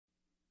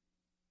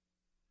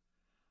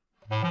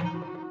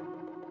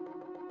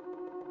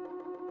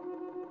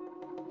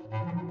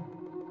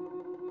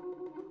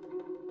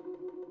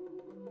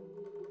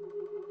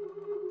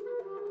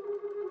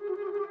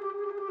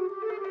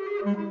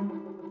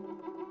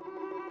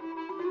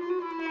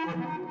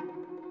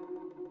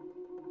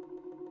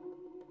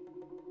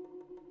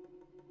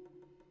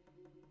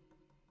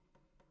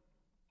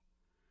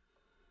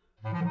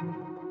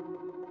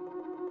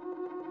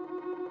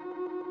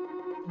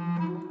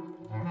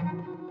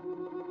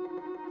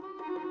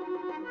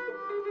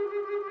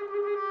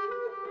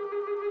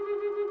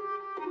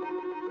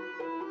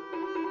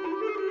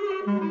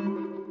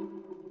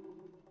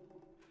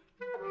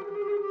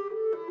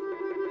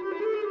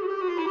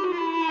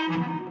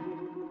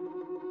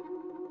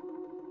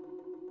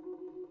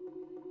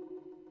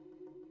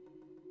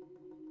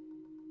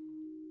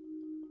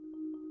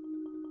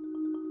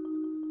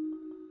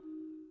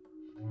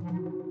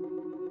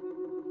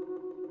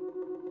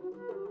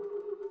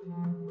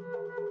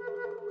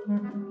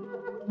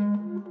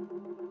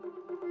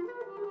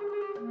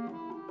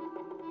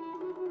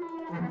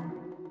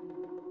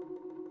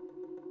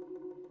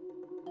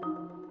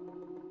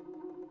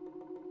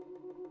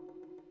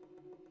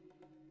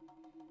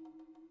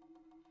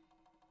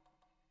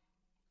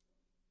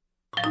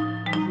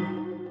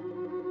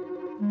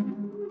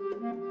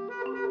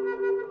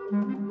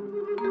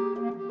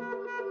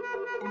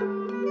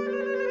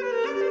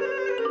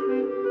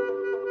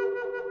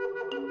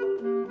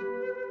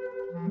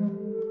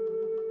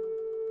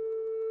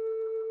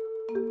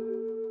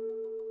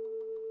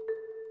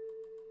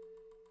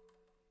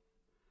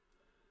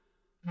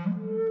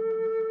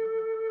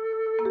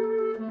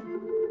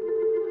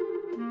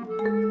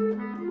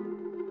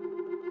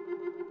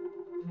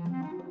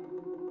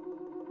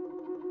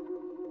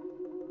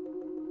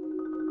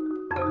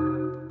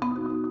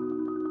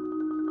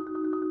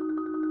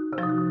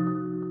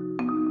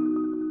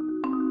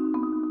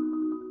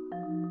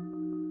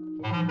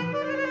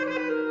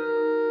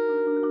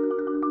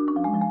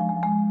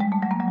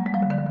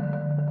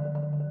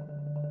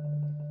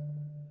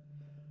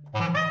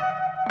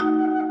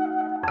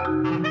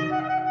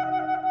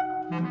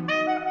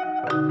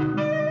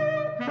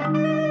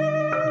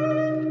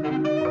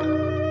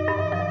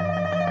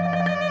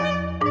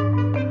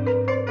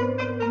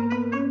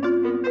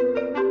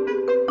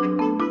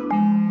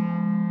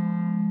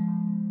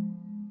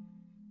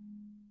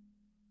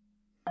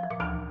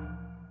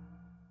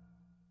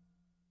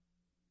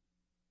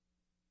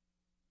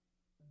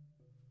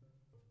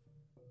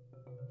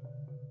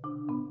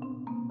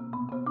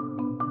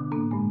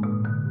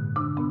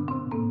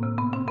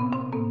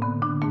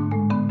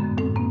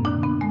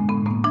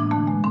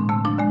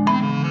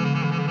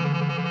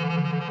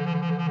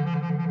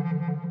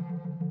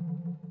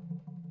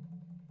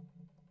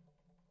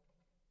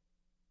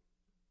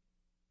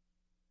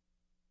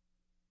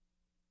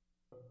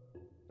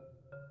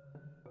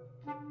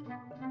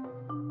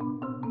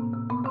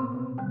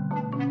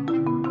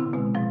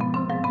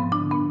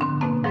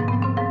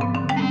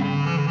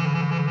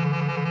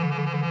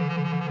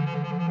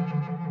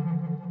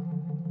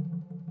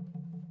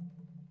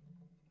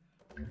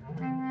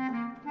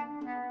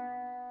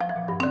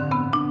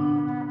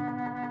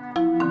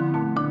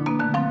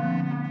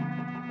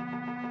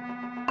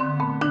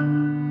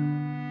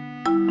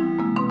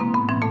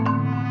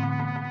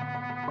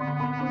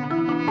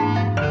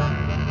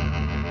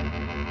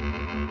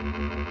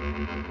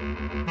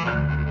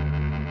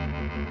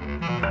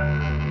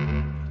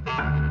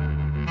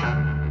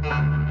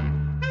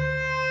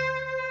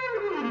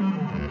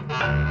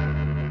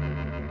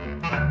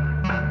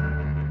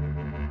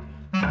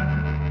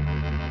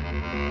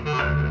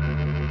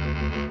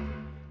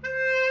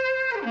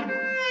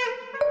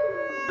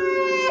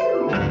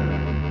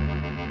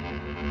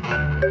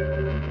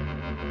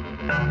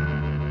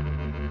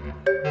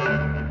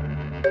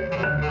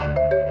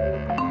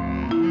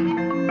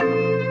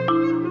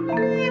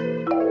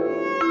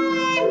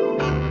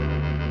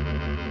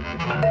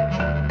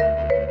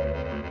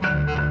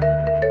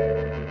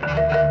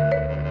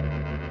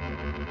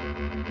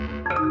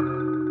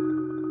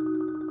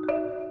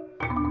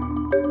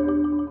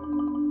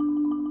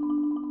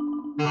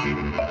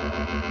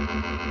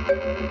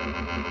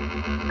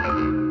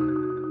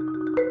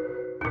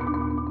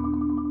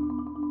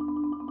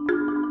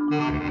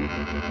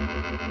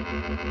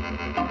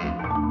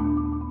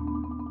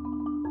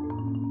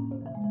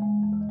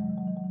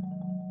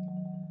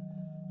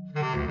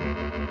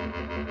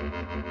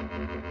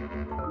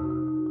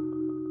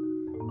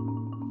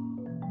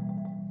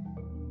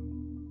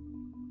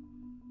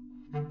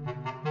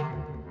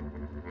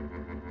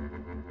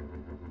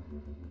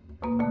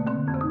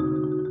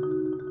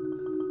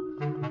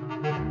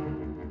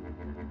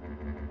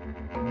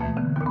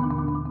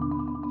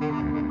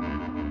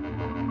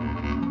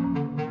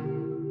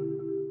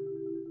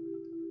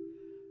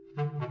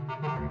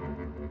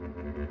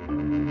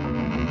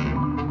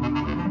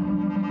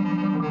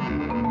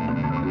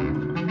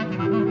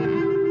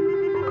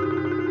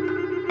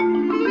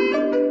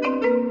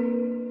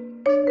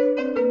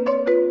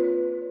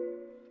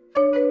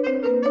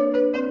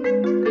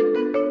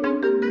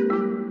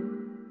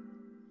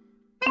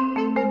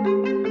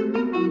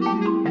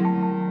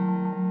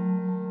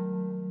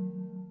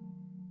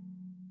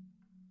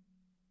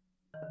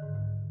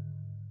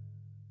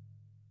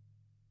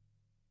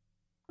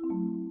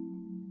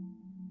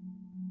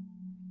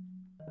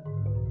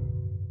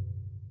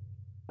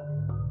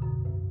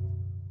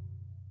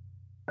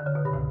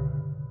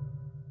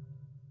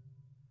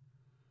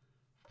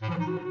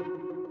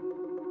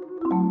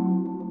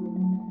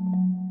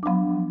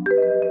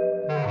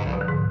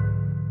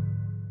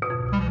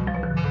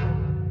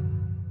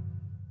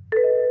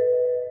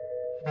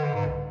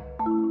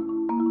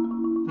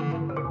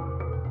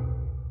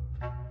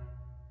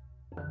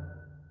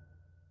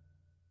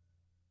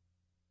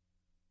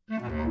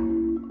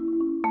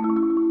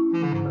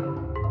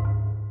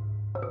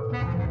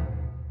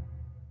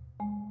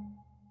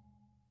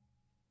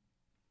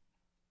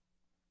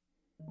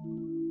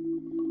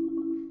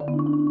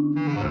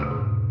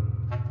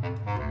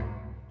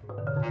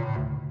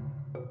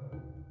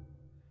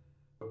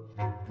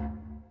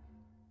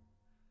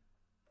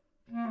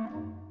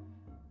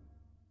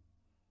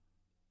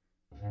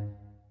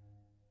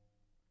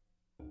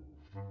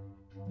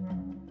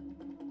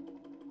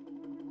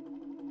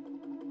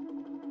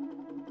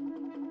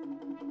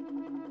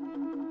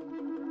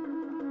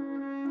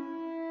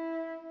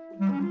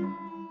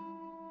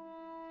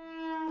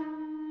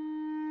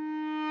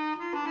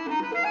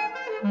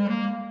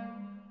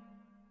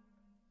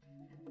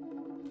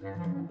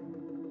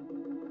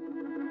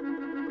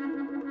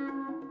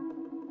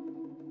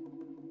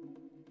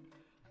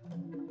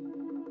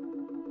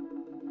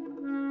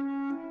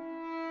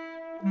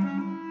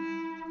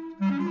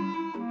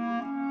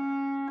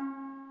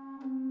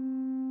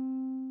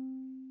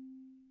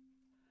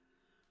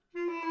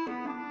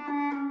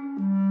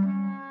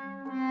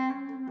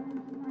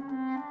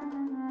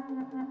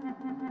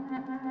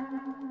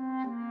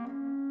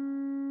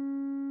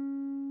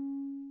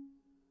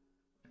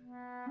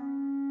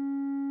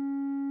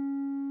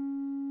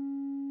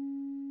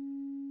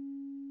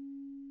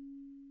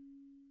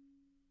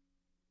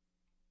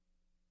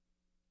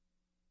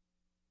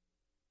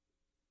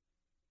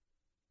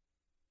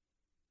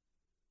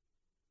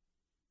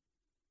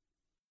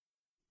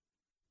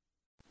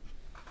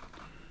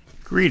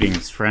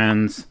Greetings,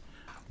 friends.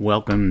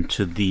 Welcome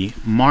to the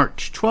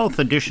March 12th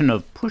edition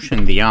of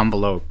Pushing the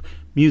Envelope,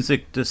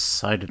 music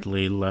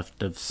decidedly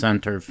left of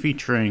center,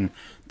 featuring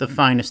the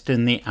finest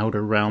in the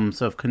outer realms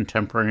of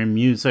contemporary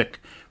music,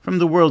 from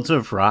the worlds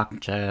of rock,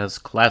 jazz,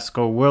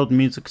 classical, world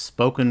music,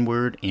 spoken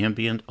word,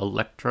 ambient,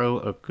 electro,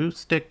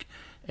 acoustic,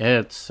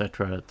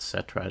 etc.,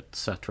 etc.,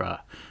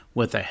 etc.,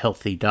 with a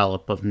healthy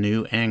dollop of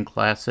new and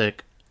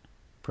classic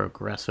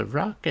progressive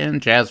rock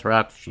and jazz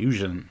rock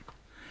fusion.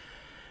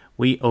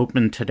 We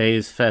open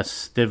today's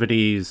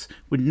festivities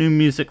with new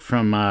music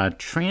from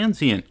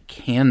Transient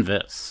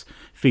Canvas,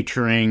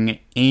 featuring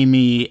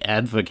Amy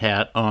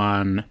Advocat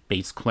on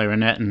bass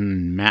clarinet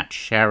and Matt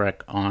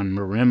Sharrock on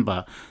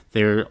marimba,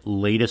 their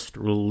latest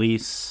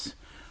release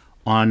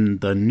on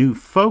the New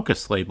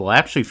Focus label,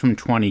 actually from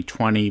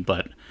 2020,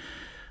 but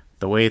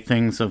the way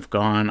things have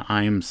gone,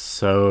 I'm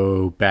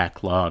so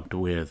backlogged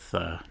with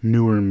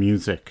newer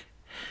music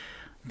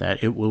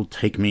that it will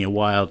take me a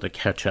while to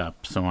catch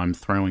up, so I'm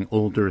throwing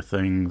older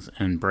things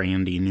and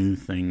brandy new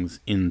things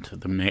into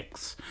the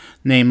mix.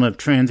 Name of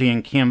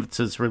Transient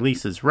Canvas's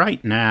releases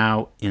right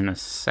now in a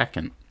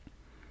second.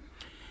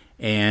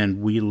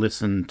 And we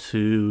listen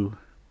to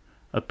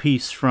a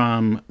piece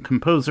from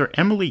composer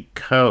Emily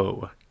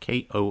Koh,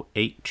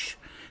 K-O-H,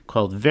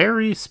 called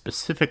Very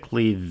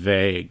Specifically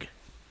Vague.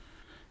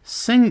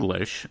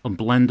 Singlish, a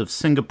blend of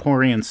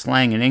Singaporean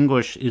slang and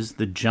English, is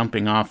the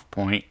jumping off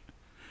point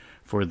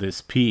for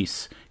this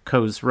piece.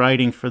 Koh's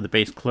writing for the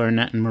bass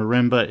clarinet and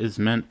marimba is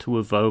meant to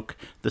evoke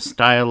the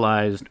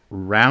stylized,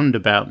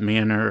 roundabout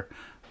manner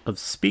of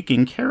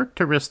speaking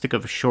characteristic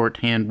of a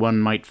shorthand one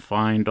might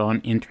find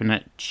on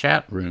internet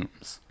chat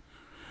rooms.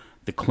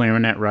 The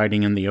clarinet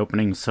writing in the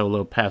opening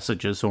solo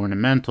passage is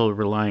ornamental,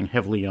 relying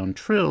heavily on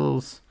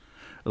trills,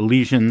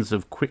 elisions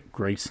of quick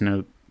grace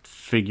note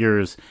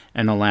figures,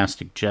 and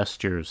elastic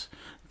gestures.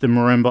 The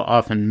marimba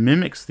often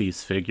mimics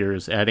these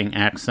figures, adding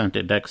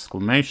accented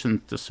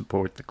exclamations to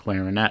support the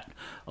clarinet.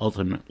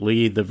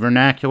 Ultimately, the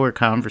vernacular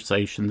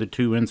conversation the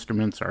two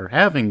instruments are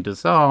having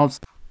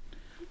dissolves,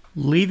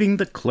 leaving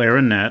the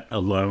clarinet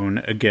alone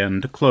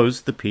again to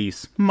close the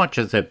piece, much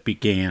as it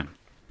began.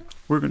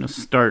 We're going to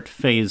start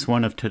phase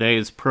one of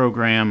today's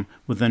program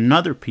with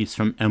another piece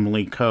from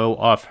Emily Koh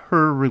off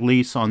her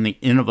release on the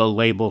Innova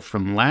label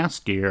from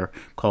last year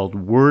called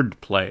Word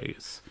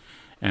Plays.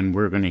 And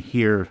we're going to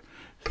hear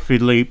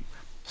Philippe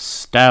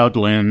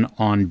Stoudlin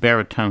on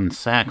baritone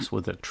sax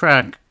with a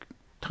track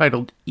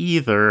titled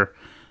either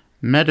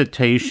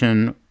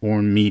Meditation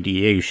or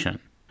Mediation.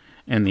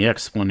 And the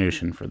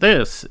explanation for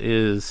this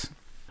is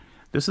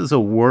a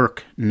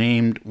work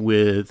named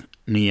with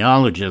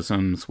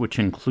neologisms, which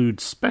include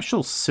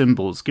special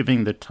symbols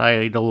giving the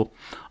title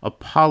a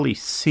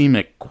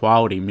polysemic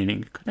quality,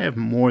 meaning it could have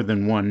more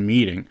than one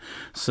meaning.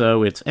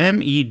 So it's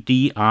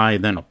M-E-D-I,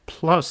 then a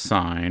plus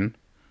sign,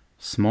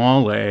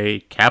 small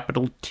a,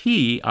 capital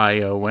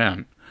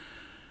T-I-O-N,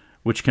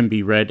 which can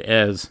be read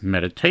as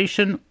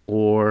meditation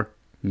or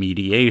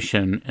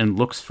mediation, and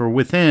looks for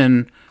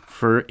within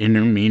for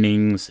inner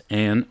meanings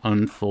and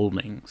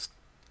unfoldings.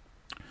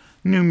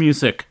 New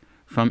music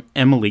from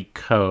Emily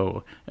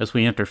Koh as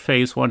we enter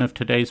phase one of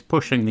today's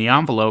Pushing the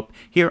Envelope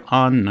here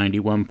on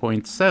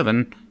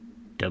 91.7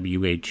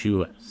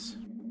 WHUS.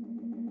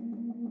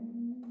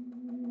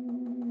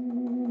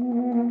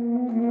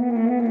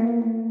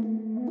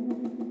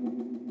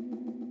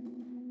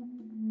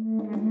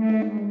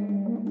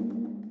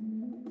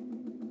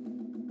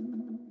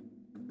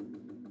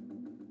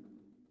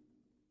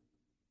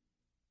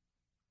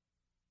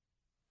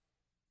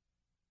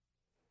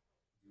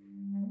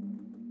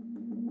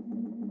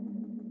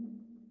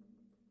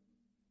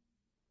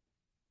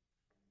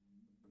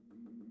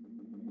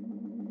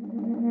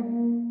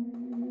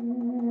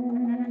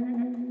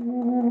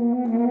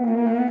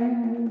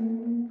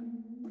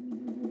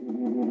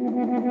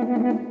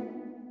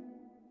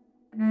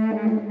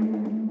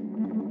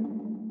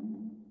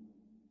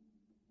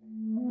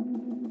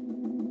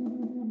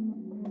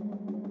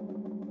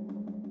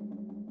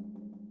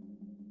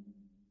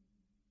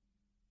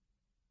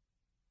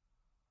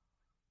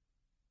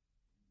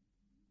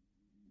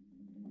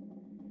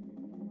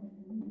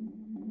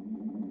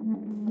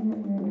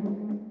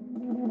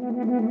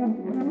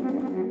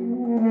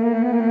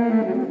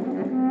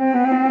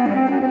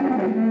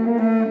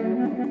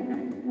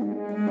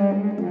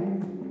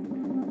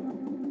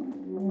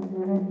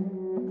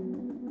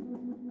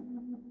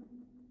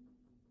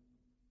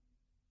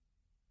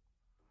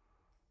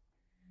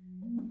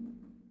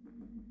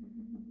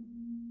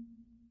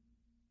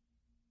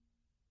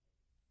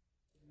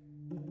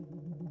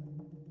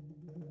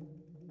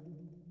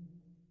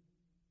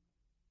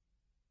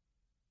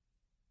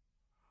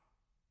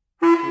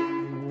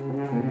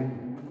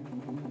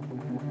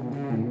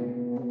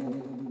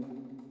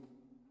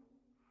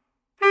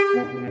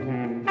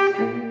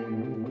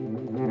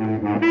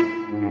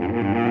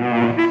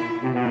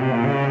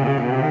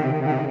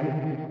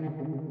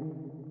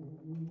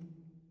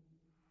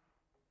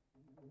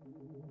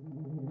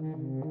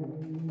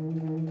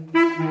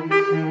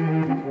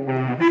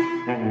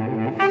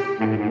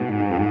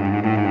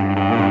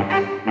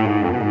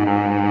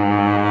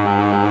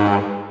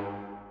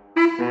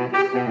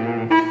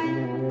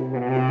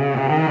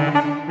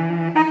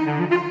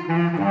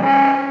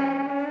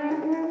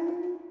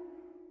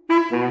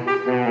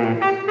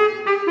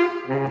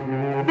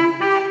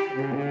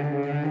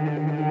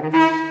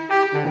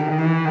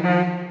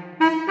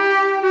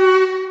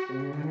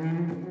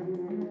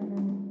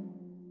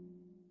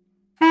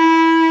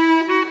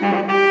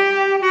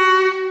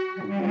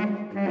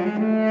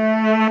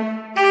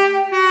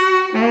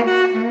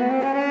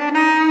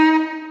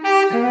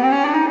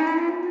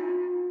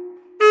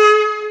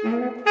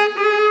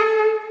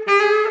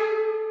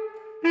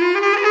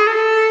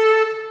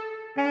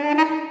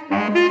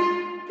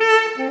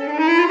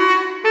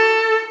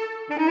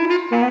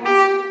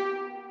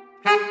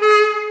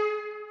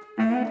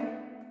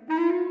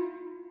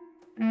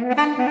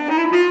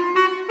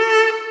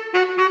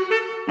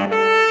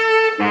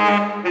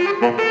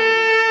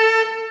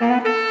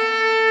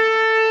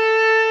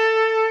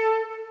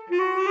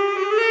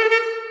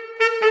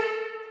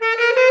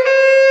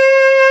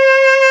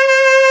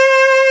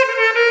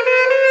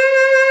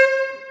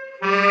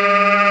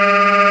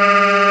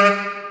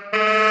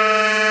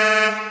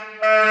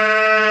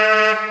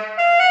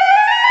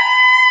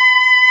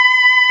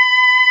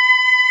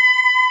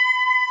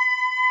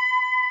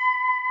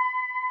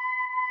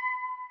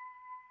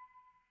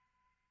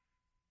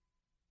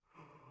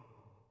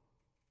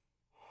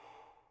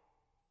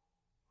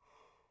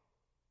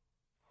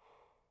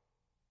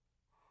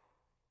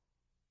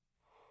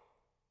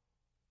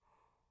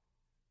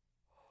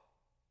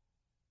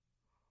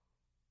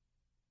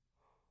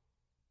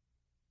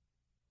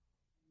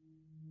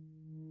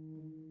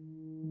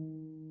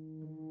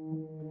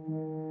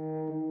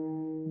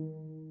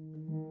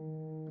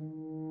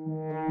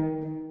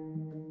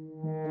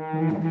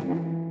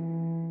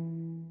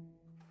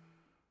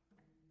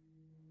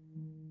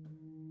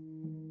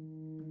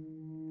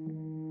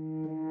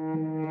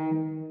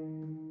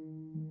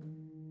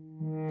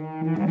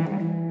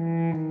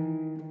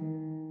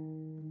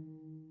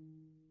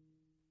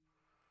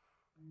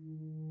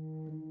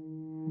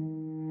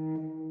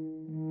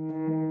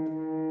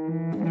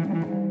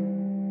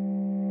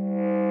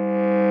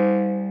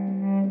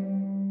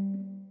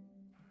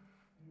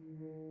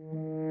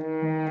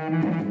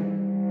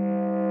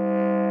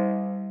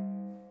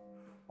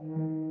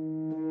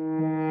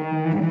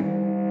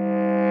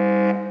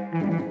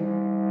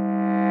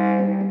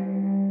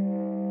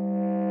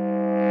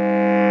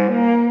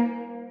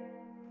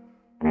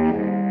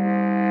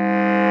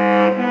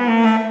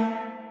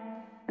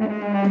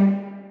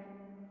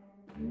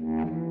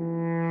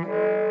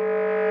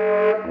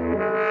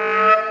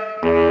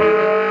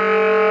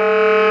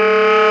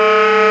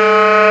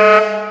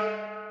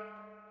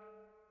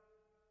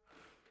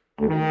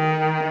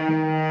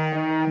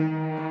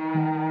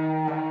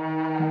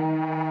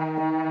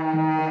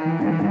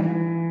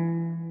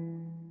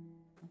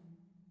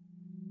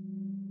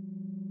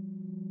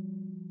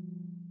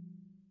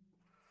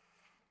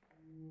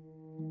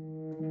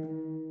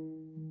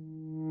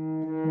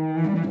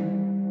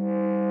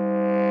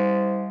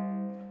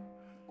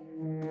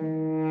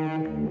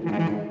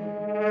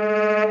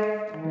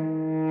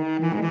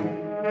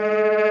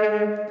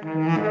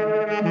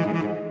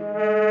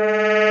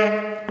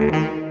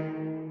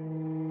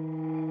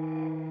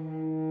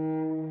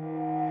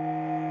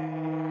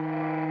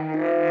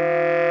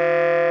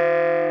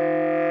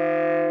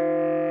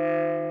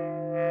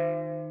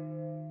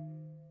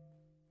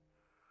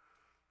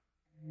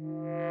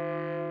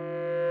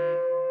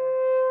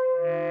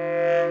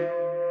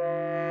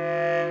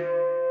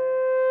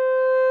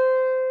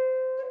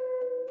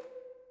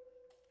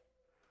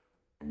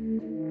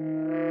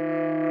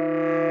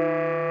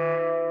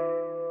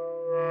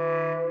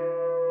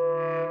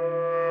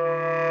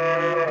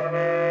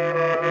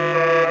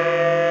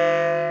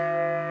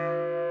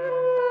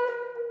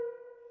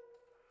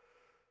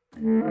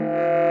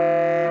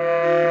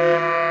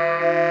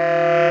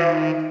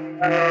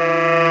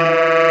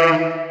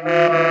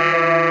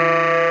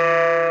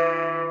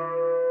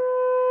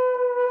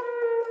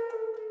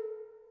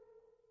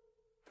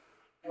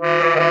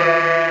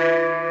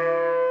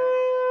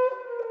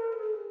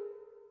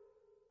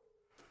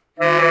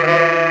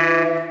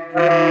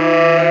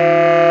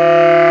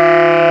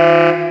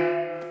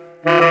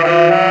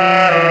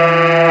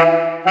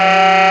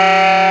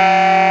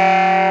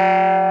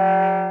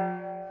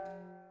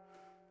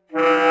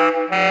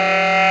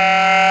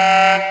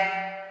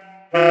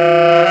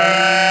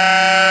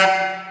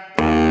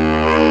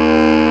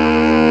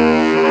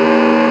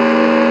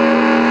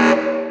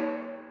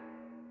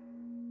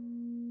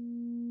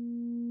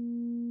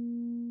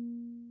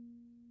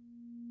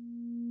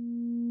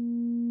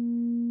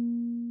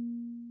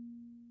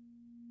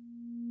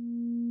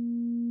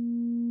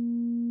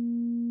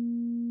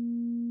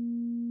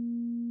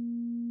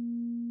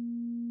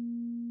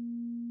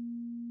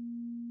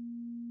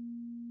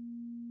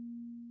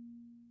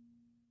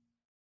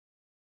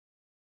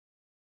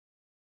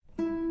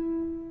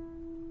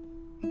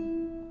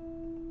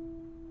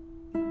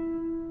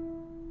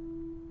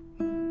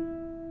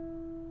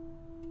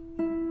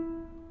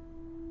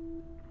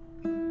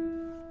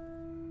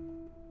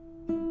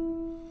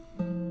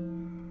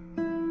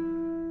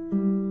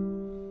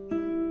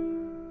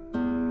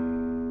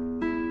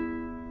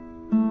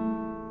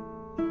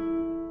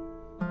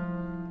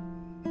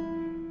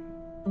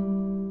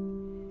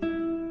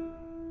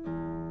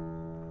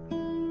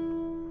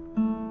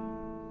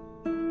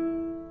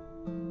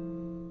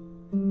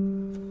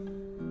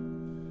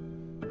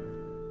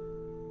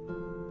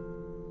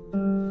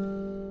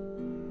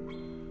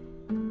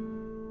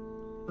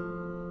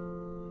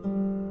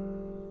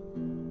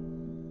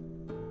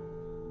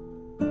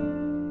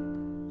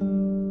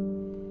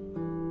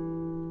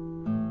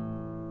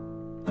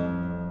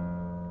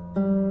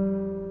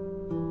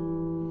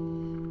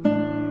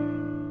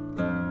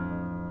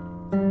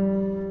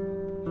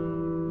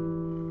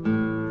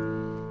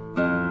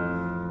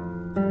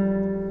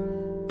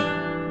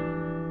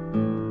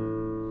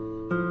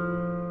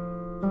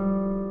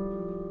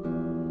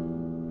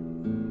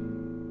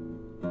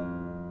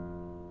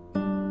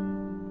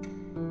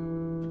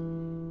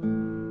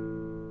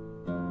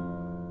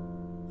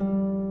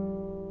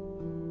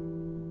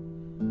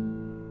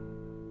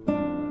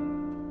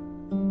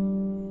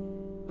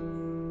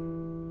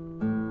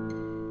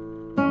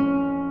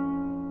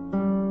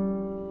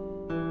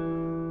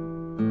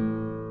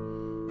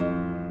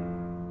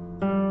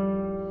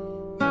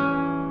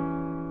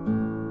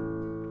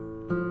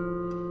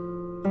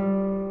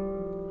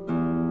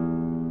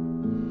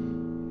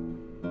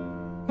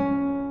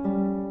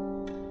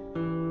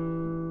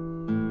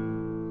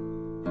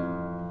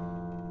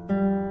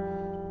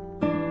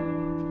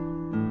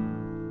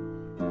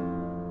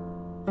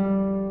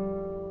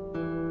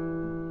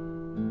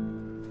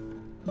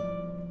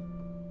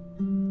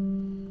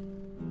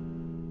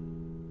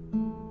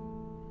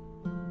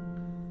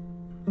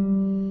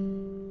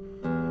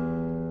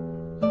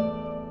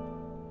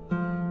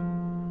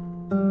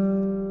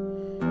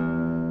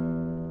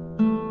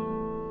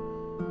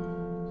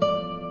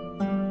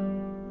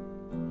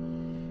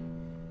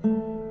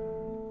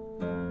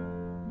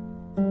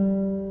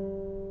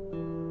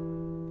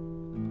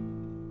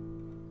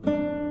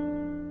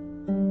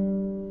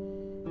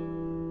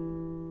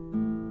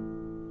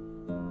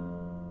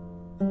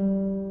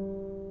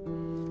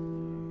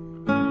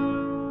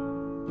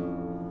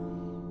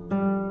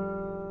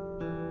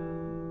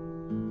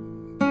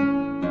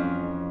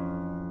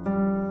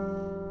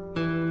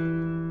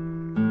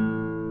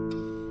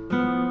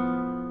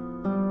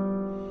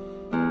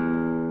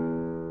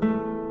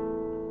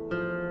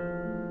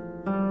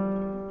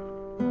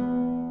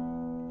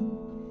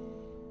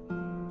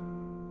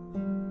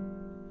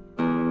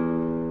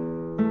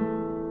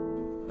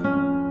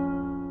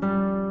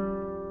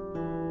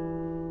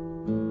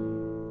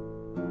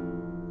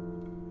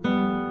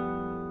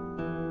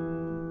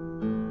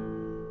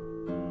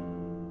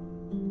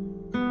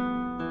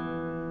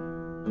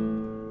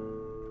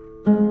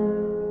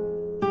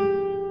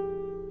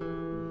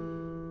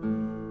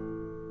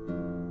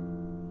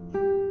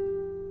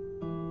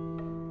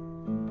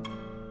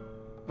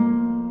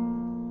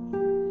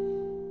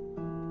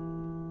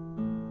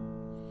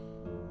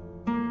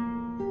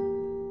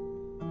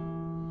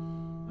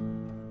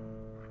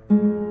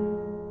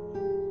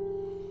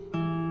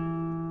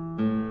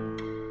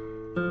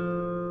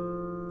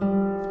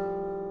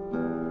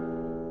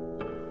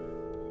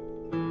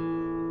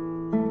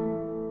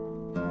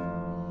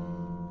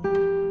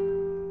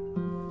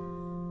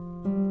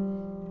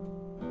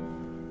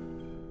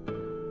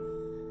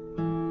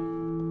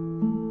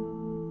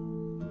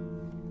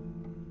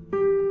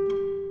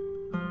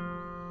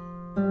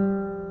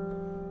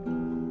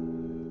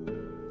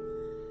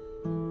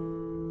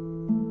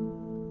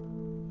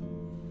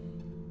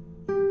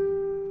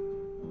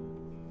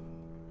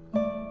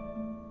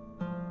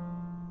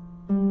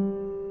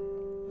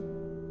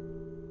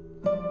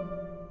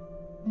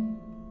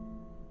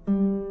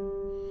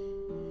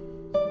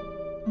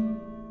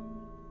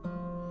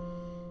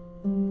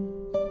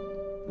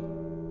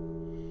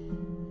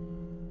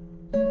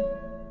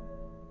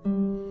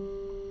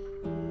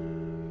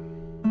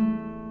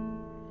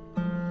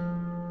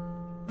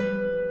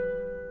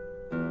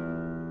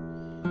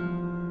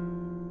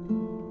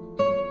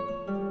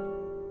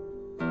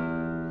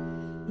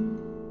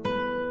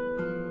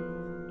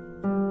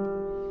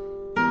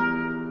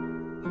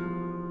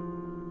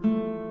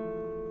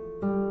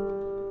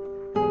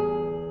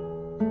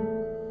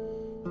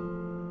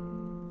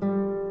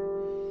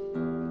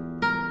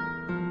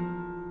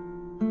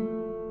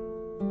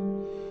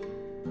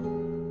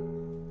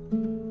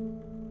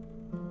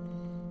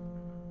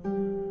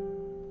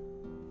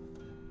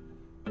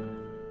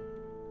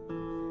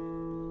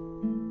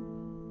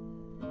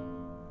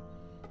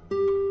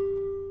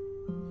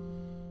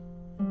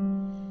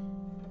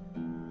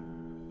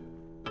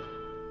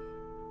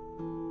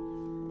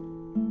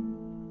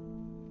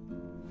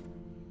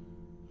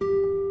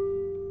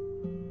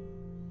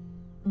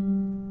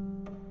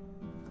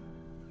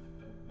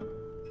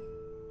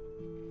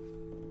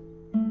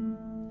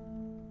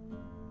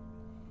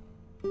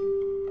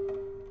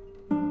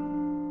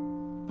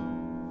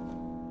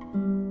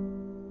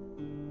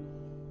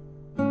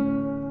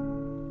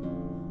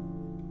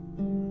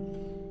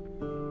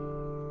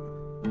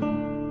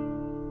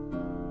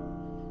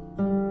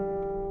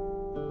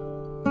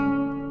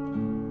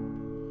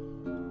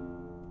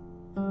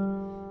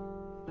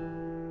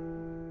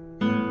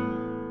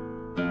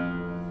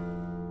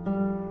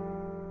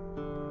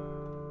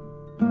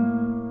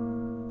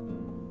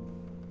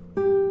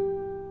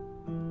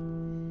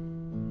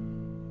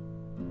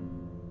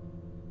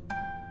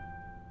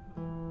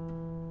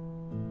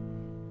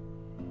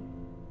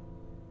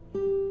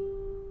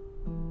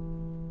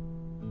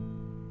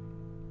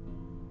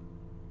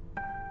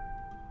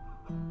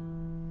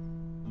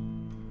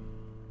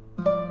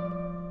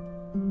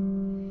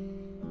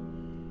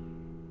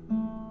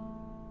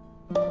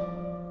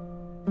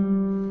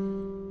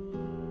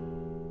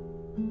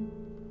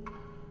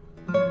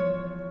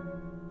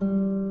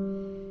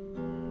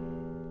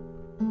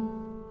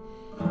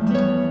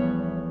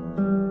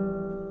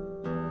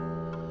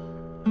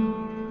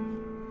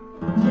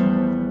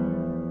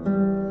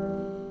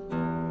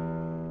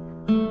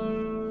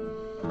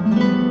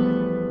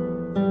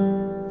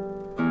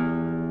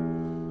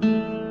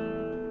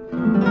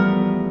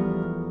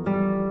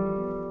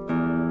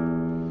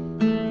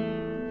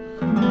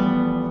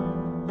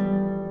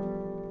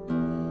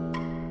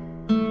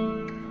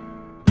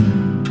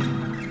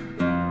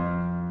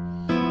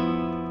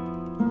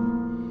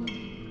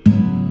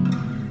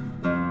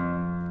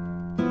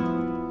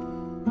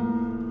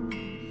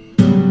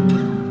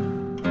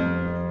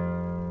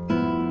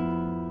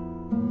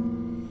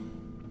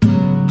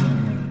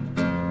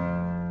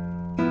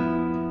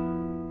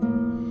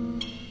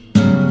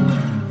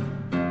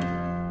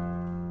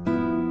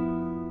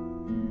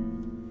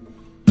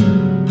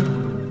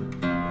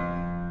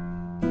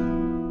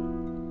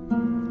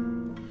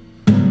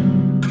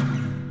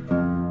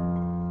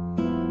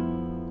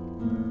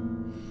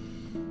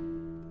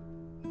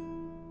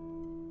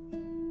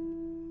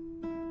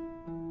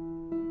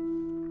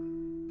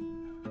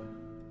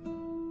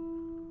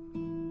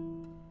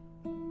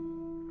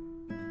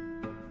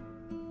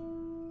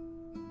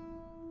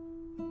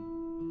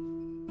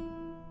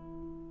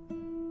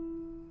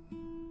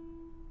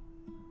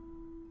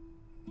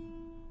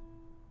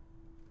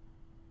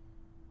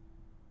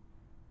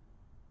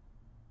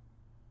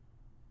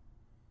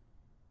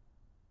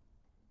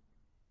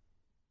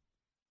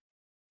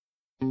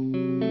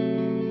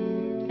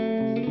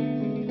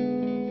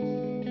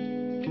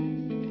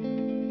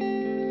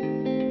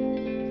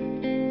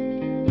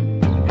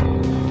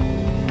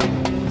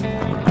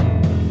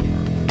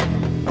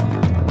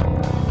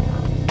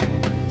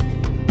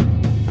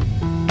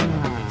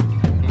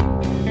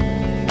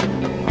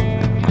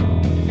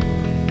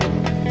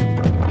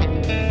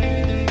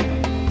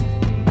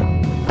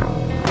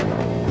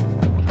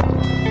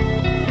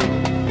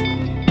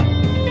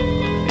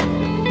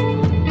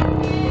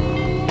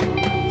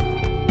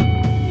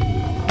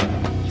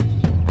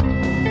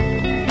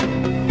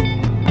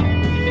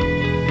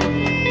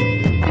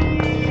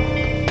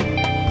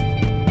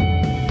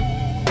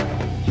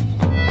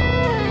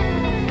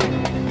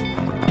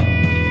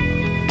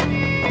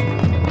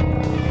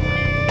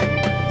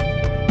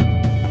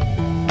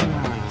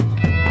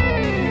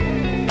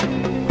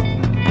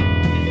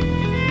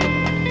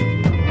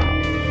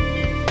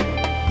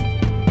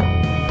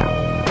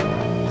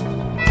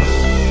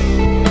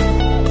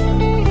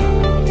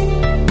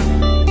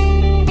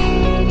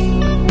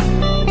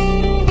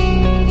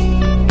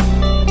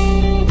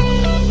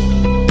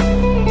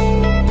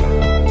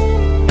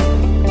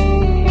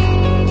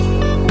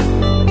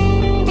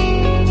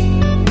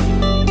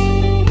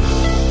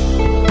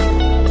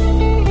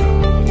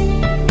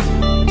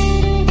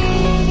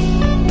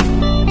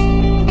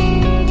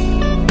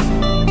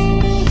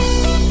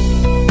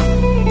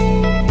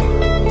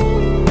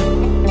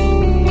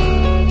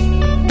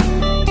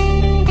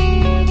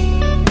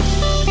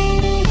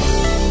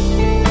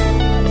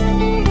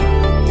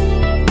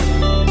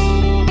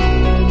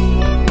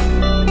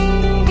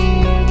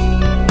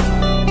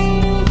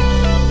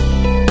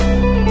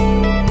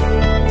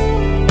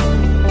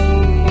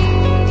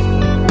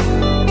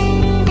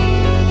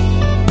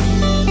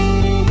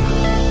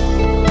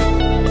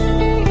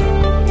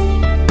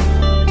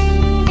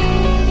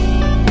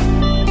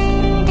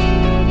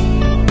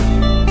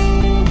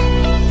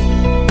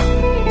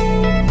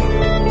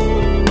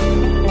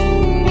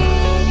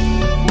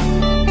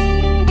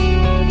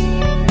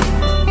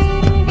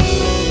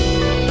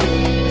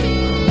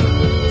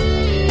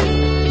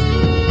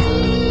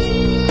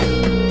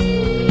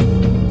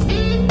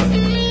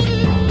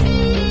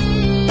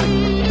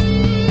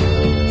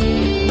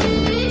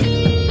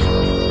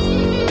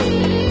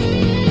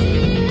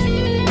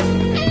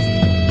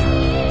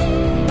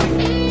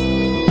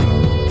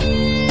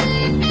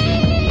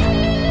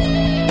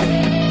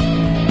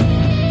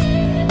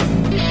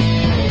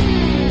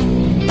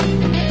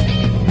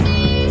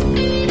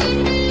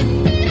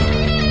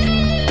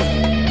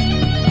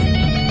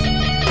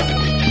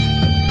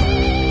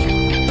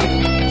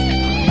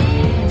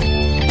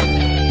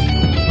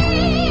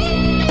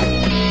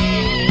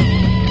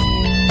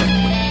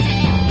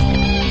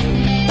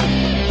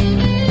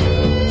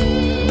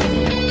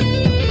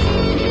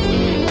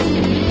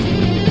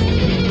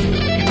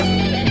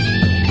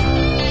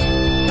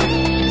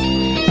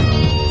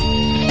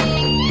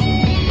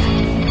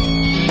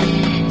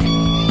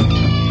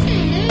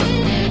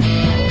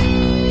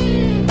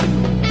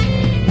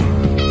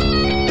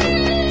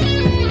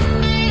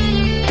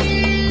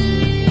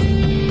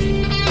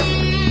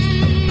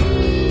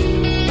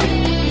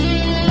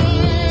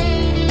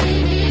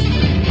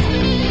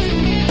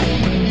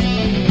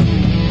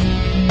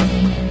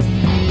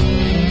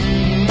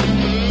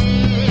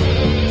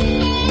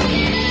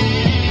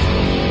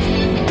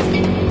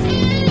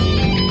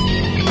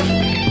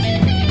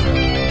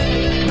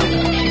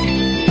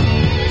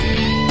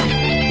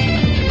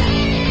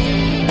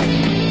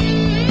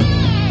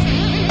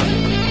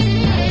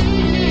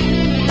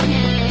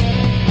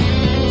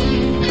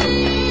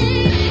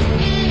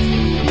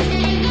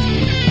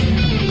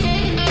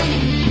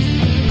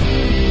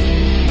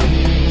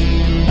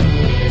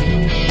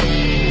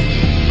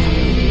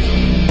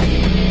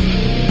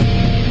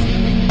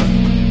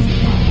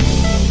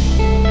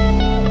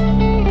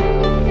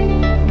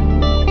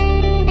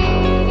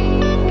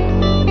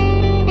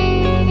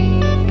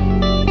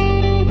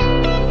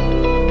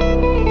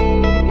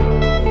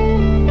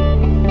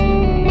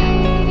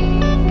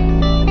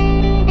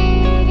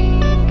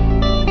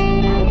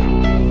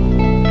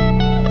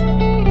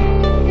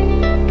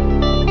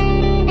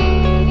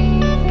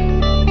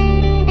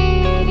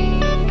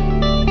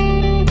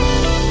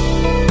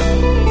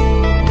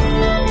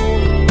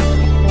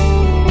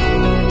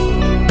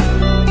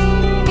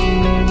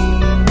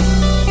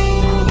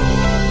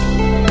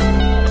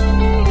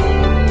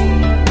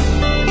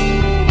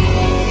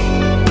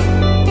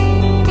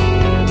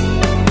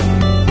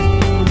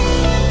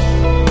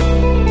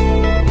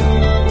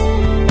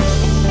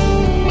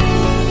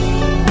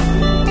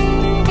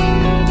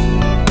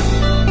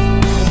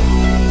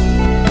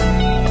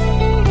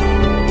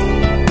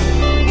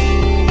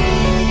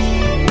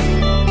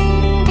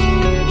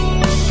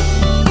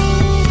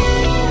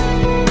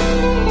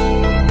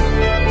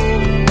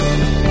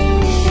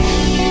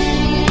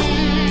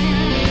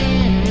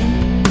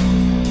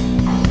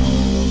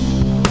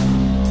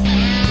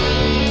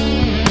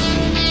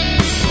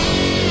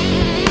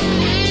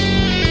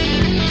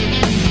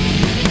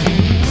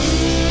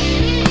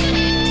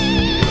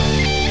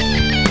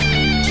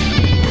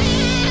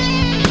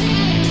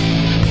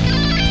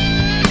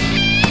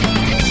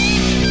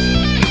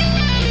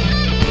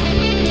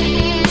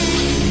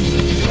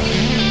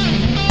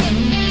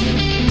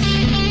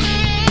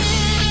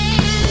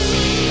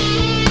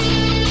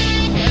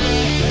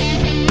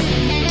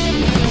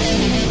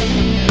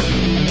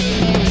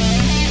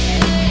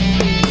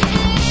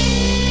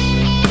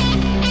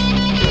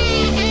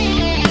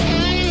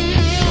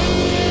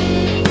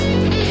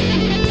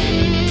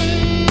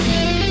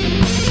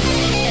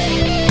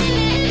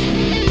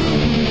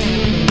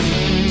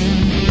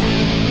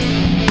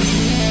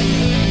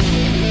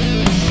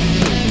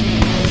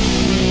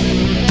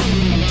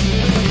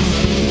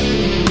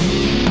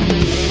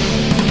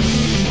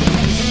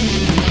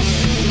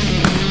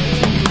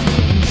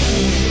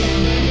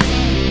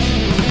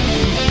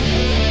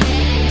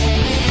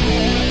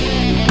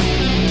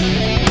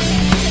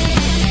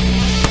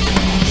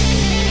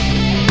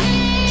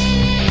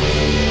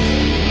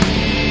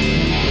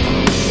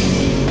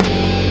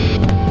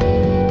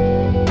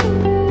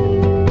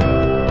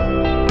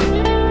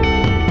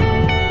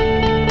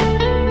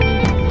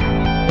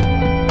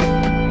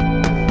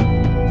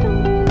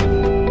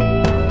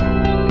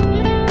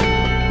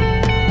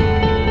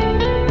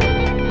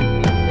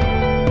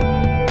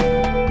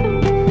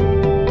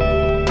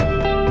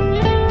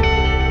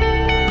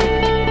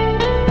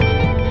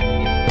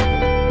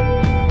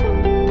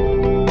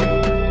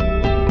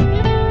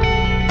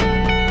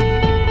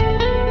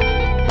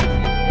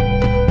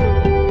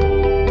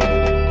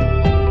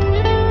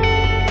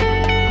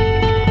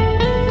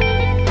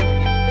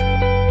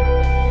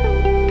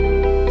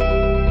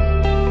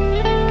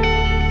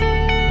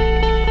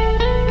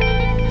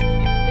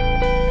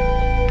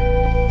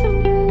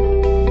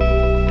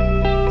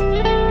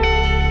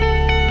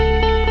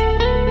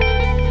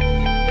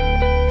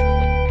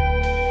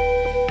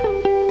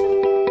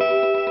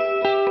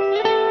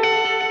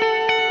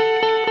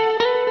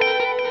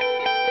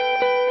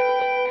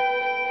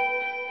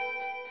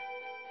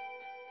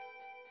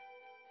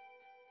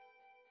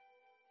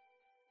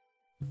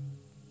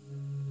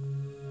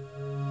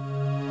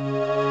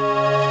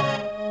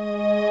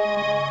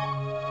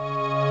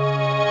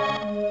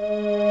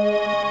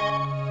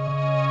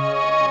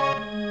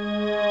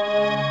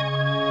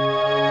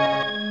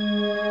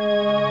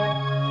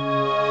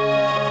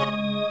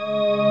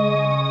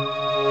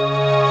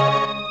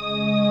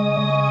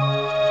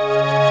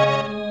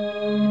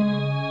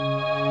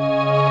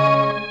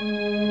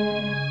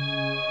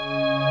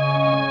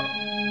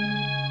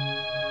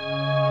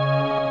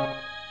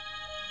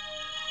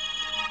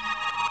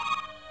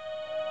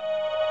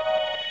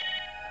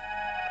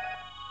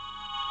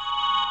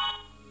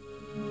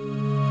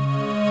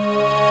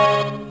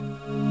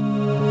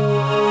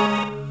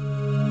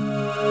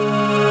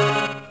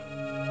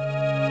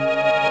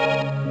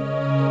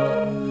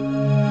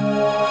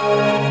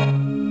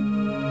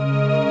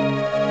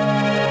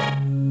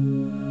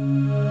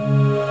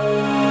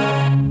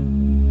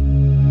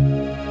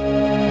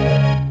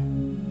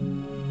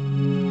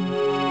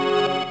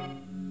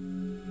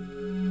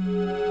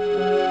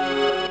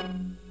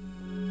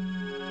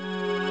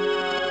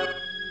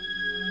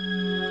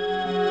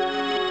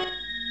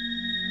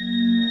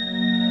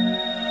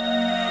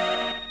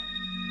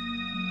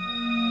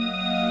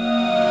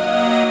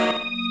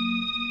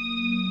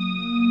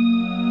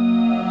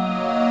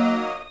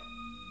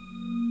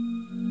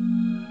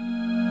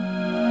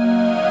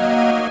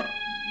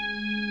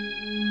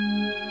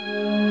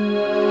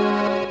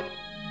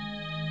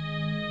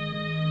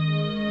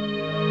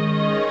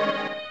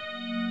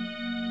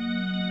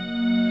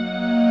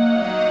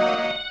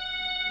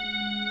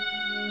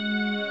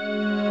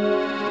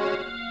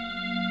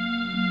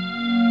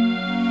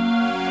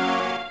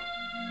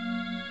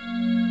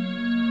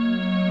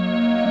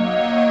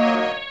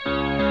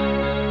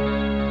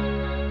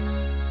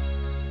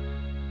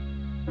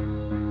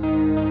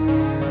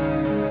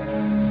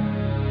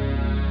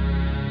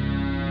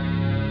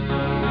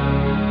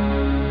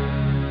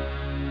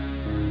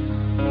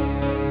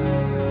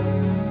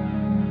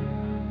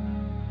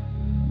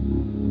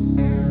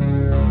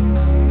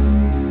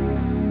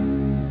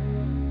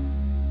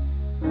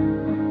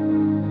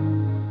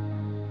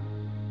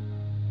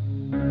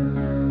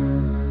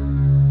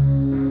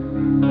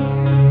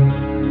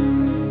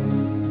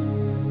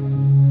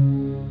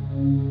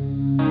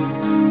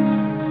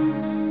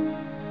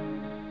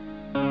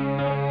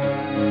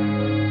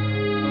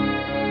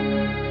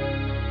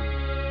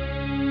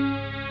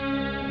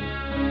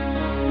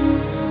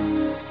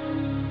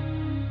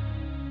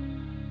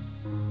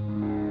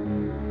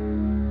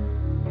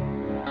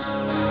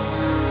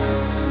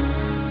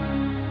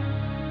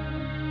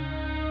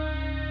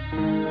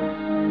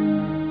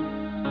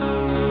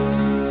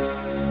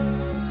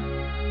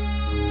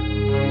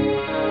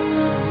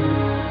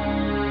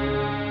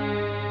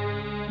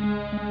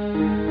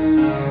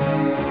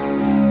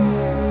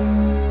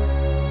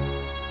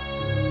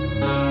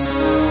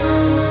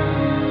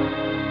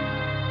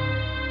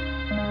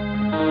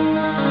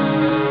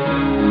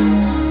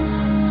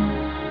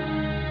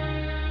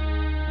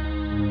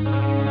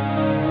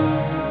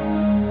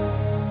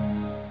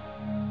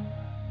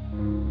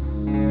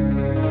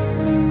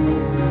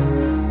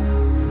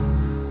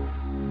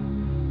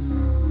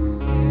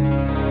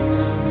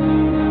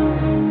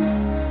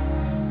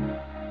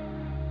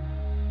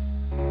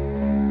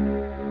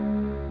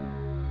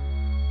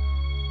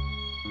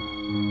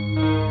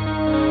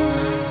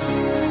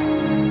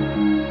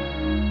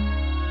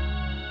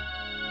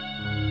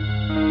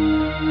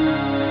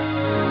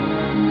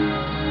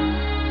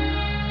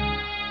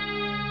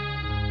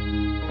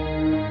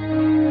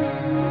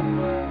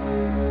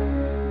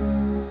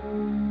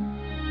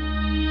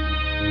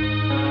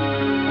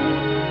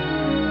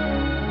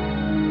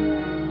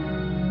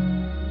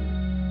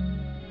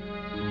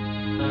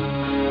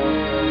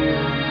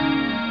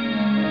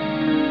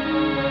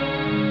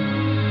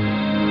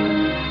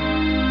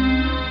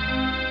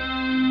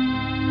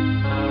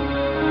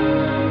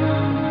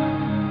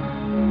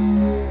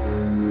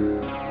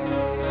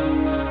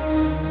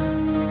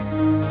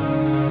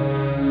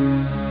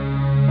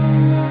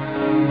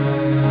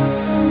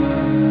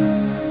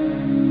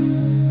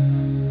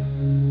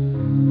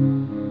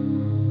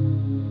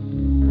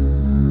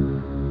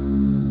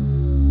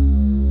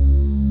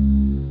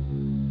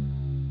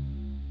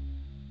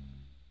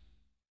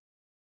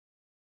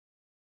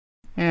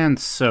 And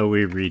so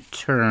we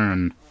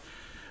return.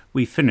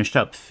 We finished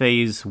up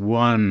Phase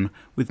 1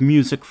 with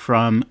music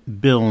from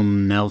Bill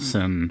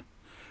Nelson,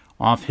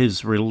 off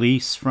his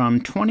release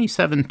from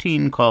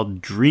 2017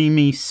 called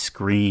Dreamy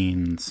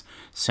Screens,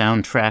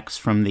 soundtracks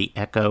from the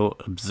Echo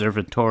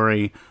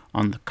Observatory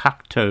on the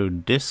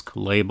Cocteau Disc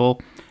label,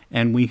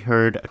 and we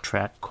heard a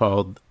track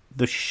called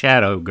The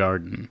Shadow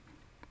Garden.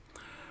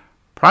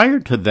 Prior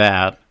to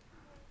that,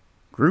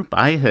 group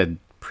I had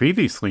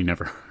previously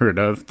never heard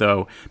of,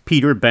 though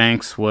Peter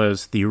Banks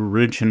was the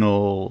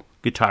original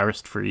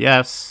guitarist for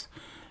Yes,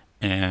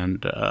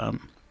 and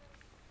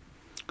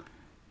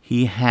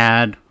he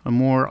had a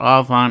more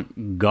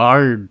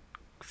avant-garde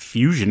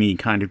fusion-y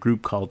kind of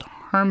group called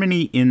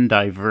Harmony in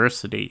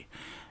Diversity,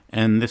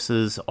 and this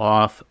is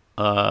off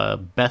a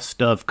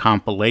best of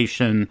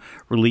compilation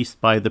released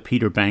by the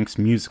Peter Banks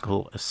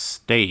Musical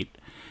Estate,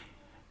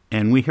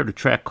 and we heard a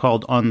track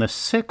called On the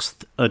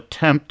Sixth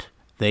Attempt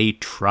They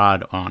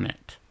Trod on It,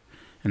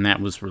 and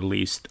that was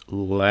released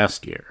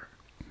last year.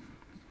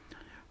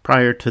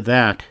 Prior to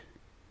that,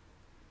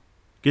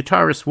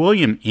 guitarist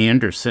William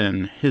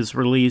Anderson, his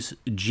release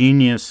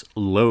Genius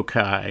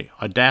Loci,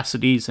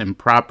 Audacities and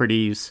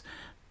Properties,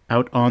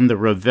 out on the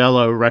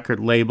Ravello record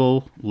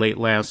label late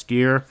last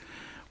year.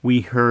 We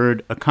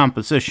heard a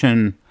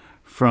composition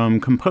from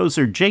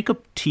composer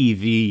Jacob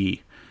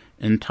TV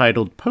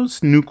entitled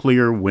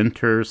Post-Nuclear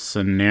Winter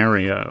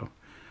Scenario.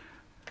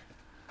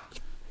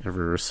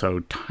 Ever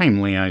so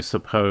timely, I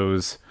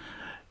suppose.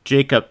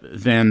 Jacob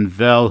van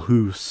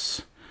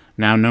Velhuis,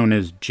 now known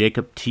as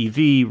Jacob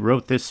TV,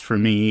 wrote this for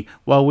me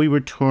while we were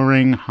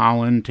touring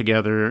Holland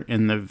together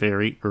in the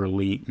very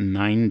early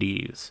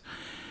 90s.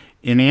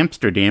 In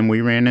Amsterdam,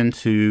 we ran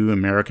into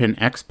American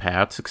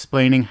expats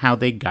explaining how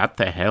they got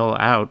the hell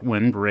out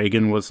when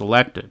Reagan was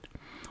elected.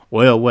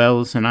 Oil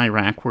wells in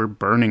Iraq were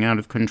burning out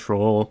of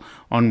control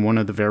on one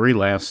of the very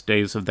last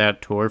days of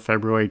that tour,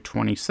 February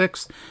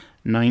 26,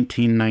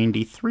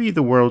 1993,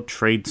 the World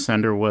Trade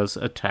Center was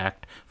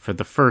attacked for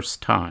the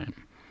first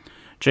time.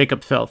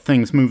 Jacob felt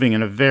things moving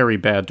in a very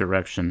bad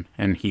direction,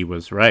 and he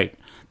was right.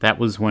 That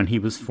was when he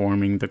was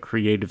forming the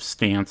creative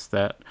stance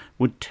that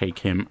would take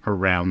him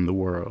around the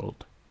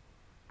world.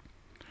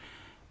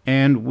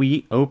 And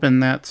we open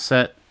that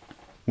set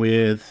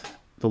with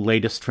the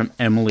latest from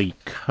Emily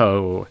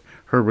Coe,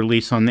 her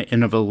release on the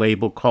Innova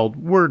label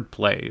called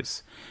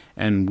Wordplays,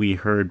 and we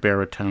heard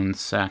baritone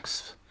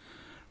sax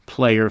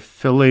player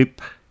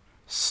Philippe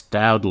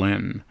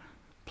Stoudlin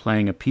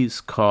playing a piece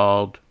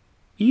called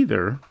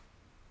either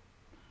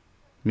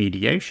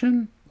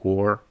Mediation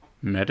or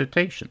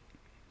Meditation.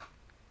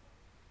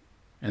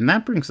 And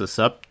that brings us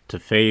up to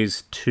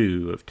Phase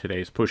 2 of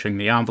today's Pushing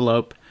the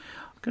Envelope.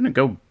 I'm going to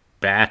go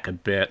back a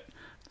bit,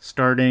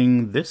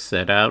 starting this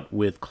set out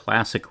with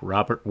classic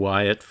Robert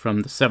Wyatt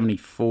from the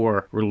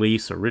 74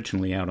 release,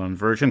 originally out on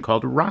Version,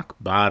 called Rock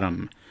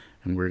Bottom.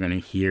 And we're going to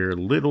hear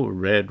Little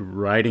Red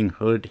Riding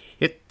Hood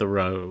Hit the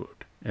Road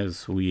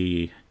as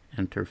we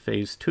enter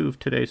Phase 2 of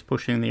today's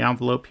Pushing the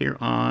Envelope here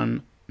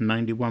on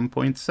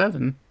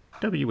 91.7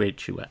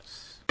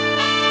 WHUS.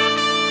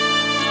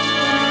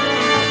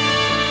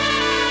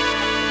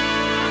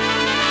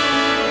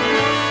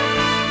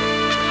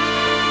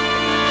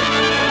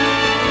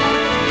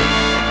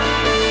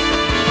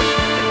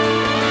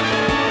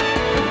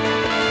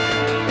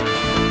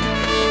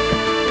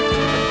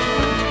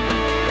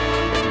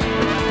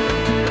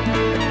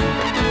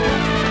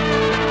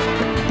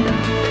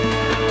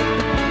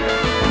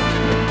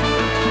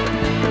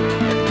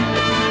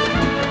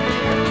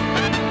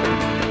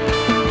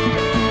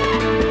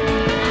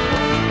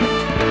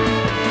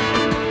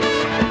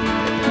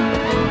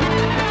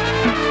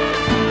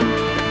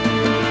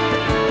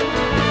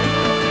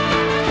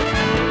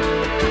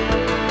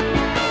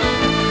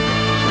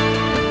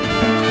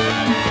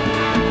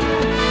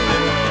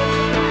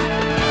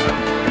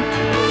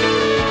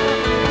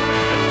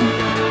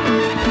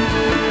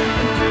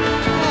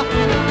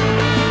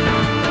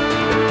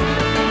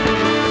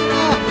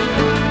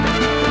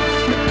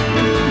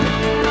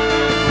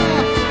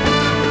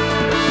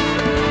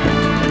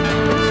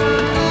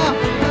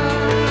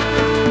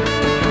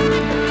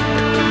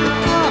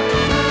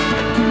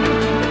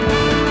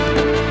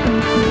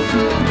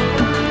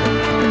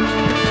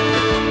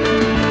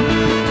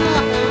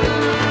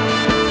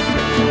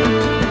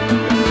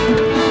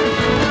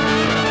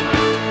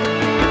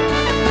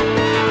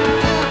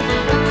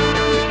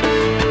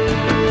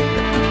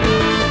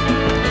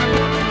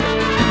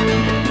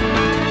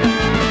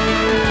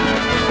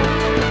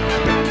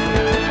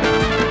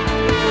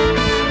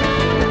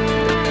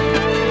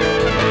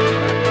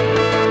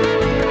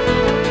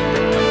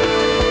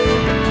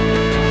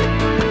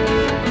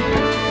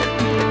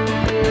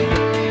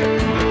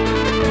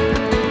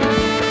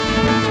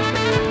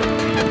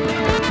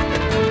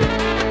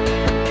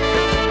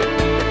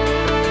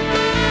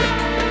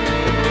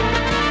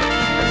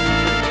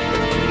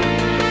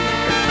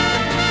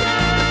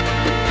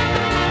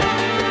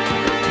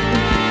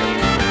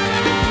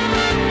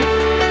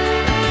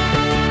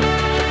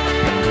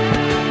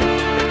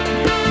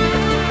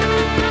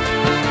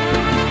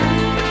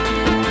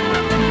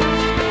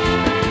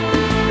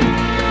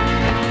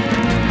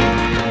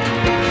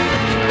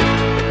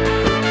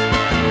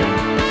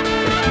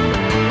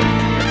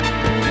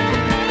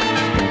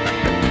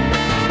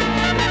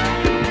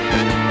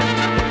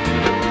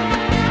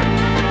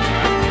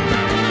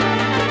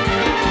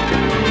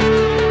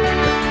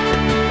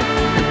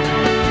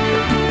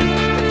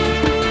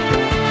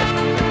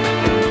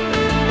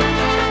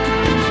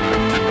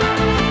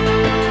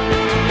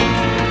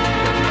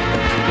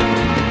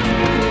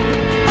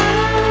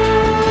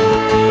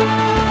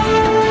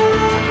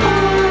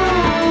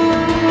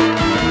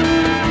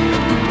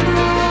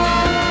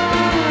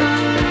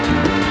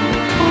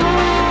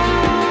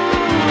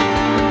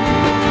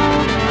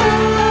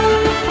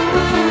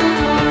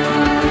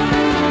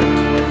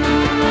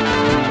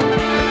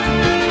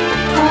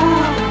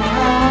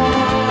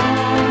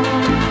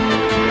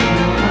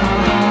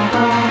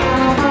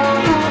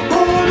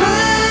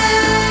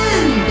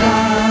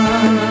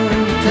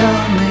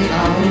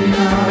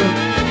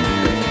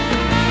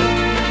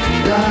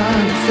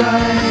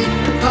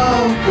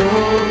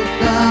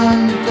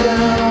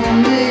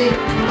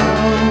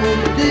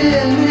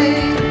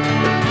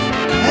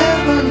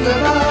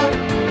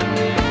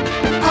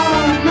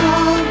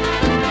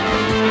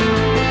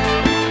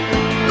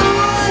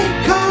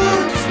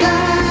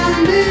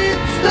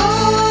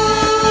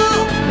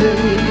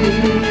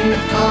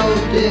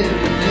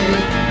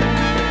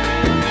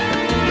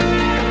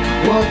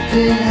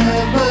 in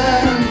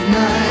heaven's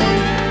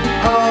name.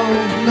 Oh,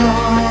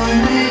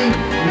 blimey,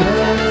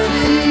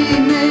 mercy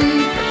me.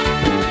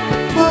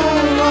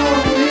 Where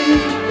are we?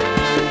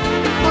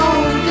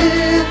 Oh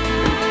dear.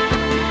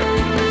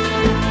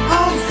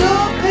 Oh,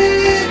 stop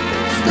it,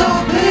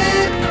 stop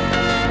it.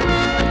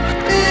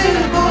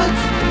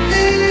 Earbuds,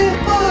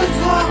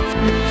 what?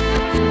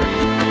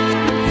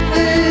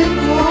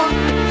 What?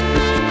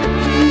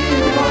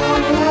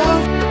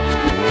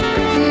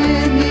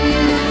 Hear me,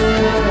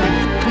 sir,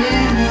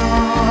 in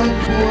hard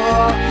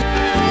war,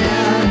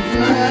 and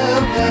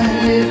love and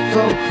live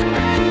go.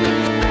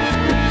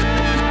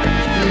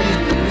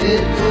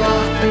 It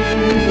was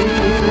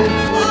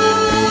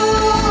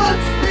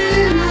what's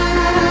in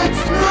that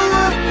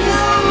snap,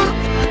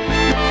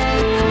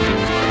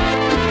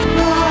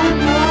 run,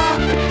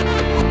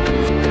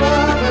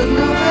 but there's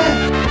nothing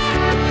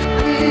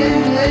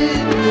in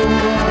it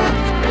war,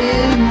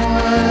 in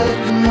was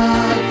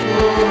not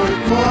good,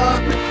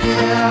 what,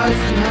 yes,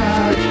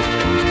 not.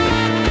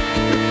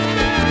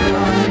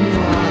 Run,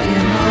 why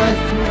you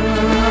must run.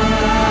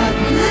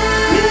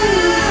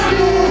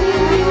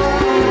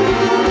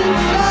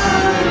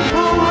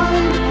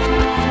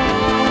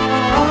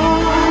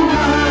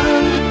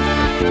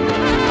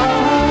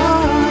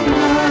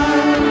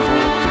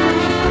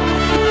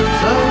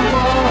 So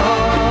why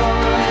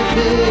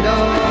did I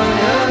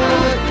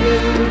hurt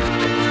you?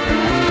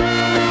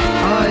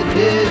 I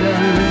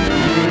didn't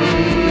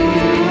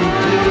mean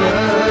to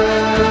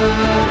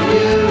hurt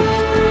you,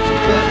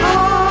 but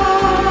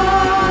I'll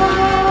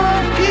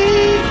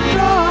keep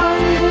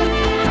trying,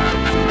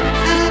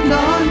 and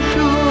I'm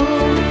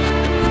sure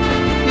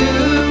you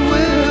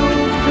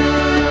will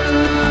too.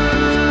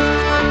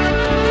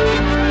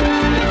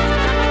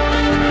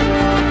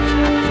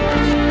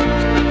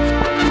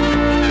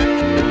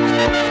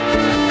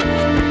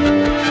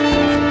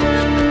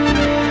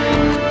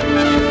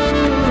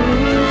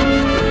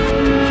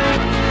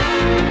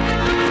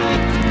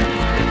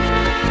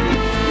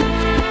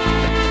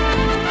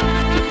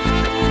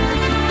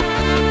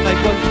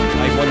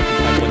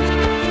 I want it.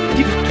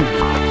 Give it to me.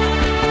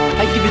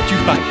 I give it you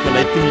back when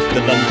I finish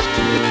the lunch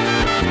tea.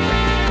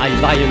 I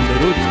lie on the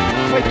road,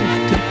 try to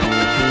trip up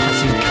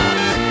passing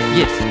cars.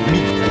 Yes, me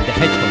and the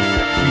hedgehog,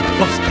 we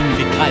busting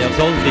the tires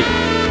all day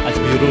as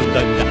we roll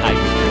down the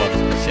highway towards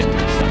the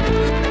setting sun.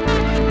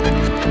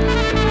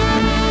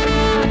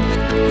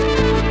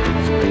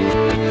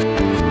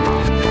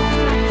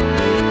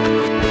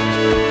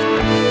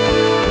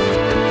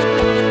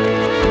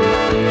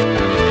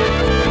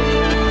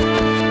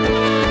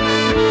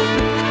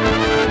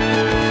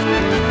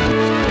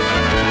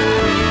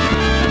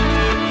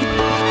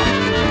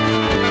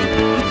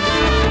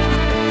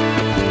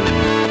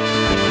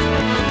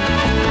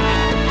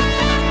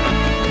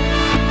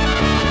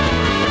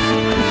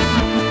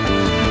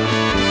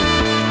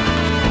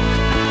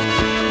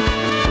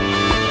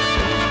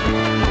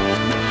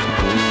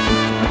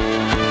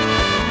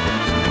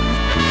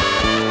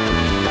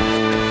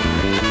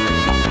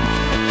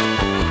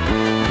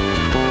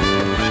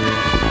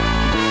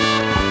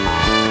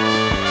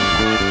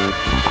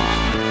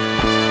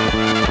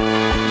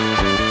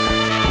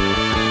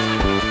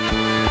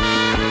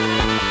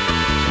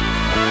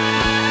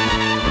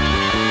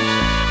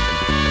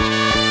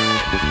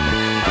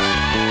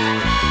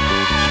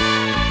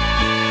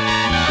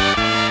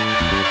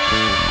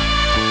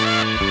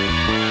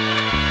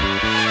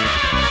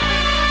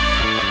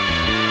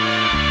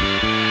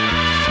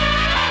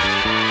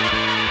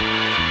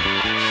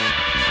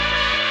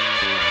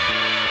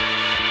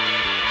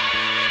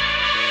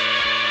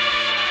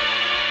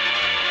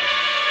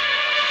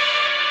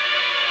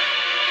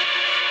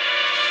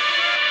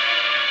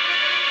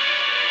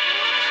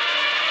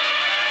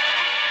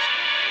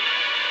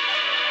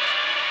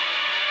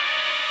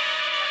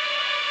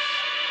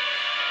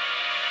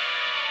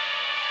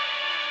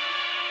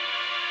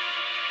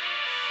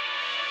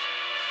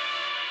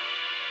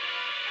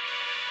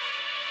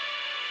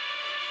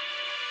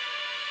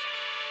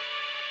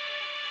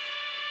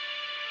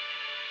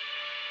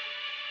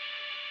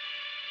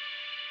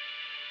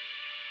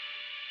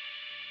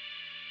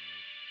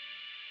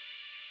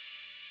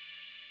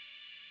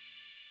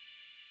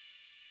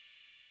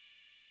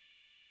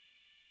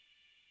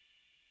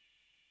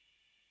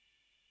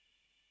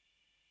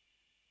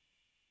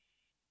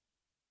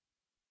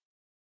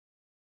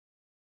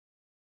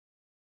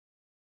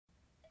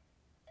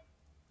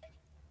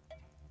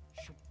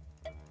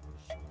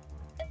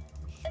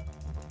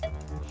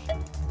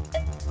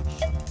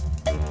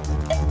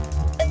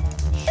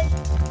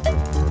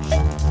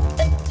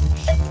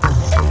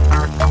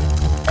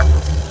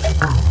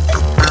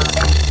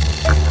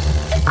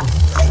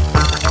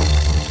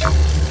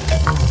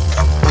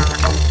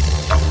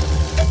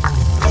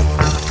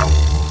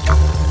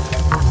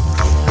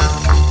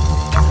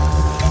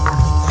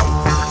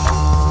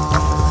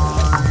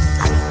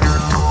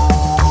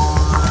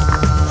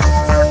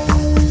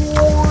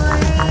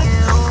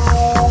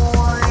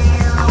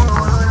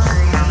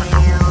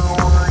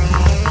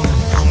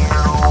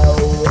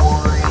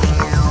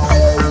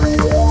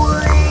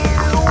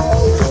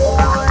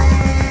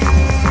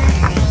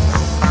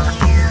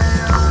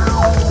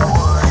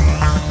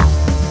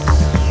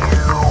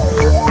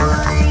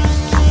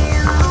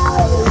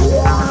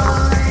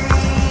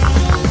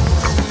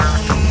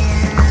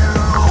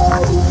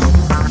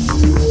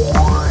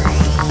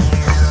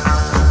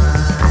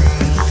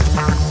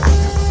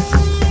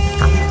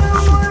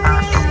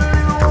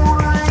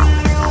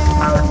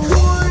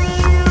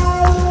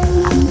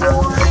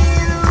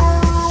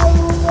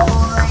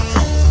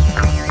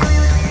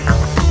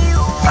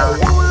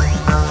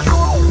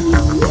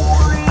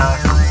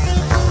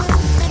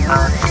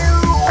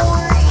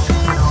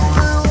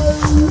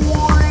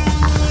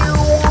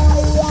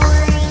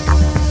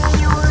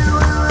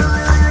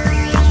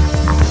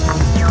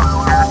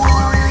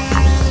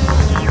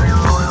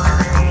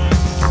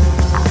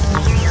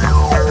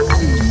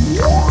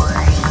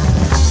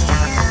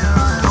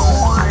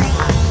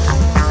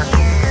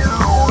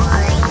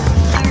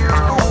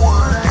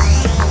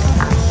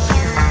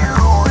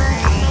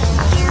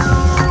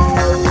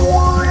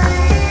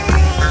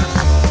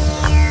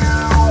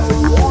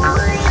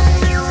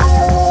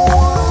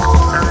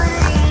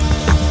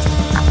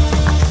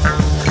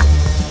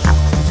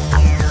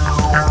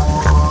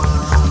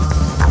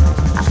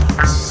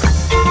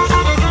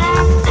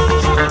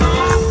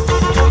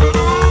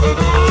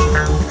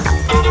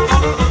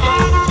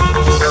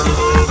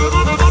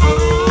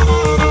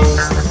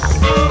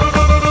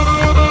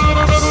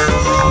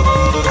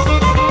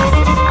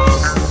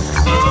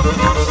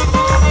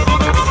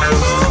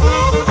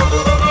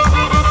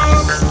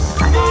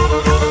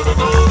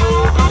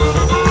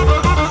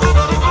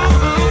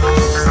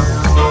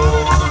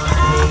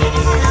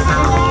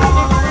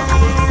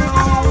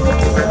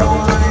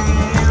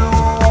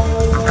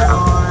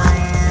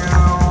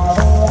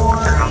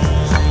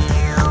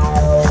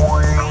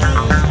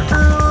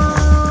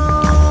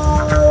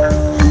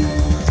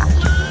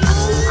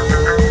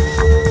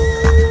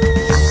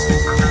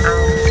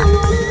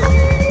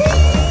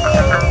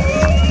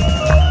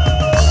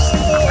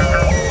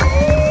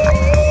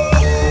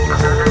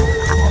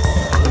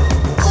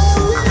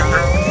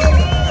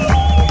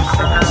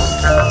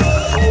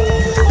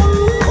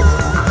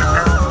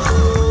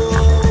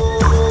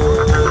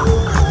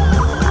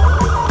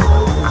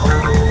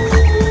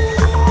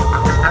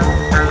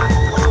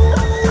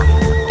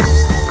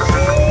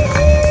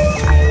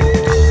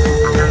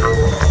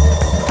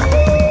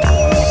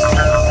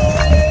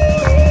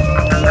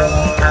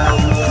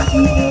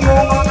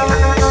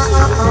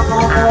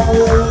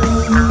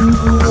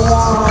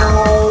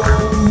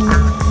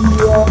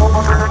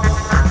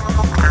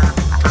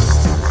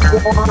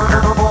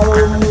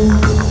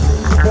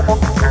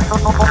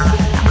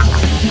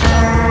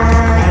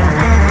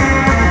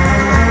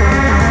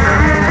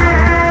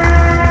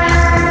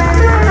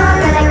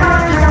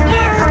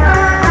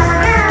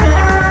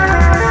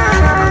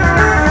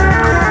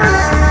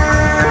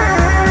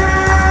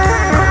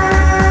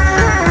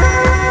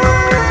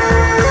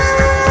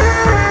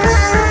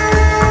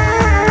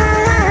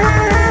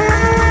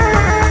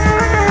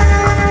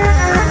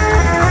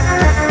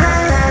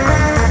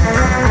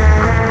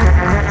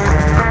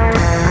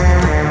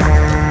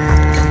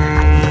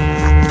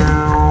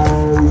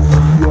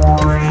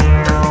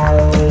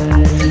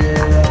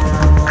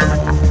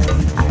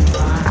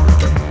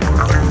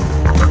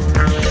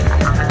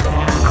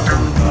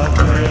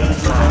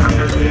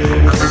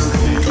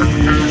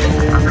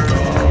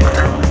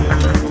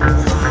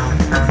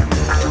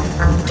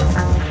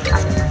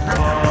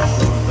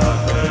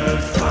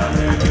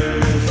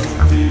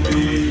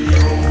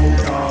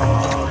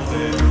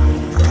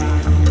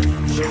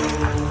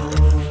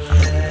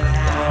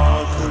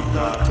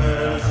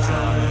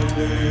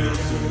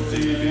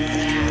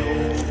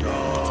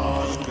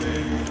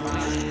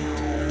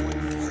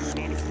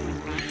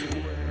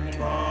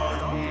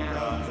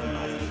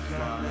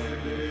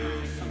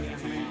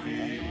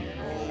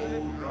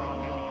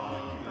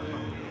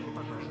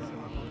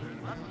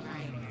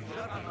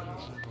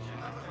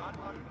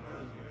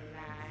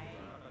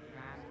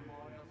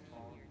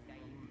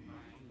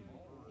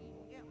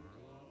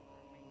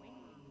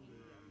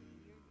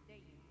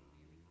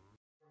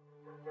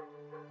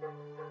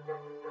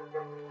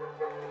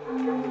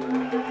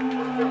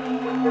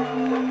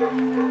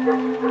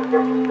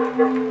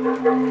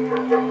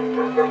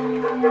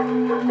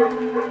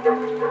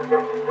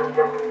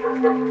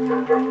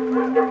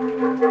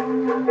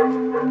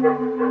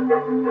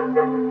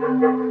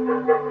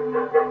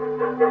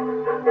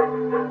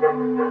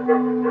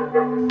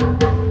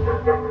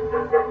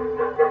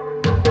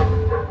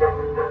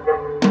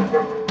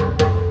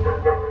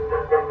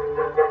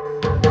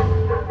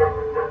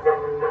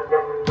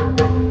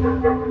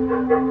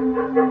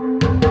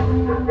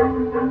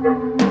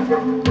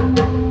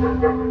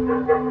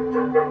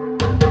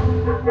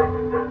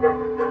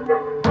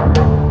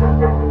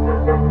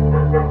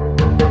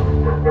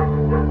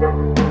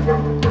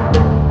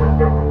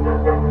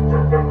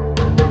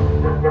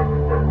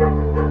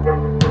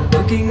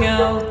 Looking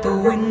out the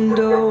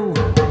window,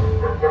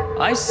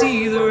 I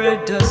see the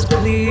red dust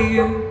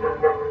clear.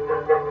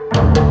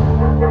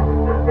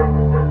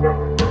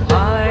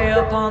 High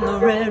up on the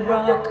red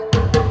rock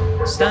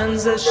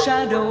stands a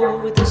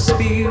shadow with a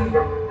spear.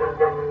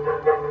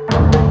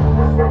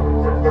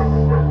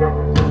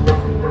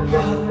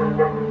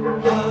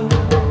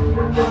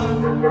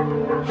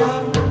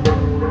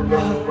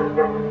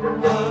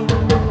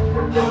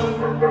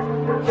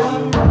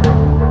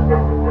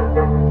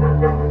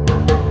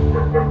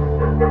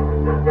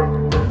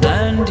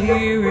 Land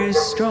here is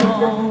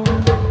strong,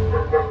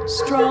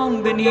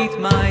 strong beneath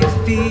my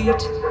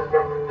feet.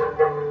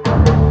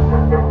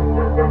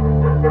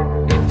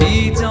 It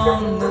feeds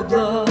on the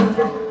blood,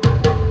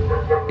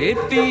 it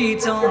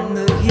feeds on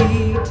the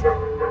heat.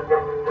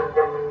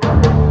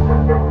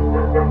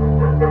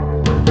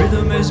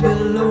 Rhythm is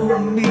below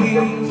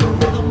me, the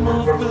rhythm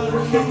of the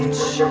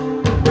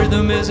heat.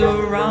 Rhythm is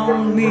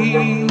around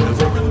me, the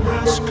rhythm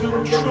has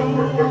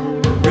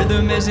control.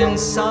 Rhythm is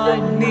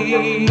inside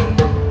me,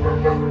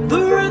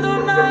 the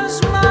rhythm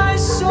has my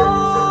soul.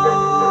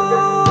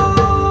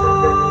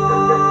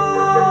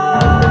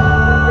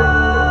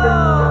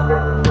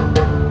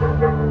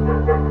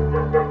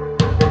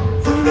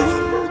 The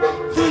rhythm,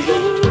 the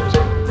heat,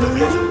 the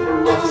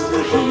rhythm of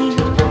the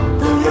heat.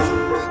 The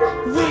rhythm,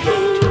 the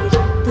heat,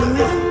 the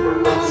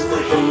rhythm of the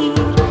heat.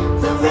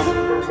 The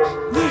rhythm,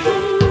 the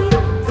heat,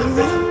 the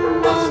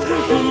rhythm of the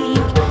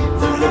heat.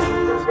 The rhythm,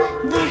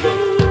 the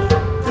heat,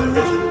 the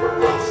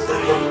rhythm of the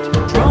heat.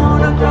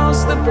 Drawn across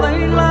the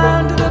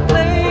plainland to the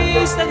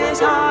place that is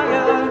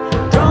higher.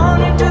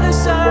 Drawn into the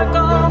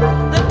circle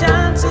that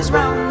dances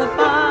round the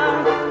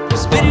fire.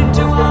 Spit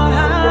into our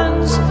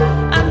hands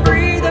and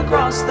breathe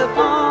across the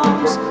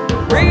palms,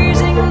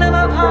 raising them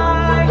up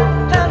high,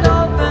 held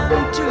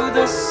open to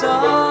the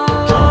sun.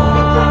 Drawn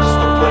across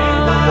the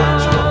plainland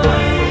to the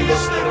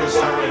place that is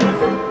higher.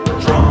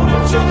 Drawn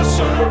into the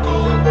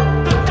circle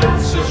that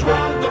dances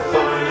round the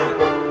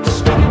fire.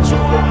 Spit into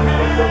our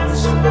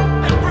hands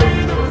and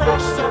breathe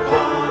across the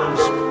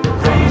palms,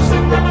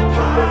 raising them up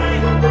high,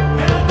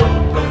 held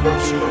open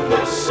to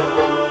the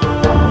sun.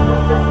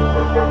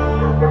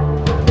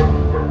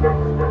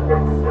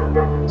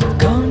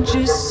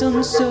 Conscious,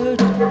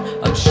 uncertain,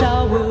 I'm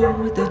showered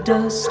with the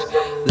dust.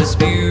 The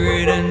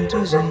spirit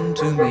enters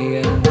into me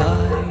and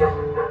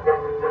I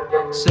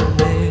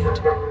submit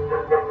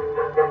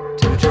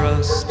to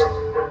trust.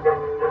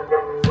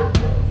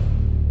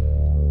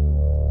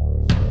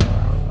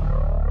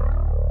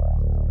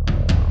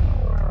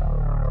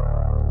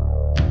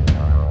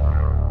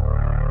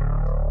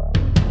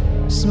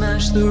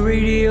 Smash the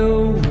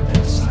radio,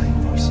 Outside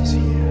voices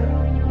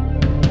here.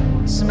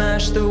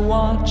 smash the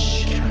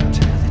watch, Cannot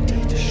tear the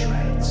day to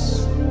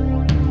shreds.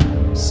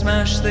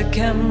 smash the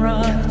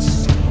camera. Cannot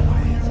steal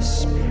away the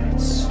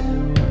spirits.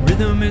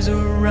 Rhythm is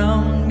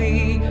around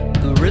me,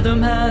 the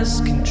rhythm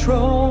has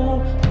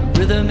control. The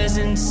rhythm is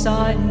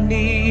inside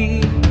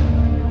me,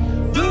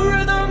 the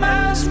rhythm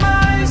has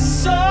my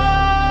soul.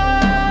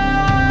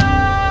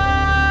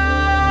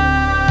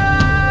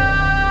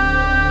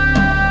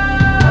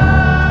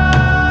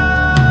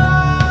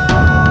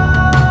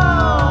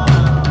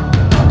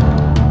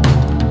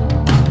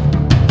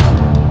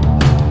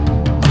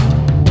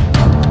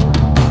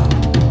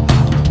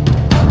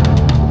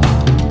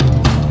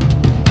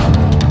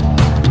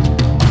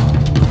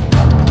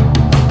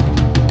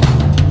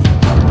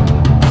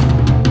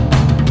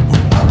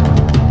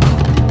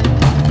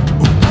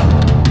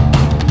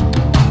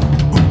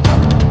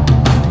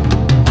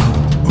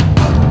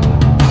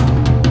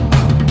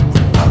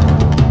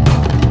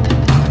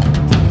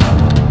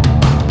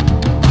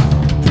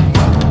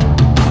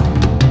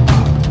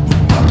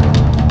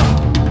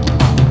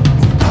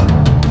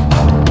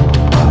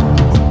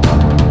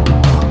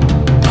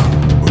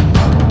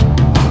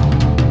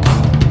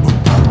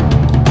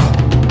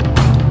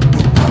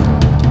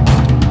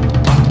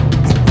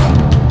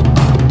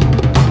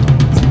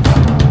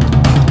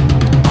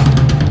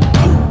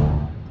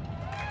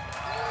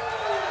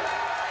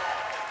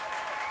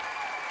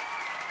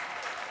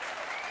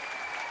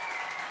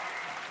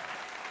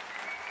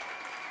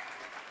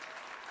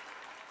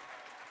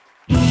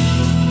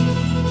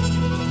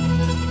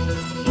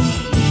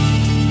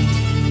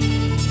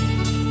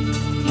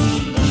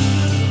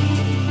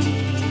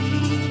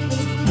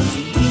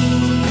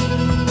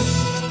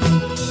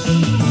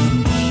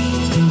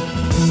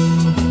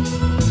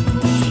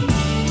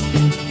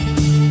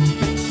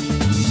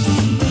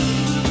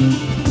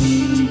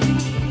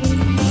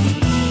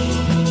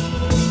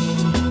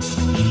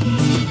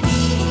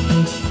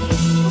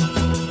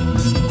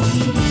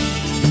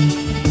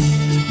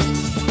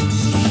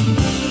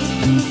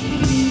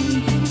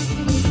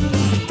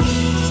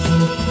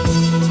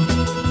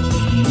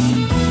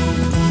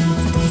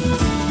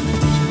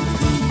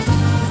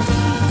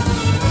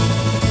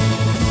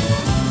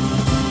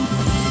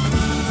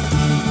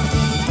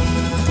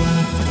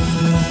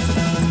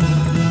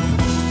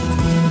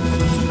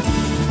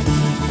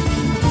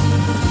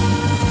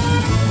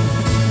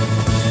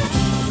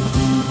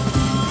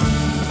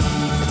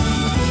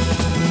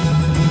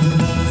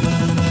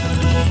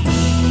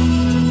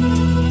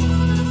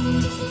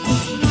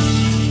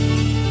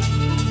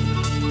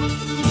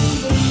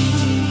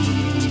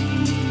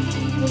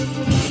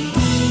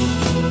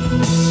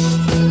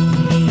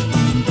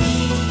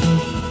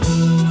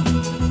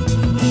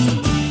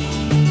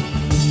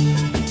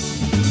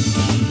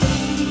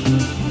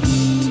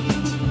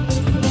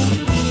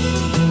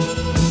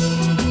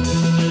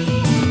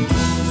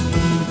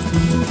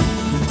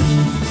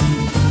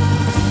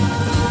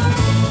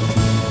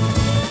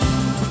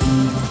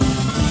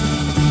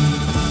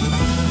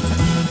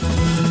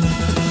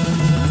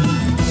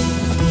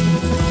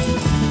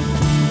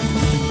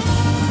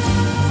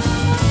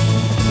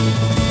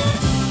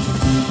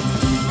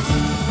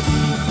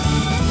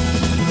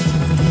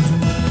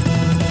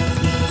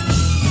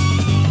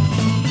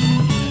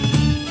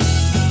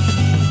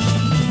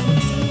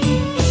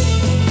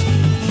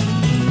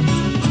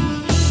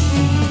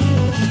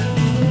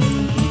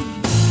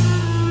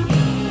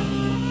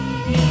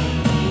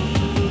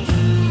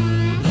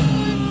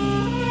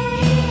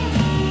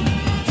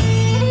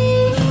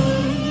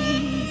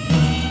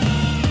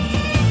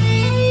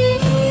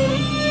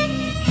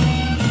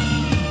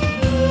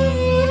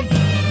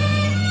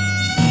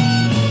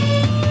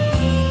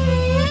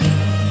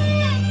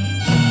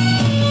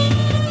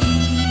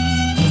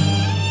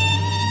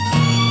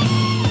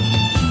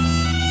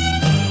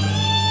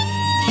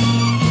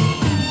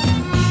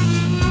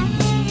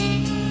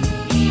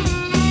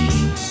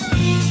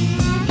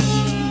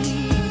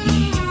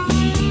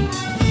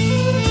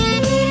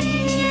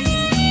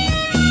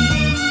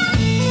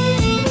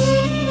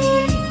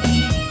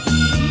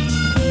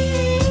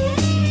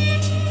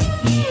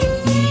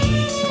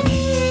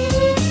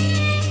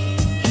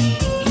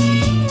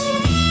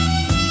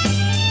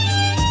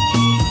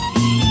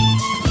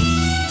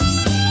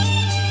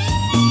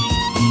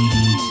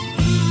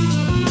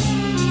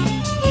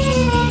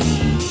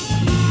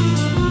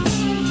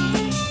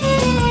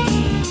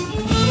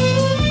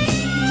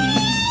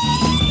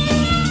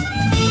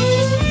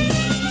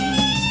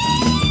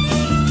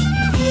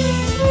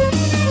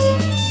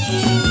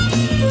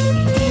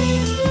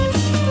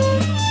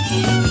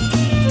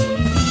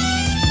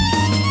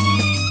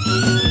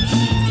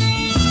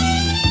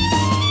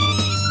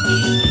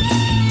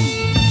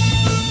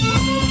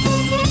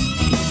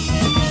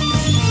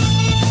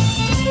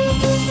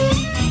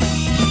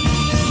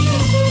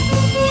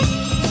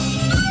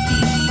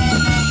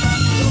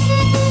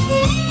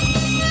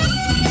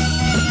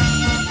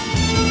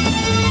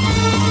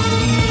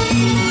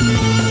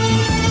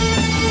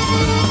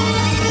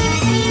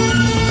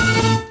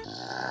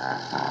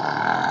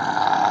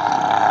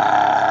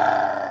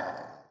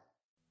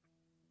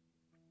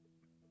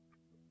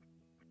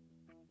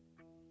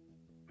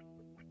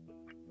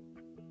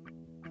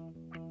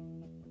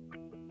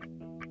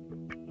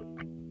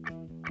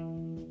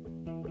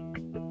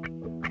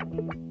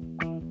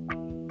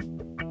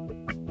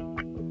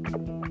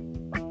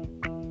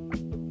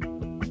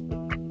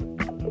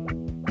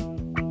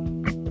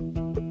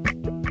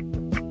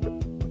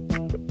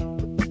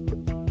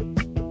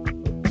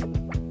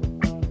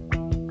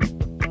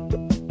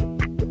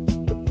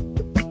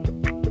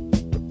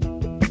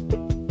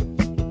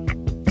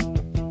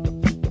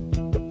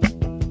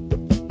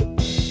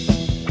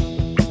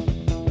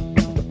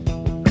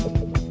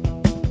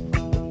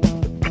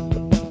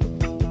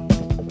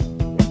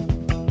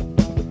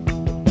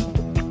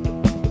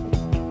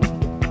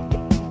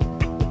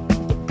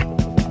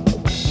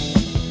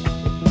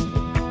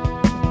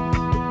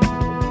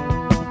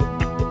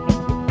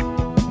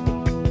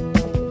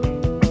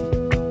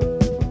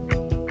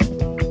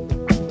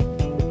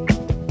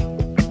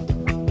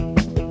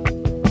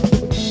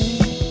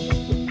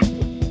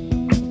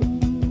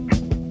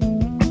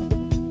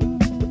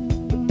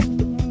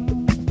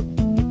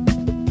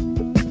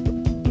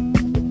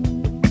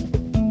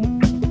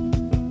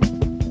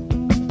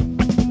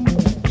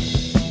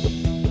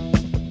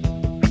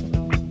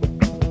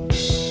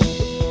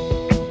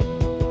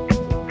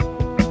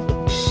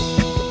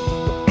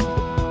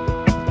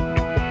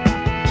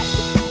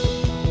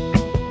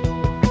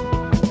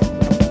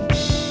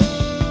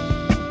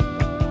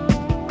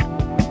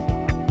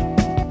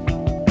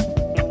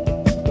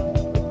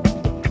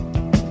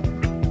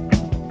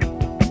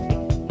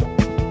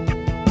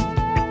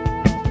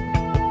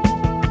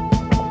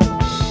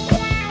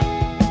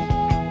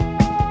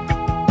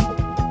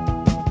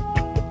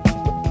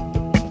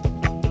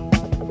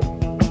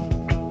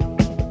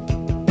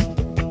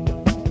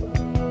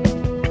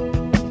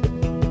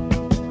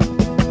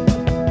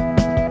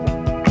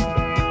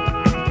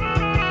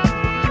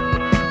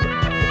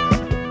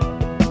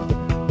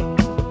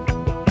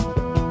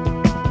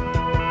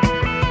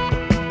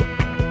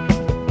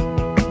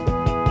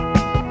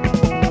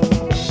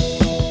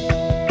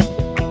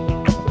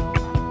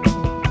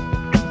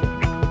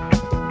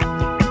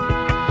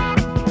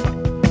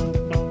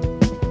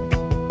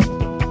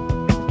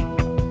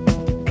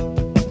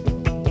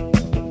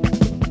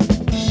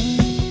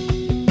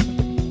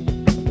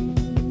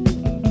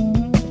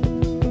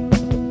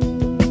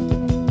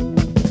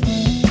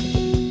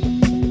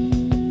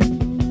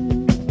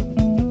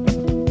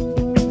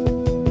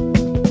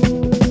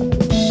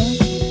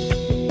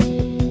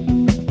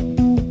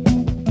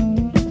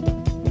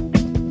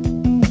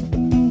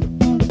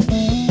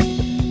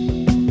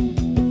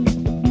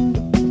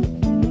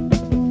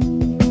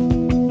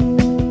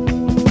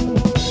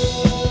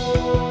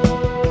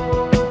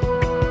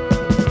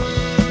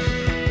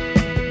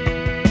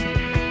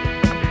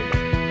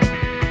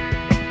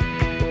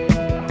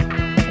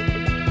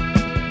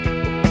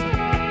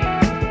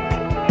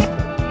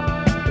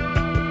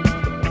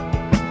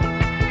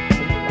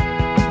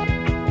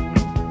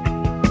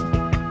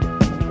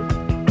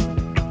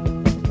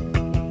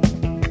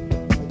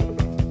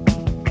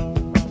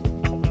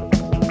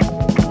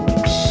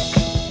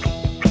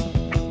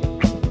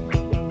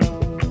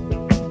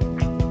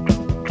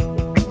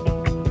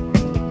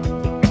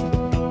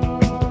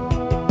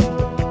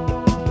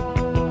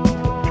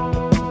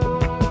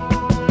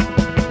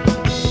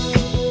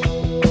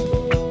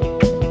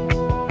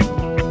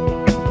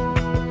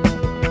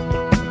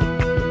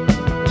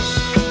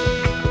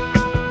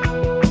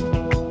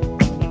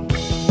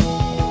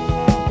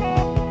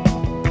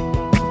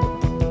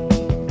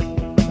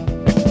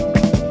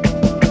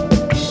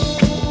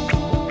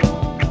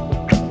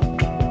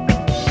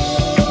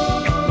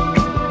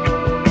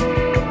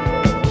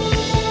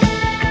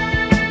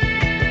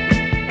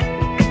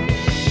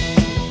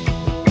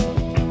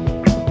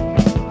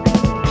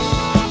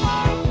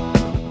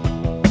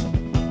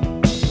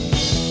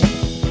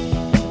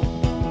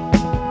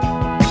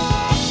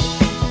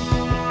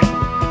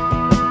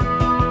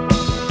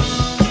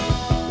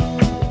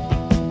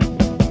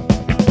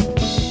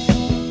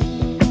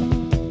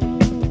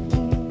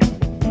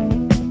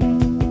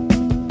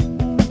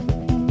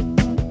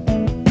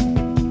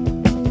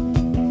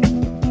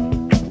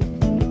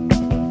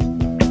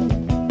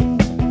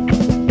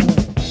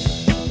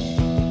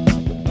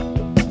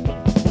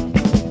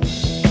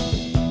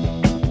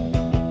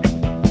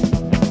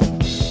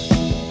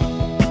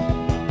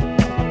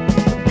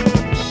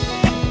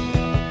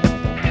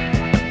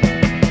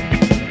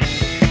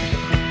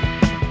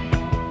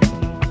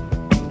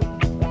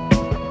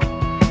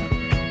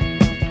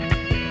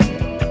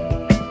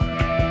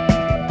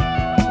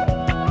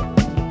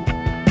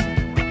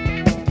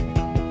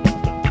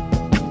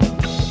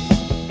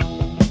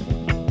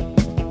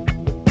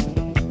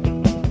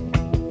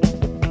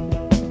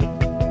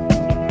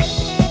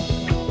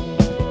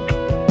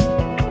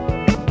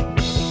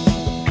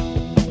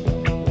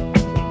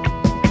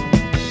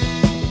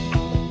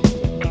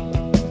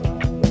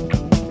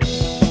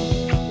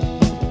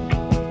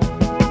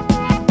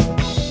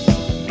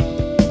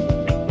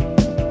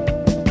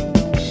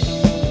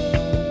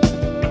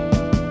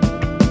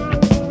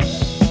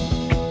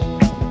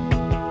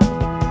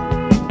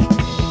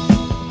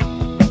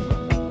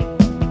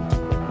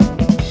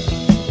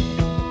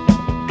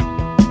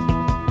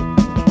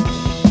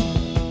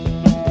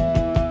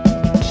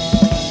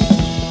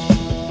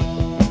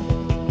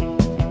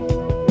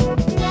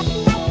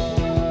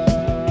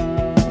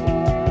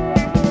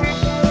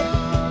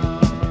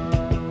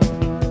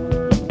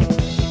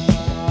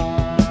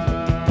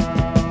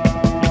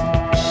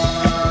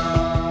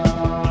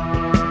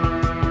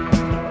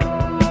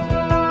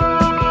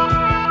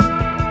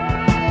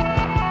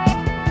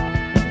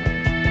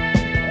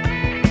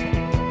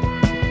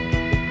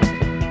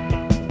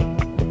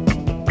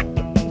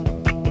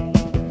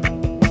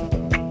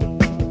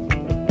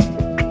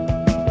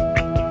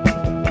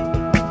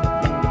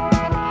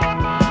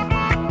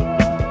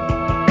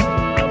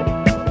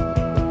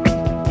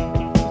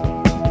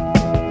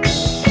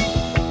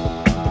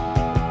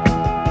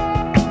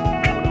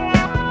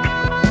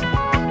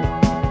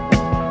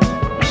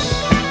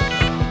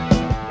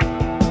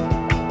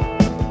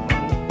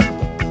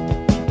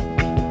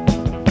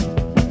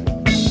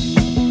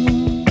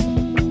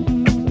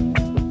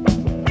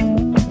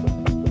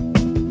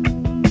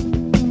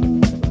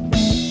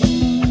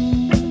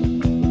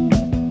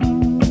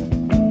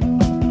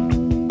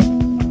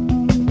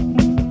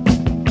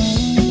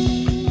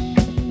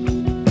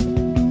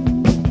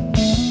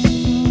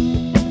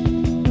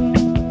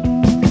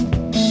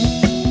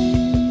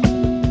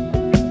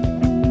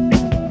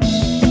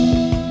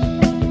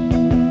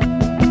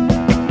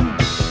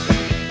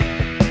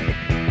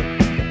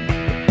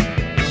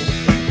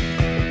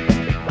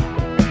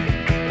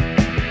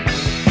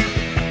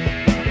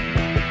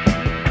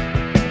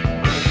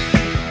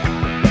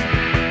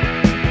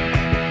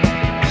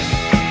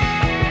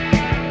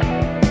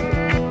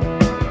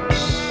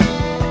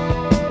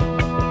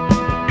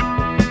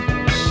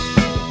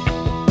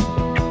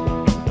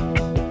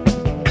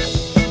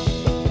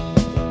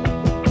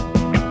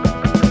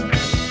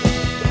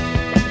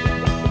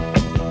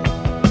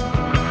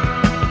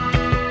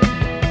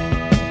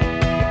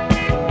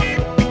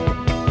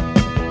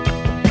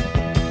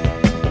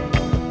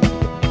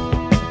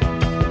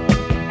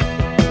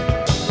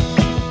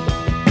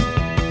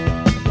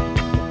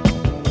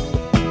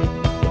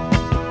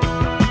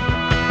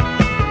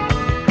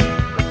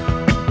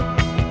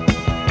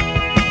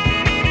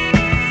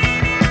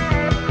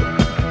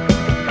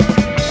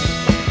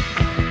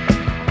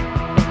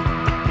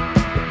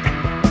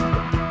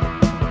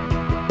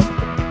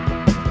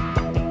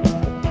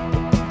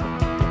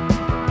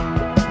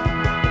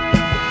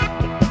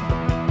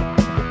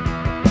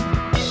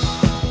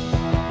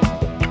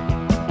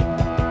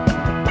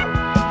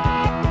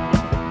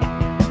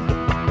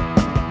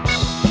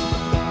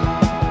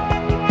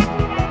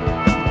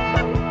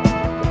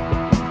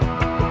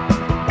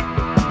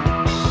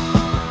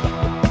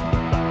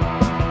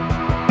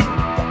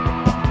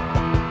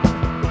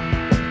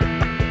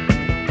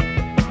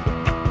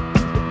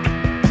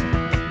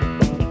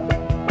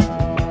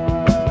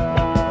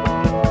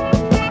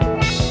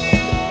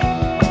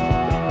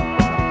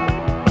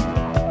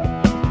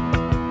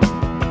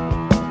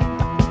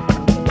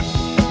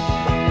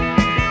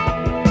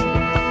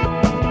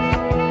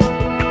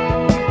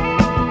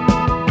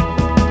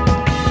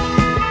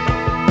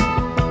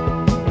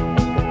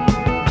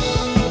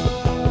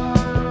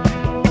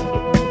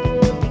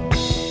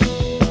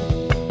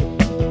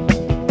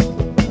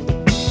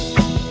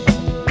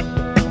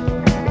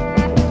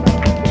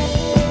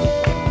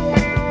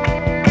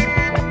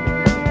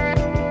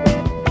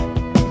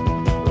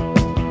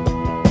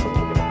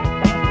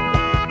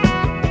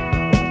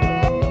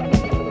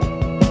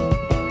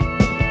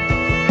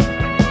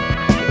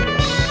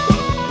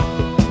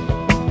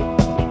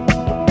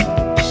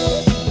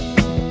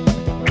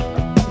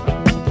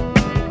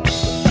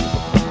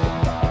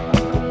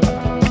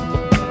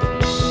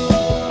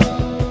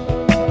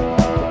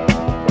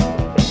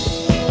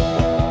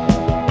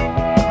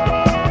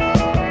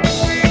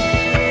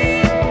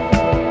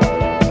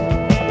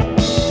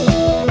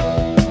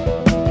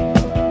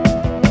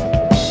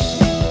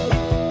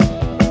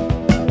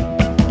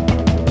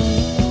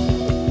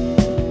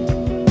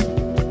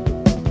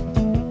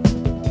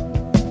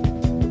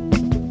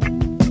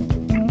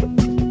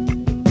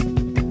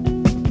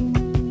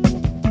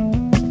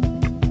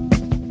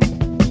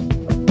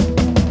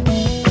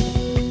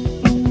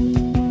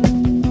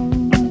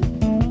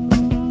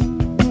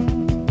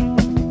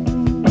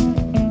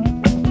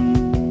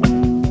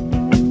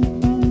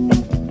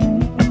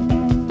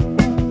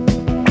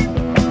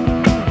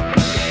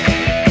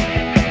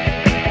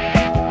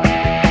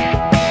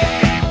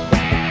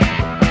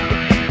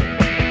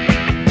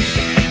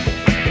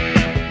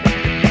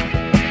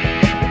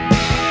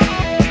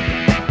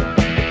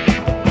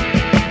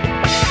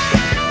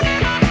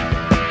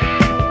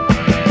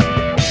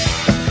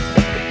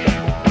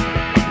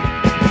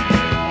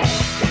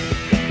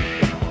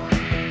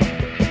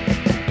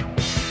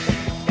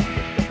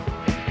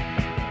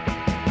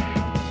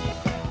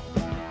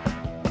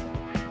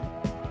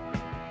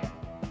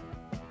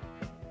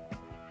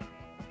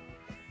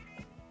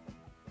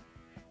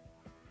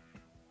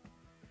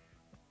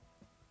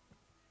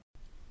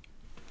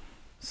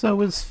 So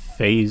as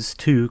Phase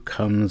 2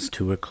 comes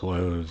to a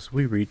close,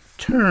 we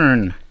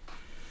return.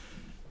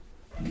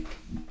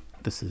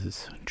 This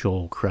is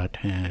Joel Crut,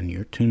 and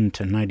you're tuned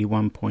to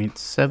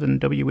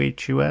 91.7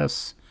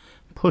 WHUS,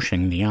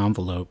 Pushing the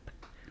Envelope.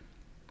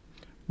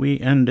 We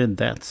ended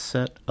that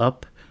set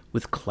up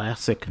with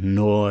classic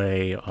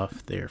Noi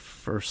off their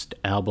first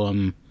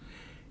album.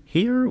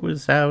 Here it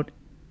was out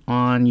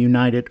on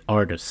United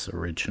Artists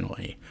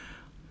originally.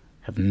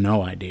 Have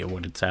no idea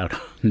what it's out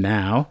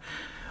now.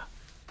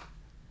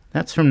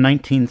 That's from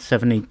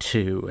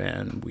 1972,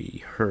 and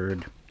we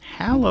heard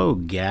Hallo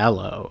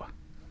Gallo.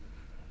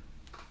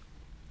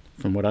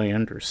 From what I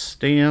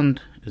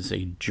understand, is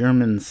a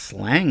German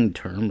slang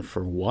term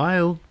for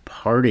wild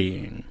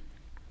partying.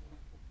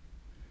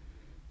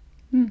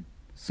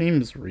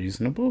 Seems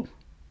reasonable.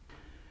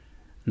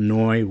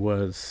 Noi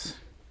was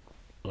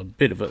a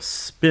bit of a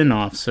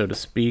spin-off, so to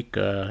speak,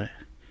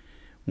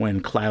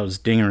 when Klaus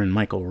Dinger and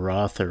Michael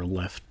Rother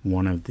left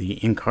one of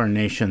the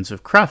incarnations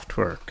of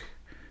Kraftwerk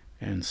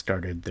and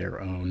started their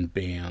own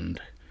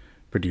band,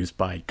 produced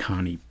by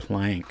Connie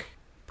Plank.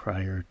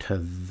 Prior to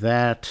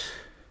that,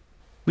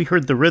 we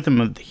heard The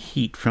Rhythm of the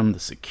Heat from the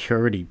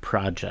Security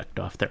Project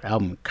off their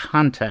album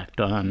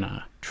Contact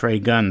on Trey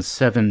Gunn's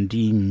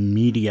 7D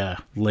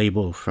Media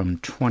label from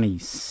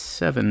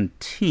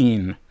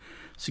 2017.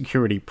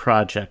 Security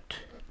Project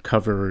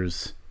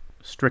covers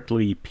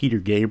strictly Peter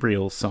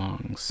Gabriel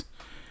songs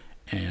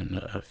and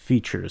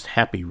features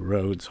Happy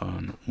Rhodes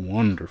on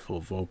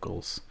wonderful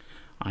vocals.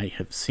 I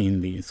have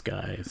seen these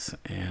guys,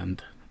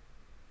 and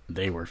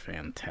they were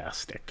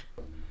fantastic.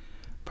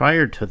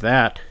 Prior to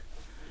that,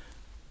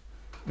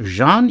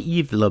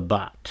 Jean-Yves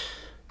Labatt,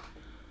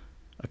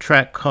 a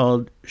track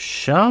called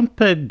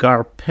Champe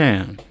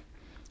Garpin,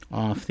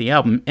 off the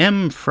album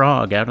M.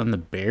 Frog, out on the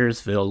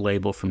Bearsville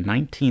label from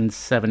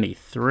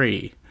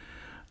 1973.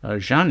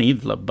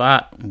 Jean-Yves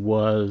Labatt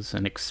was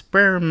an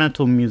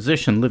experimental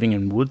musician living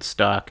in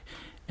Woodstock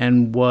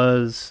and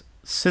was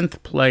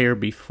synth player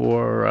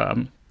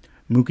before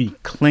Moogie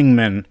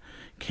Klingman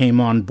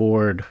came on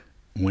board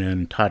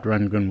when Todd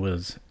Rundgren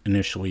was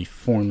initially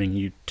forming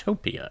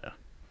Utopia.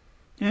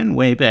 And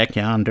way back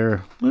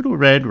yonder, Little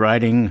Red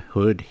Riding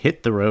Hood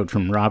Hit the Road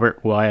from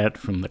Robert Wyatt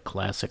from the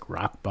classic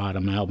Rock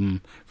Bottom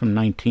album from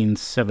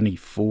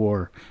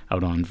 1974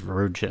 out on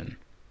Virgin.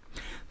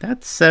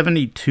 That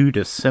 72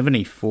 to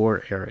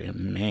 74 area,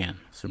 man,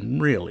 some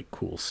really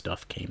cool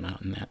stuff came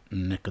out in that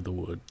neck of the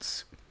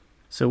woods.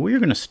 So we're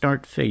going to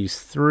start Phase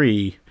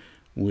 3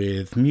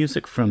 with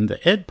music from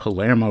the Ed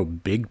Palermo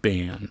Big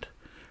Band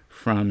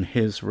from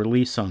his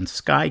release on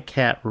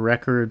Skycat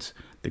Records,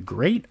 The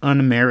Great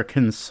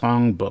Un-American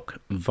Songbook,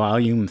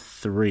 Volume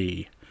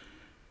 3,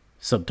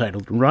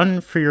 subtitled Run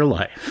for Your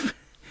Life.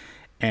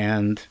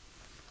 And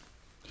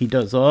he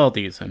does all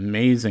these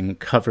amazing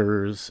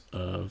covers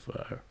of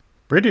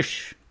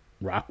British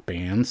rock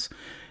bands.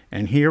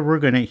 And here we're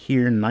going to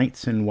hear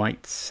Knights in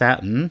White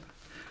Satin,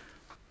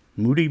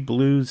 Moody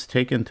Blues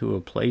taken to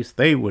a place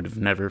they would have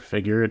never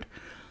figured,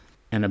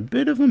 and a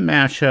bit of a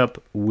mashup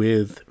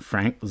with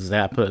Frank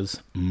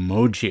Zappa's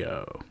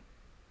Mojo.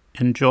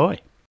 Enjoy.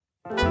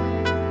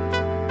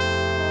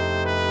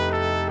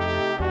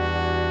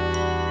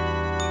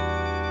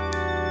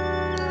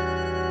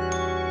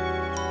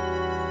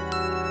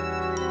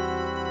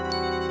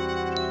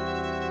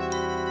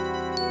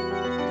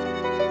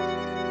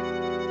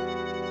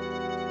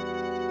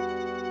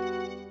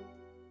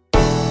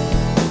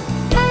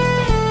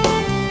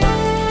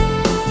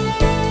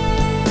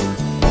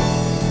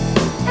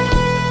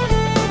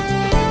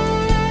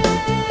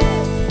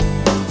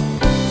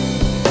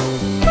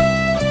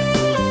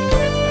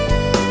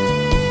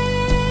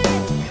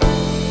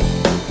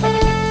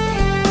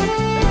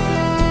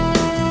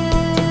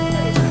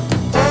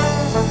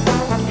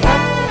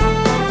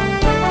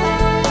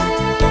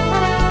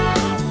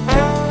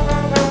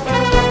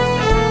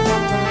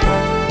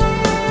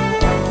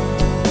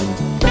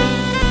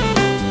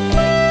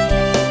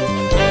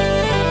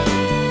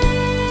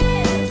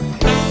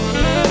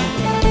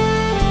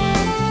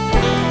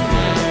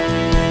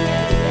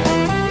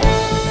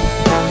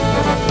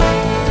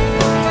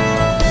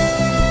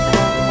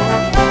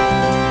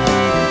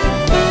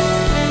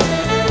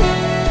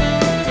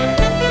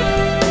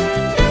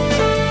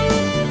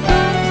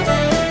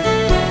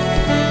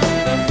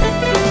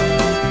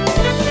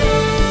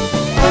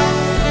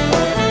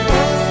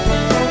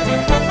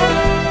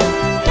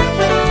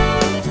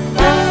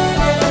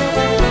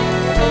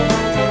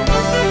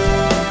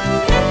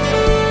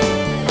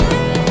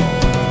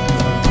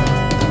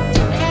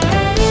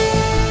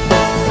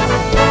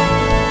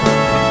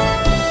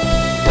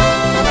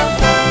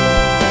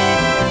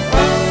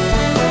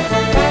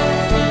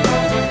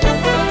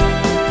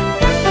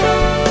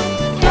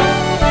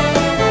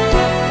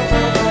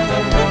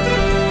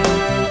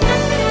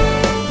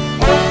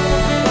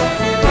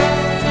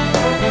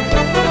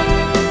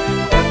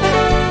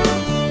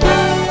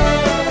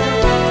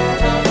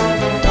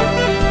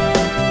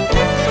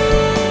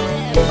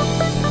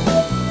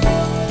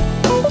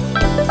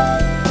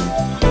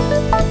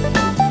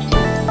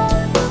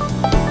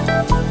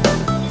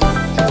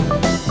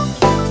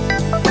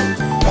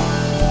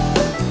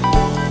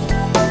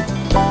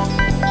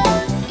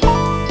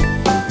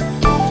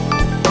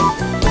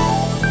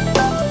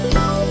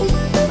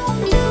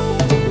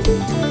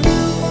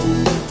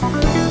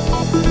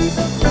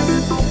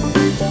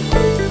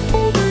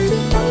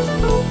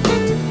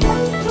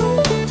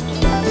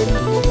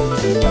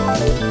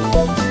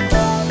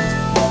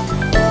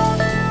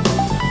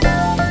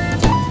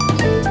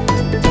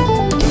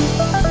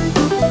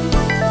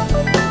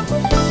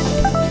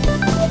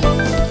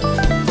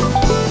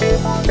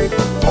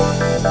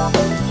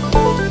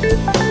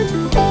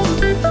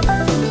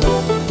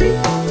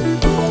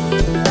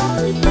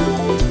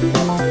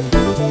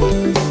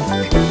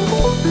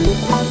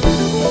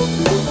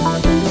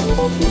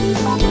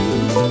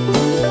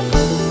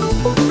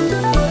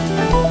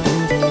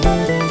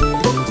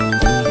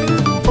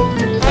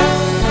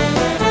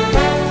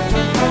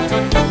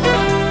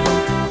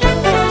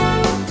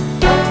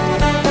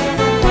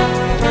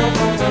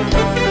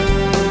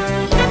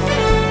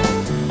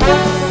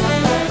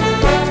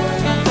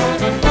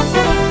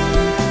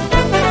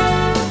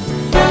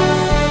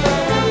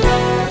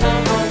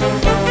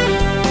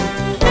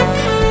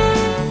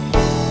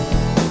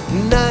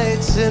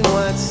 Nights in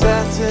white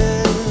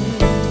satin,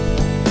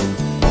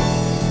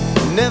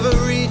 never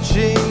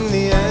reaching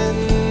the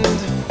end.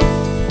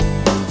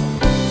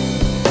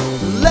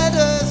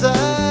 Letters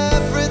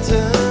I've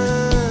written,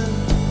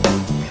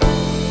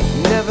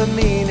 never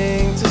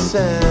meaning to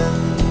send.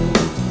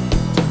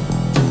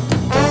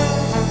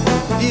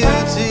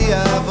 Beauty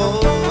I've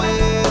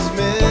always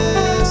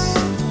missed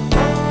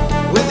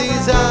with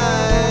these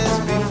eyes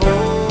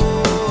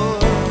before.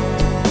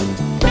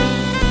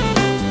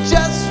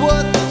 Just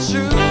what the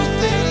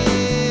truth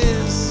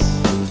is,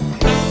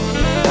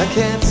 I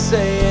can't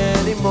say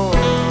anymore.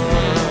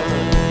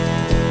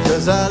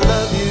 'Cause I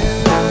love you.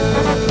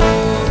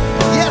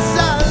 Yes,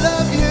 I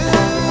love you.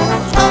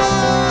 Oh,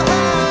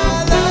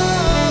 I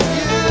love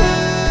you.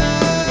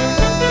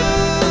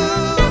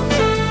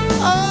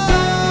 Oh,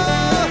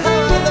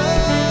 how I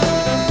love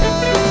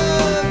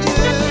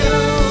you.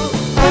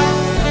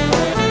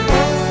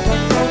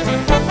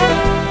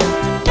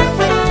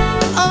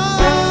 Oh,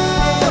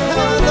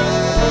 how I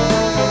love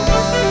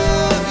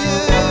you.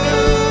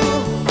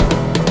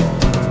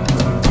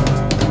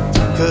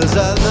 'Cause I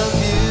love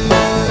you.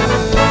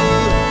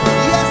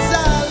 Yes,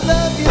 I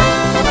love you.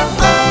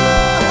 Oh,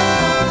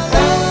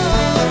 how I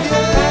love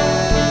you.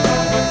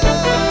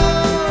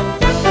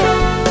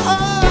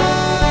 Oh,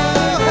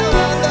 how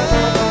I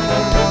love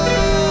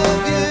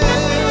you.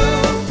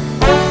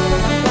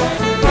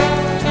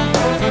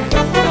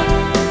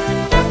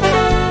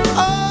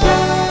 Oh,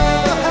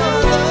 how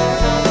I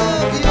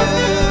love you.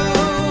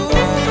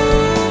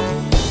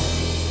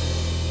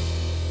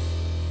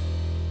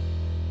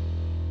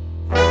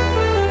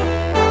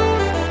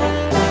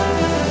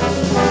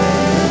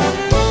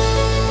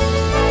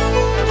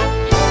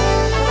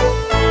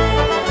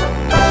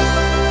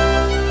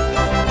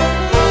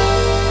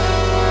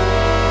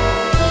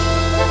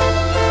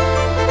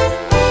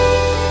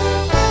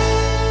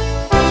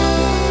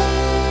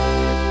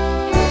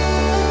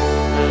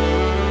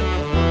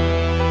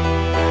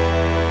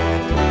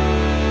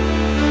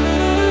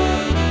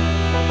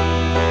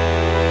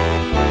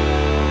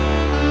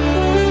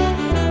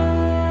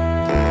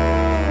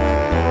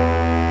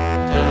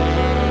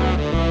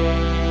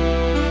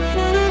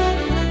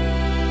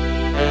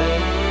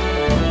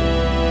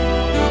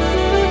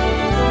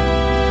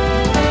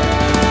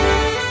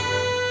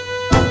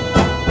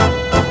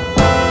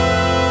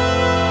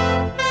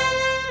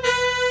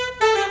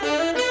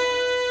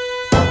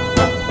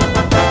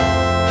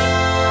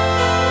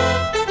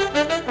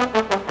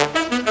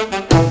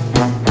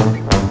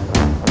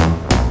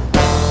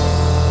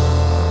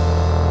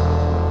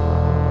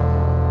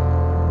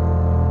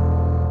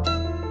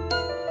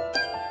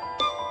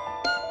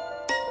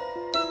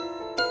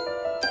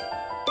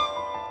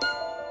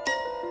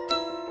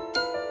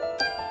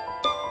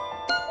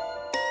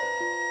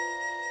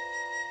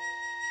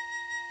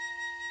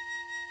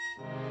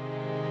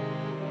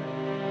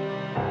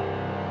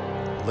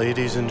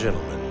 Ladies and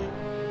gentlemen,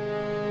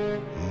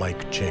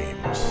 Mike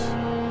James.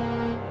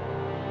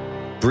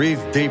 Breathe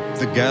deep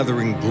the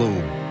gathering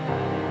gloom.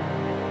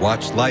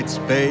 Watch lights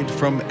fade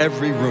from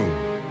every room.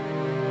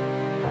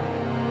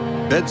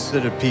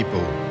 Bedsitter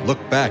people look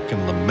back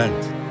and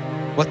lament.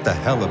 What the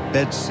hell are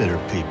bedsitter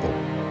people?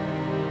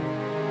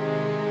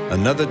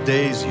 Another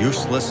day's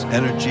useless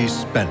energy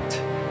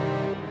spent.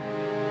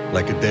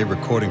 Like a day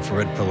recording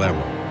for Ed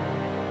Palermo.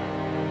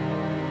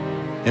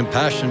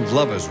 Impassioned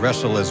lovers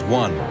wrestle as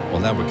one.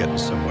 Well, now we're getting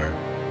somewhere.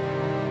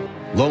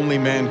 Lonely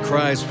man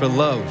cries for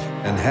love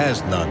and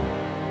has none.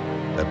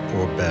 That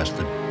poor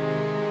bastard.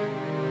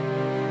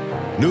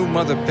 New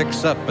mother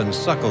picks up and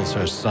suckles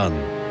her son.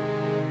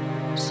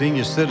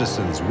 Senior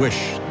citizens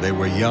wish they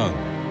were young.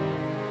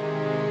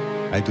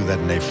 I do that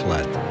in A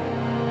flat.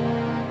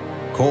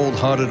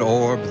 Cold-hearted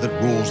orb that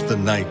rules the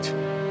night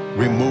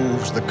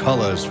removes the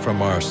colors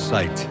from our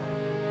sight.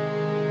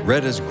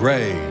 Red is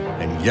gray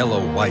and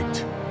yellow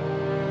white.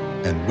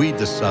 And we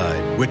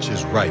decide which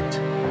is right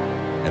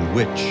and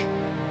which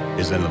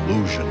is an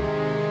illusion.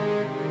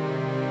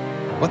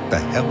 What the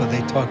hell are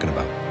they talking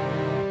about?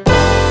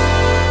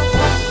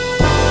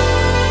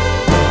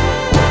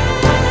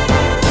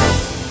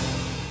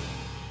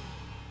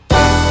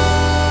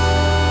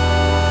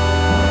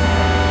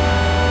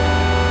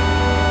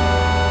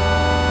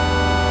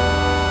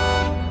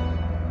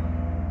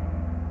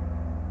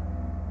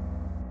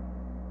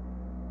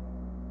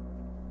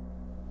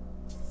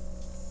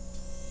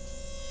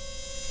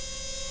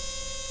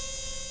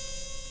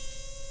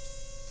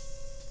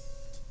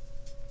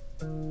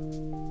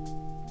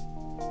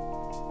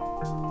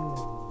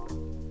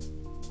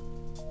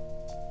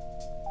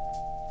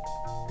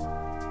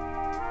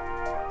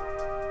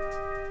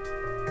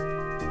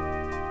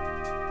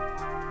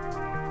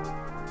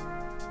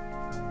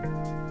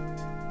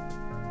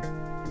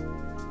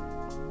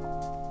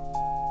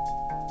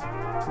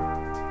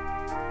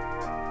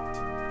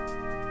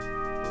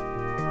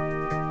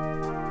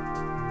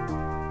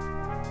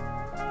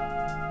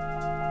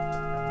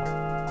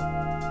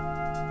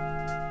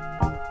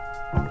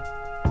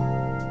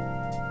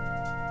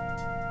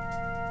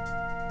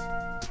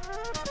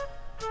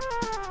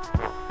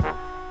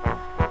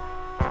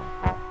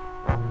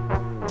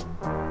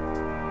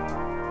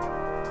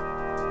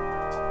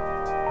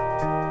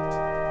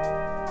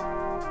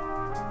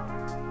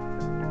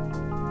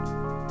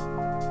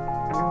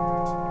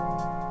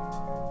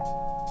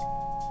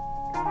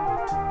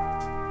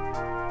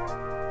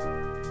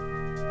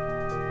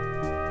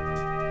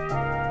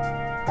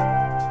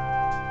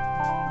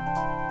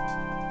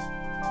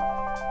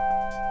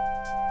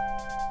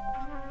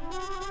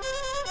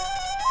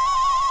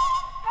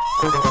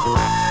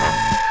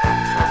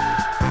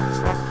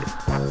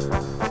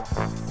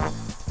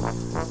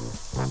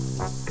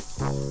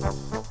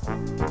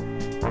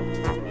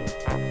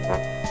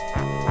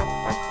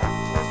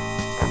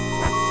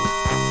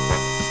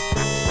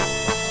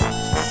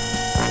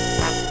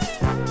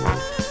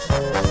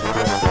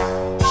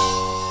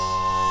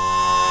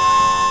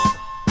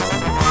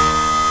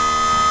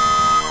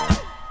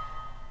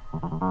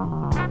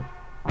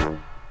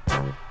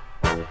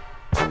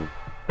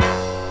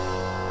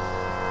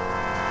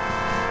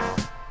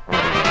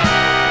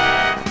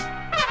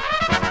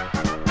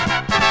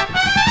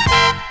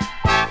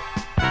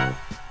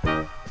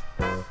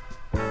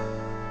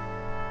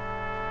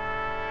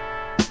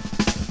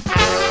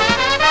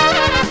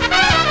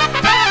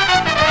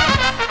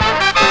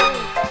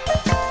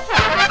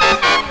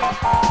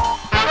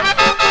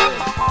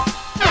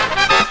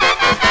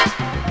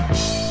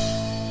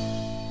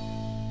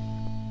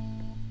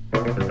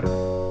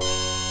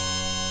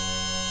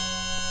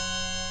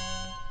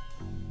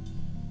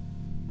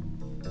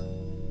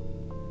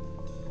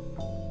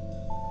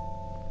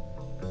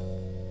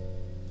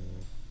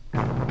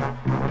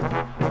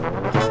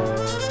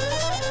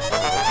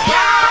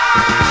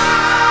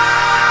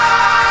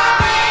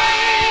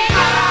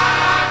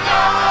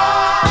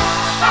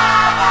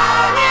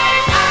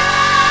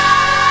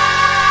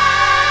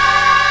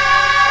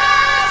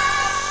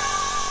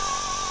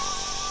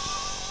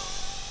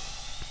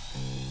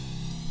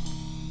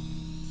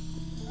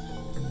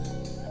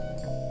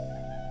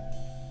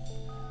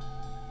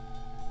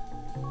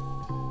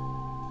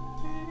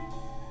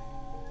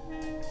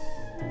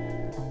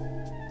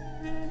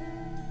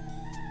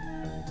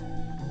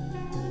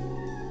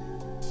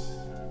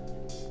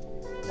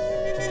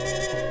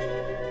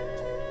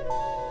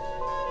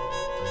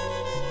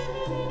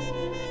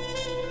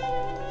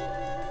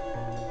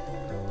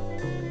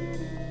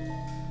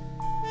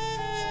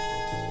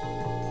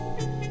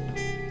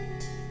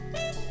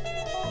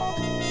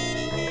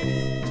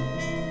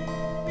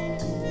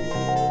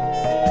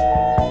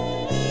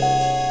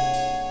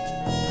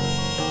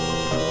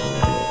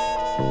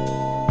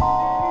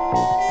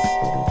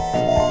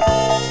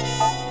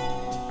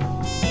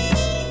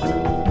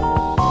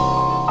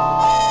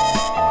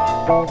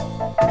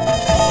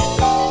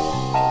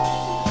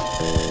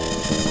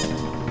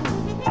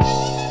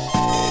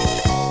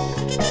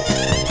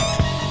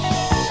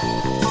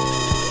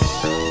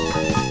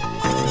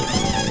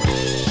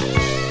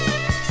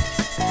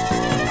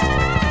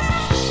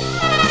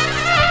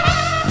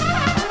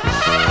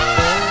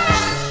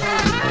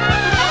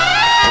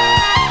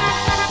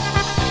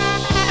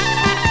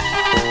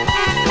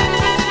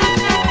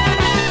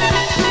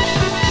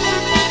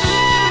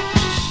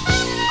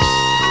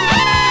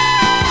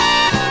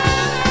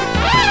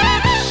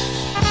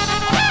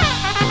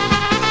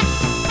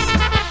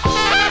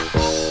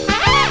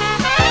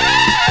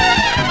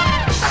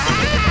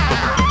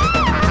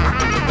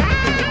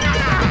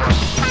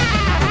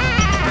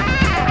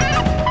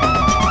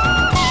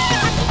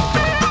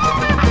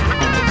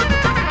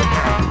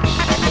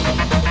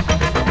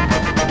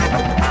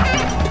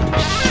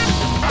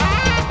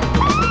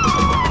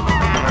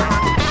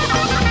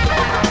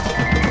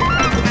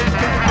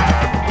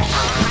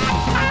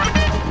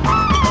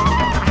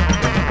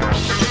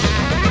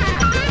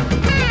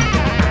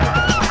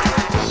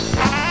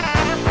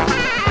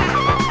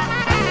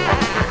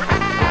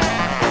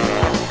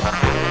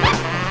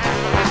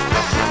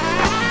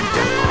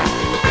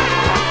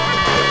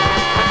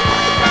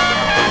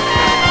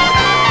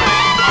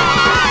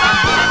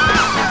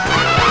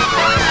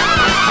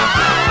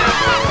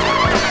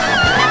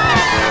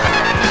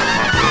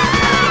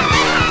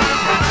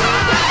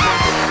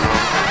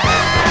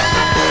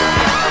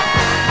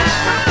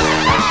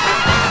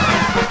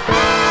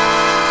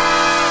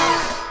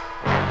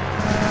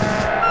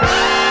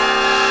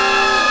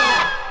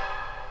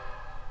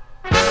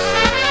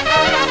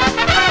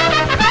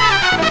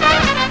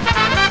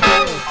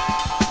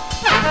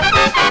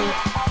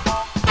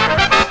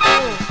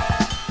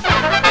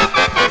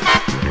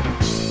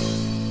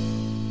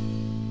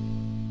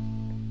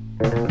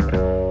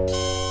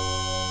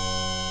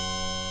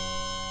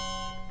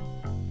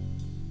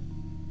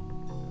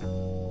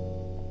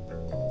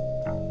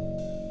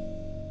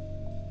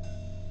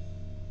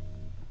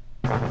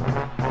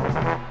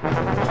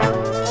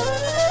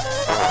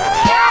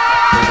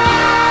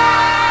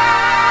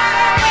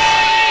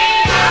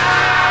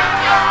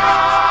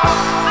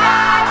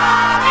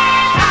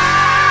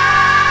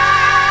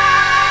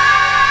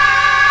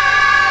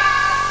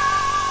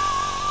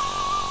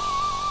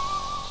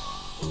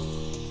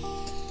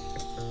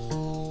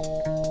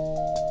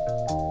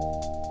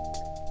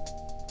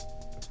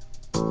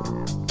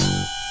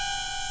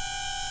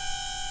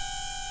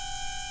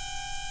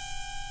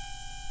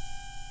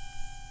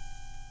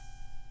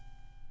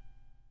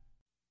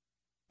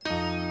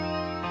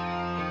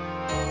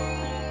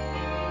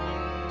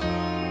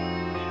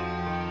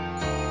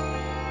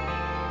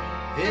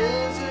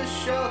 Here's a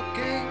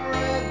shocking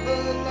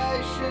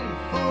revelation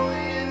for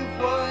you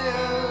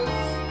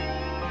voyeurs.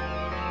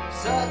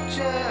 Such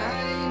a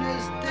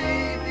heinous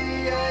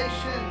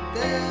deviation,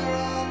 there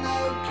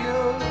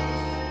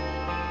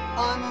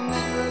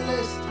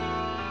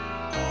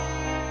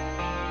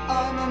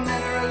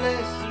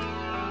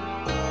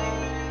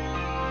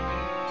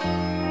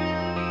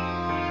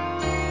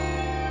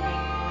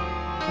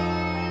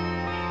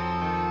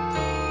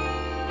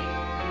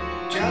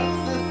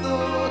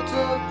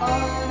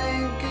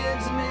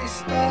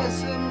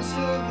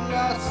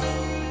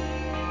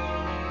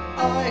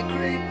I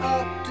creep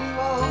up to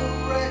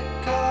old red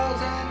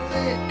cars and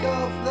lick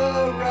off the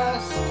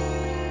rust.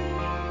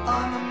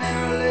 I'm a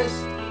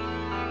mirrorlist.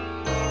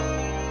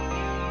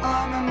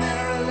 I'm a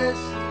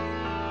mirrorlist.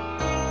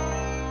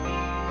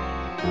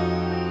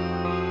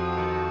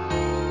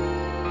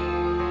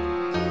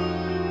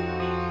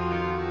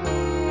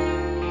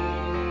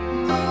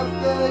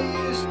 Mother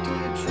used to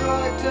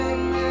try to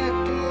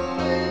meddle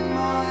in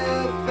my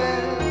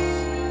affairs.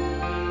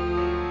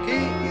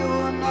 Keep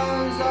your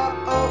nose up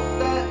off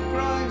that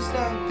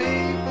grindstone,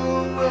 people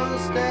will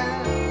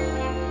stare.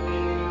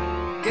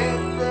 Get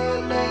the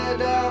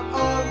lead out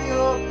of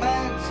your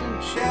pants and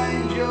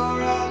change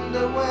your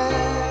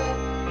underwear.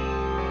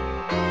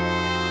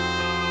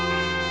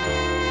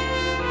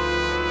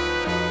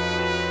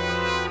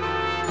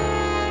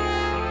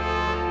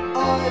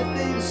 I've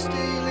been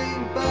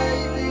stealing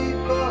baby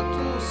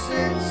bottles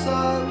since I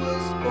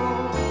was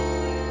born.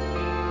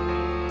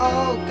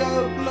 I'll go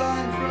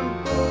blind from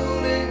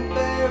pulling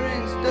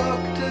bearings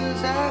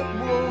doctors have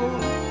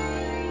worn.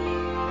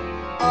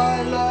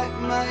 I like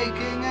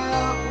making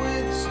out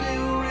with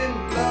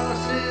steel-rimmed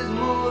glasses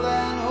more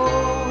than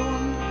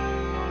horn.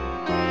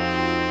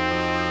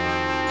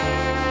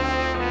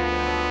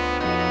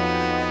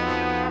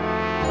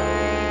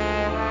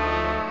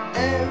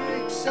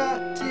 Eric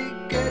Satie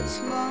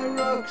gets my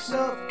rocks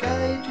off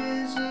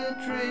cages a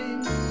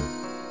dream.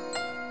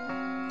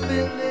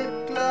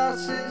 Philip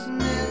Glass is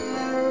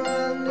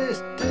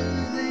mineralist to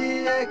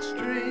the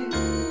extreme.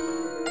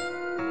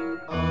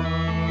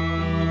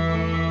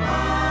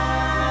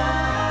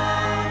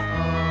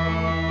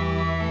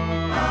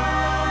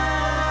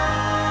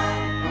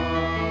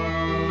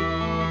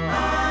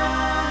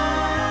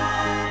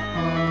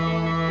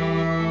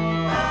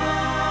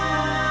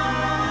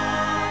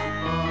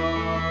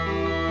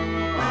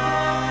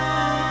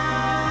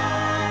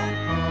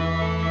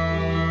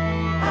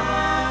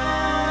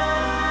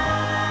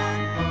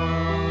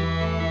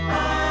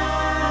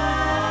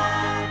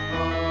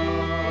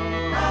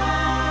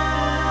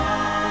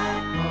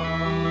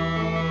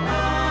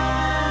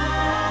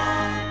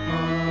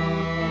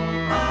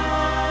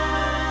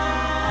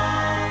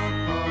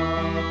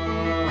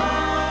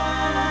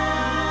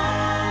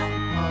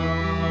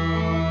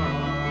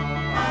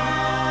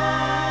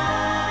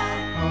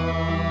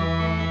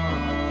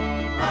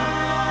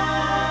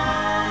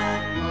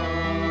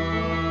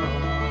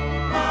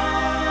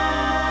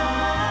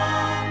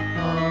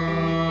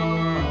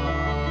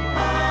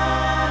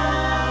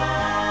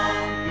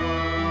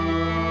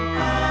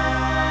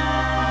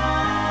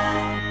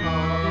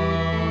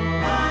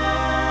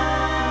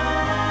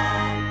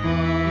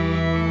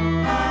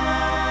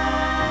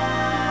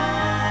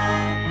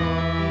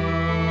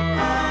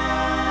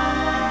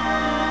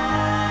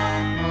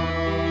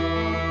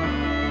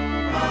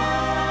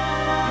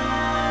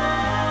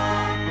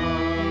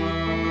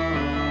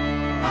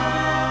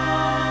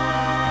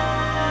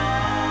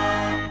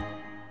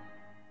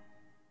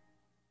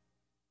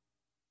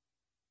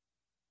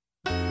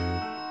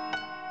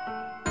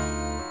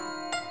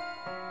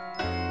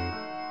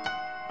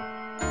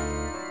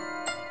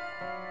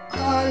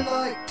 I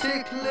like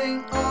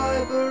tickling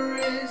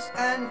ivories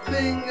and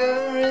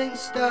fingering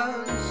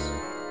stones.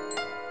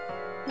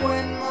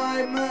 When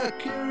my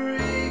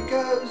mercury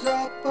goes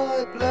up,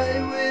 I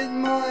play with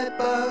my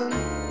bone.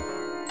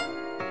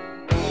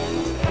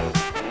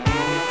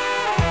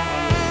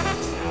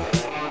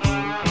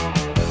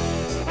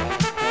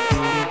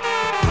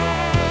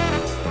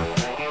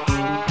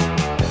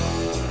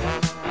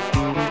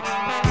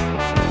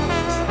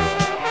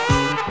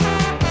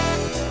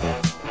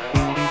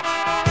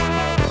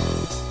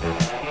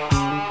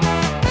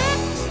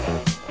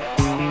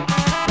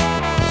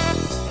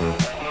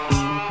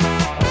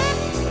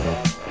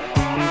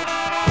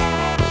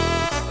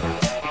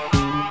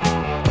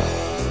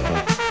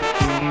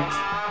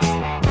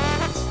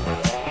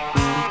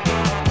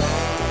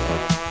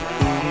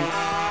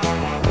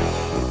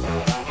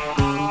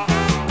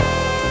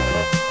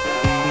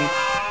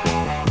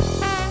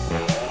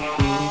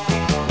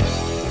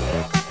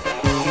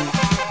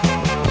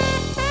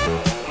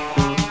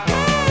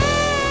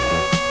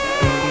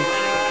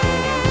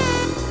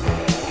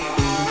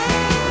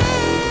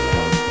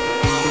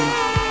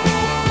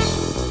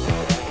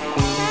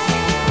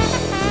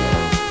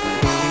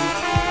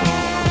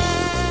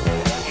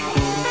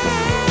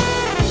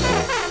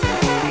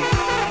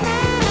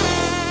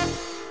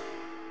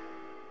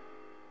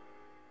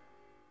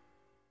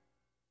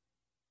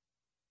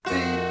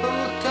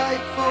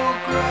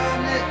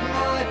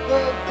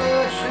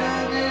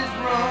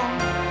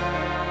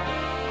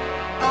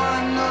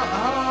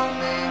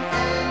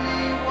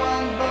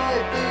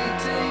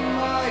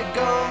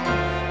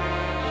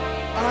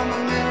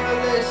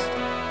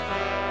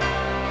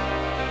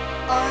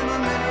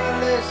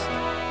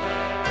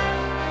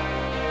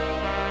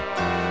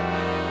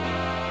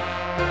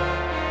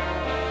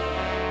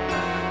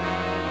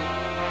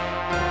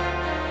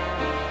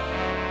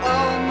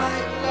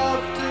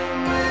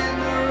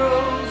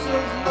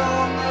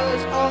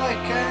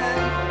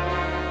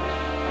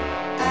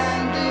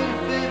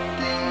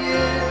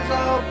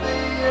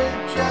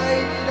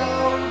 jaded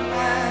old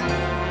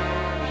man.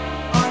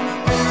 I'm a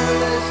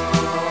mirrorless.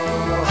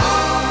 I'm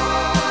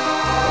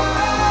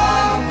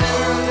a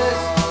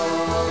mirrorless.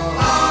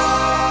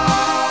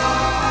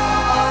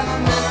 I'm a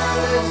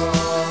mirrorless.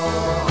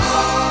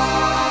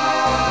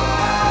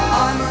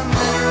 I'm a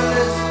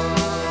mirrorless.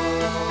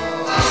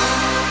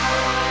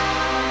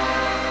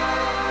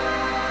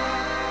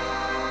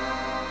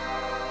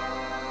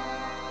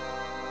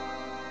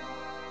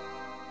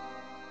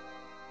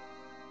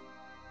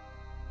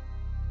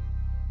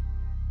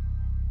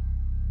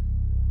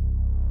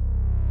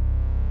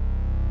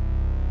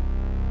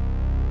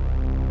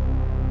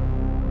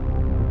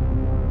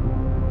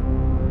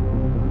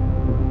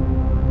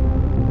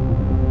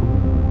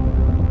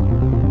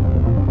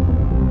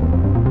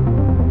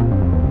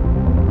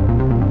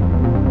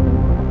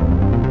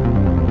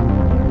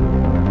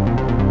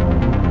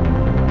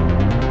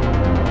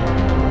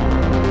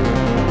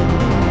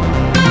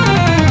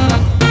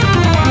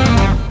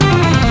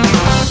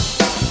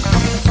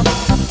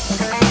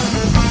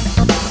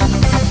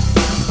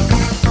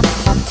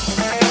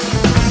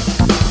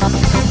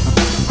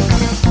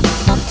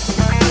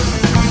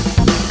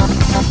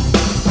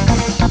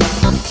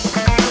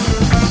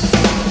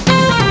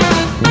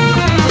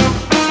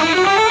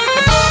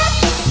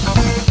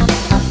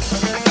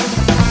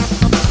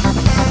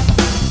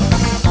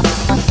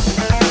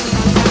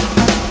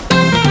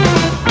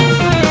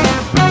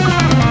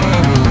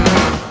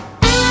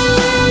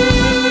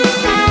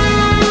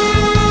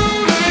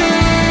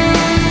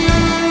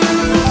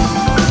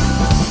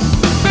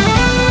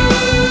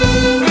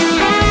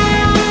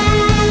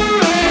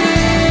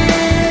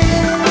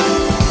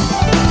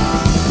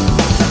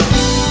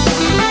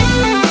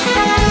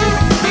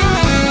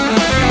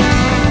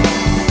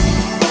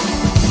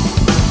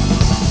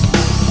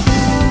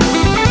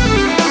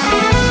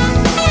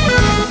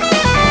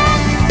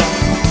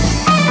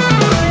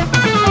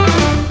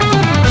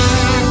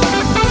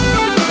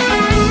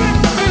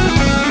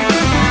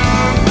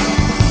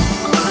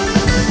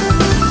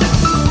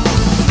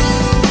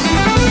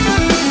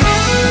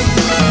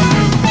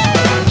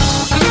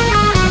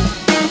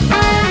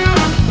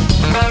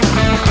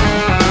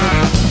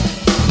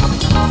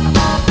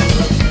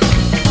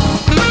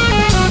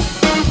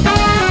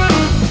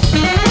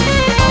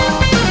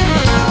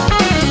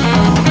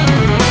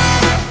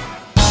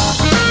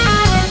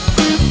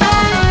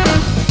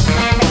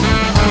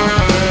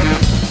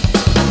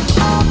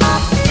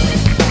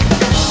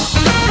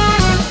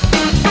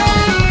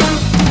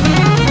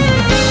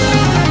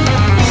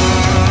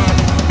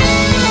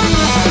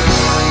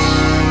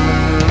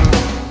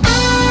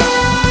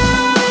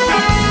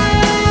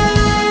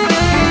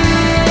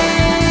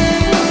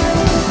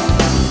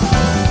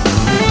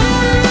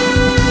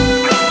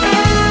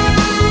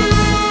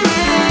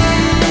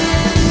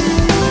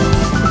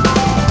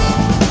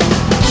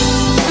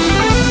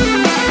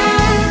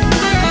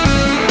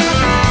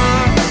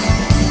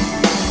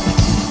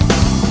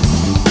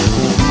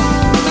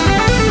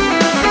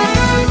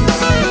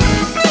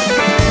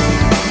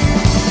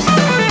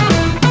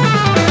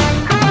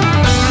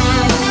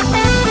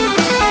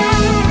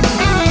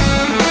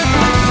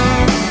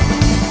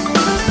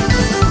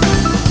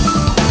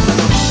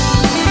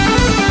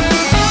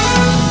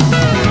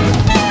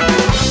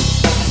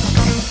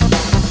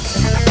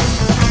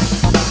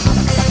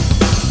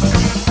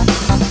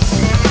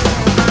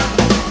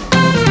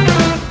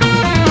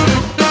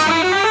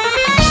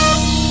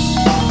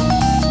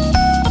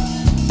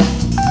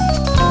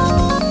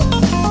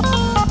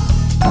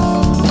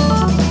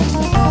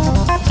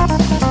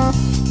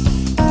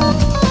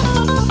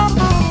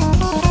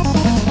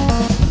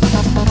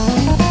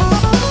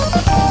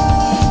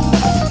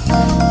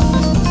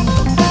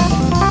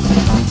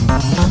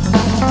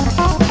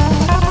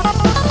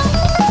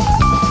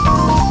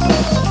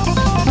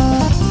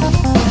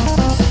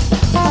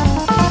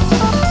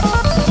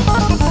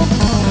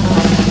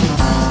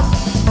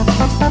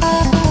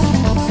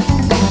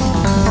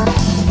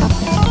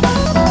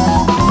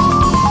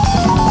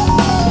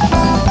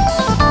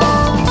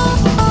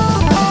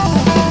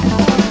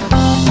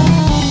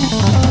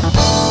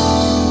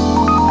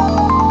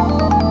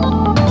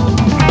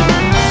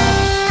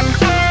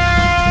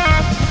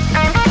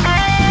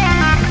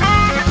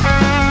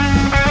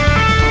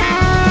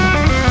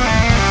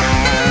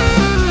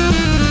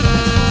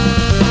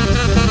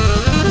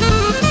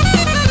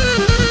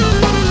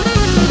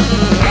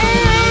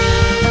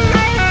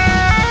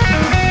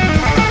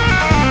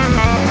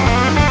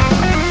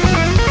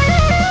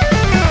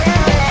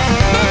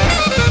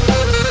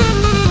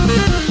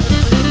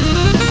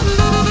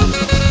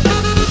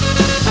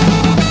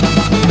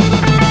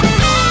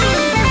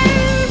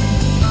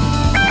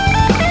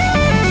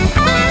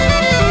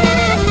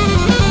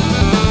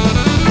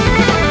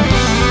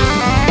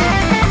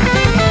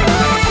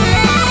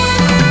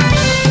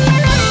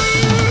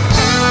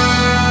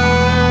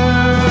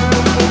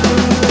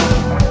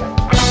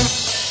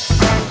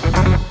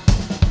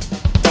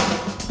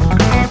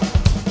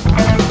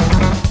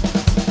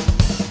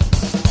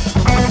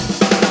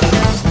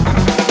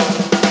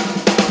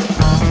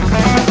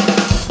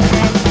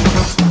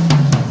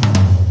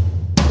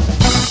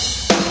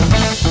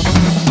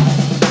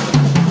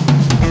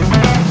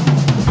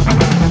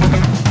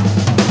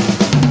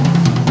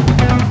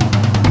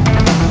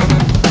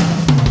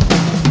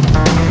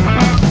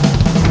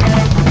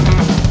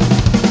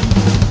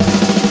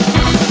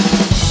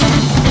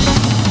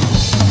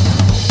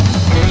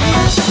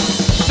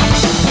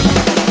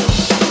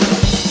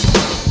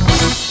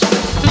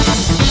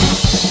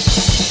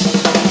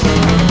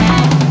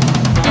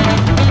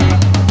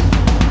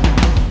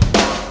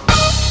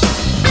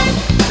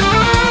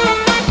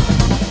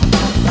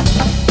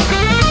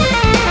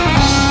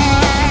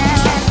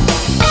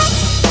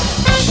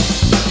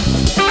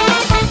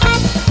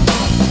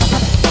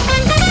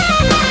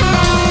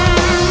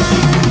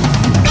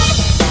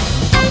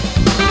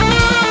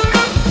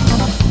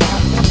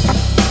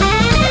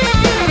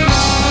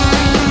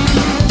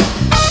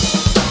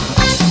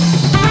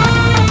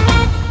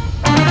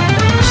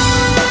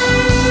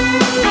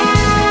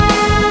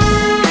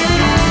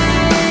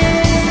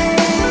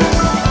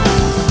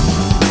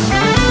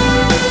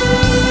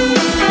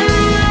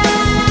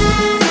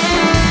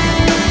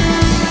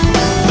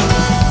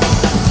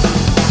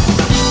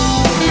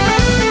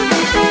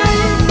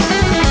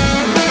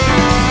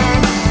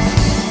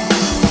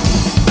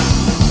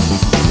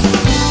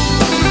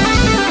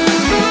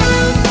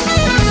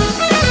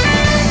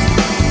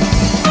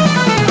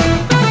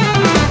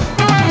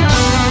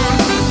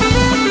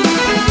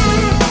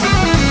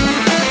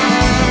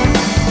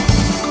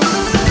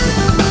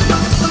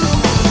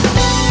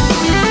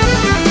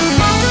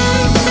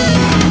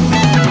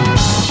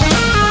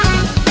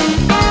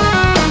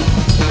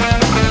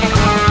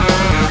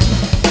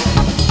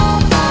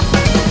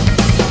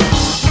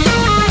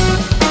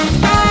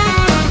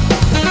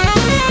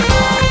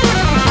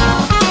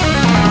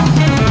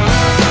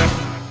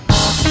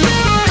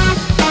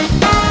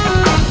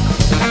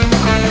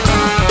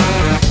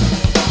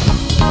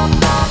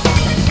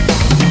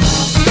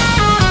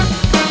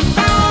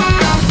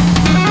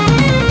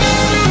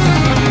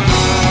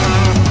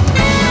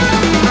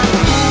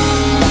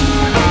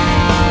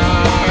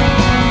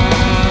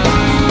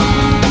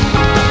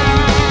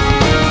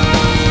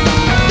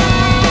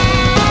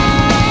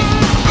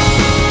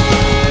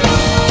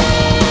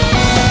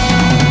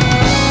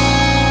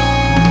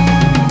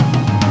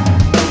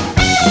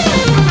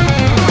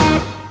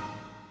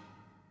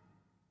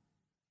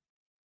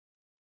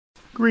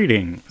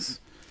 Greetings.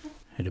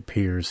 It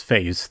appears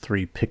Phase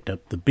 3 picked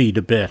up the beat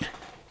a bit.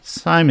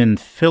 Simon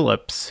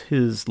Phillips,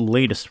 his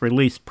latest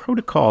release,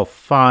 Protocol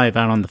 5,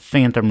 out on the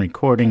Phantom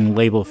Recording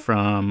label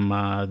from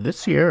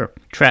this year.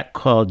 Track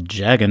called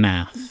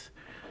Jagannath.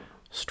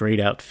 Straight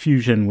out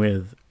fusion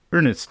with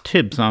Ernest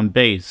Tibbs on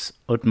bass,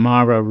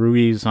 Otmara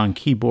Ruiz on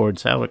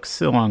keyboards, Alex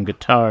Sill on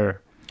guitar,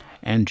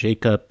 and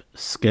Jacob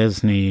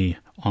Skesny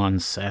on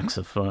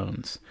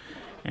saxophones.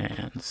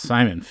 And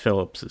Simon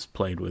Phillips has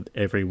played with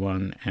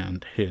everyone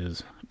and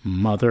his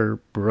mother,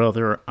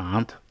 brother,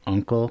 aunt,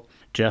 uncle,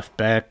 Jeff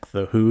Beck,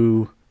 The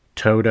Who,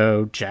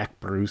 Toto, Jack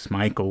Bruce,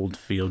 Mike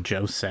Oldfield,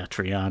 Joe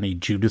Satriani,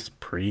 Judas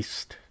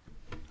Priest.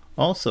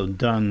 Also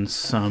done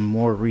some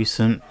more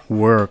recent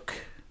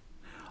work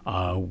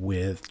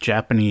with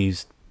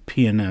Japanese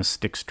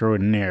pianist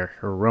extraordinaire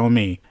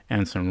Hiromi,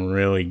 and some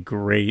really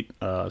great,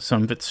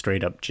 some of it's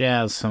straight up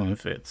jazz, some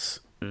of it's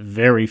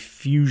very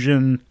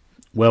fusion,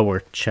 well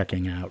worth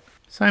checking out.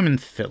 Simon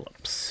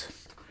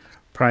Phillips.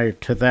 Prior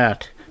to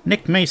that,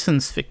 Nick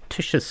Mason's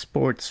Fictitious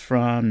Sports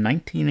from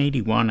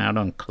 1981 out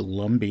on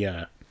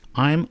Columbia.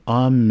 I'm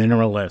a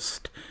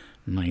Mineralist.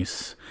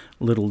 Nice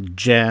little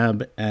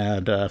jab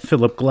at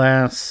Philip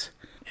Glass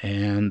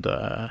and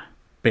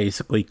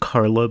basically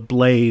Carla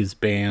Bley's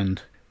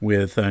band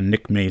with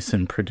Nick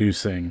Mason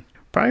producing.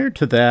 Prior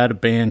to that, a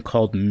band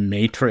called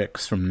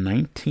Matrix from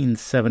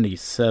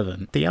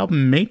 1977. The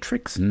album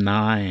Matrix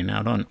 9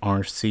 out on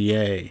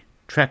RCA. A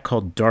track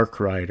called Dark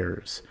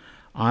Riders.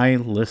 I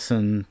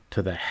listened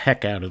to the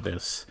heck out of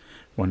this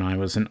when I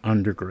was an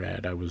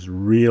undergrad. I was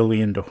really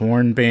into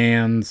horn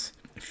bands,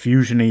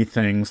 fusiony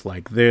things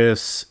like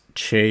this,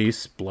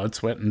 Chase, Blood,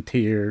 Sweat, and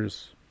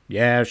Tears.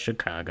 Yeah,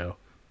 Chicago.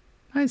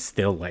 I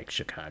still like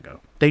Chicago.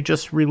 They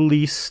just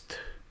released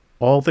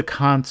all the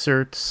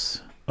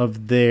concerts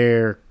of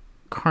their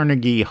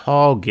Carnegie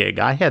Hall gig.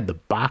 I had the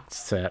box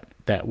set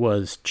that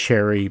was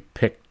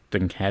cherry-picked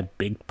and had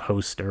big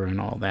poster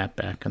and all that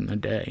back in the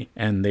day.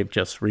 And they've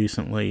just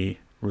recently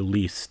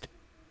released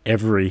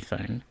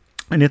everything,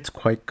 and it's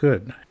quite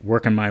good.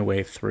 Working my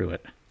way through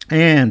it.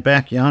 And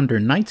back yonder,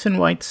 Knights in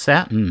White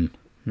Satin,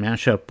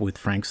 mashup with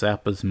Frank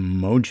Zappa's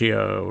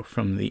Mojo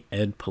from the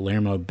Ed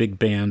Palermo Big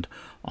Band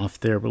off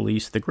their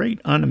release, The Great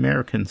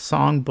Un-American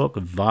Songbook,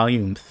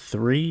 Volume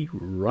 3,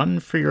 Run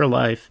for Your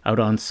Life, out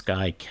on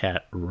Sky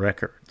Cat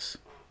Records.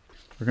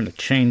 We're going to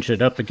change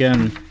it up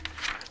again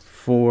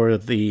for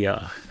the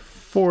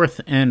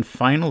fourth and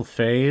final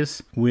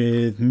phase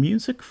with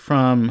music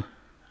from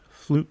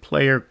flute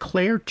player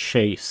Claire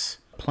Chase,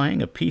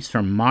 playing a piece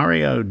from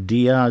Mario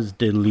Diaz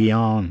de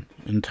Leon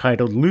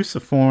entitled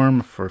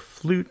Luciform for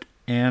Flute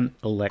and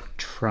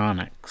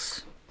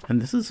Electronics.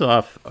 And this is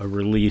off a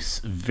release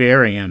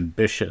very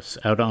ambitious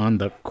out on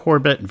the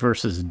Corbett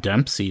vs.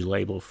 Dempsey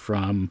label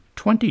from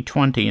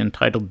 2020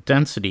 entitled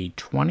Density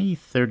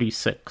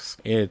 2036.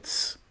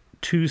 It's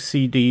 2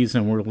 CDs,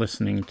 and we're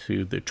listening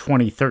to the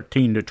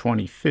 2013 to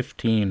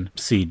 2015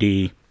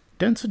 CD.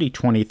 Density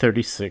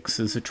 2036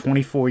 is a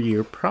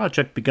 24-year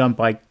project begun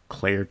by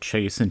Claire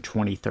Chase in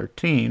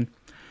 2013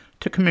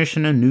 to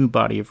commission a new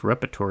body of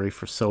repertory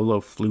for solo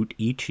flute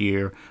each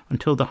year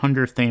until the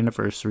 100th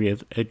anniversary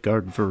of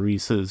Edgard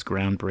Varèse's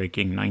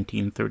groundbreaking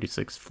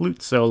 1936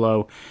 flute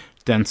solo,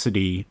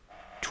 Density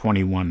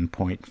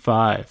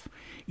 21.5.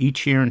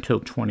 Each year until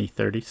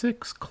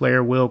 2036,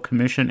 Claire will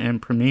commission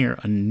and premiere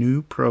a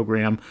new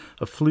program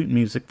of flute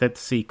music that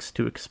seeks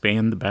to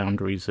expand the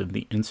boundaries of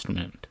the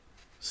instrument.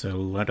 So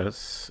let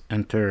us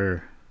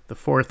enter the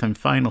fourth and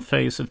final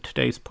phase of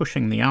today's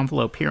Pushing the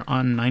Envelope here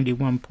on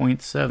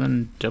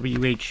 91.7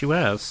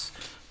 WHUS,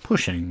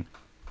 Pushing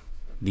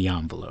the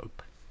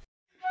Envelope.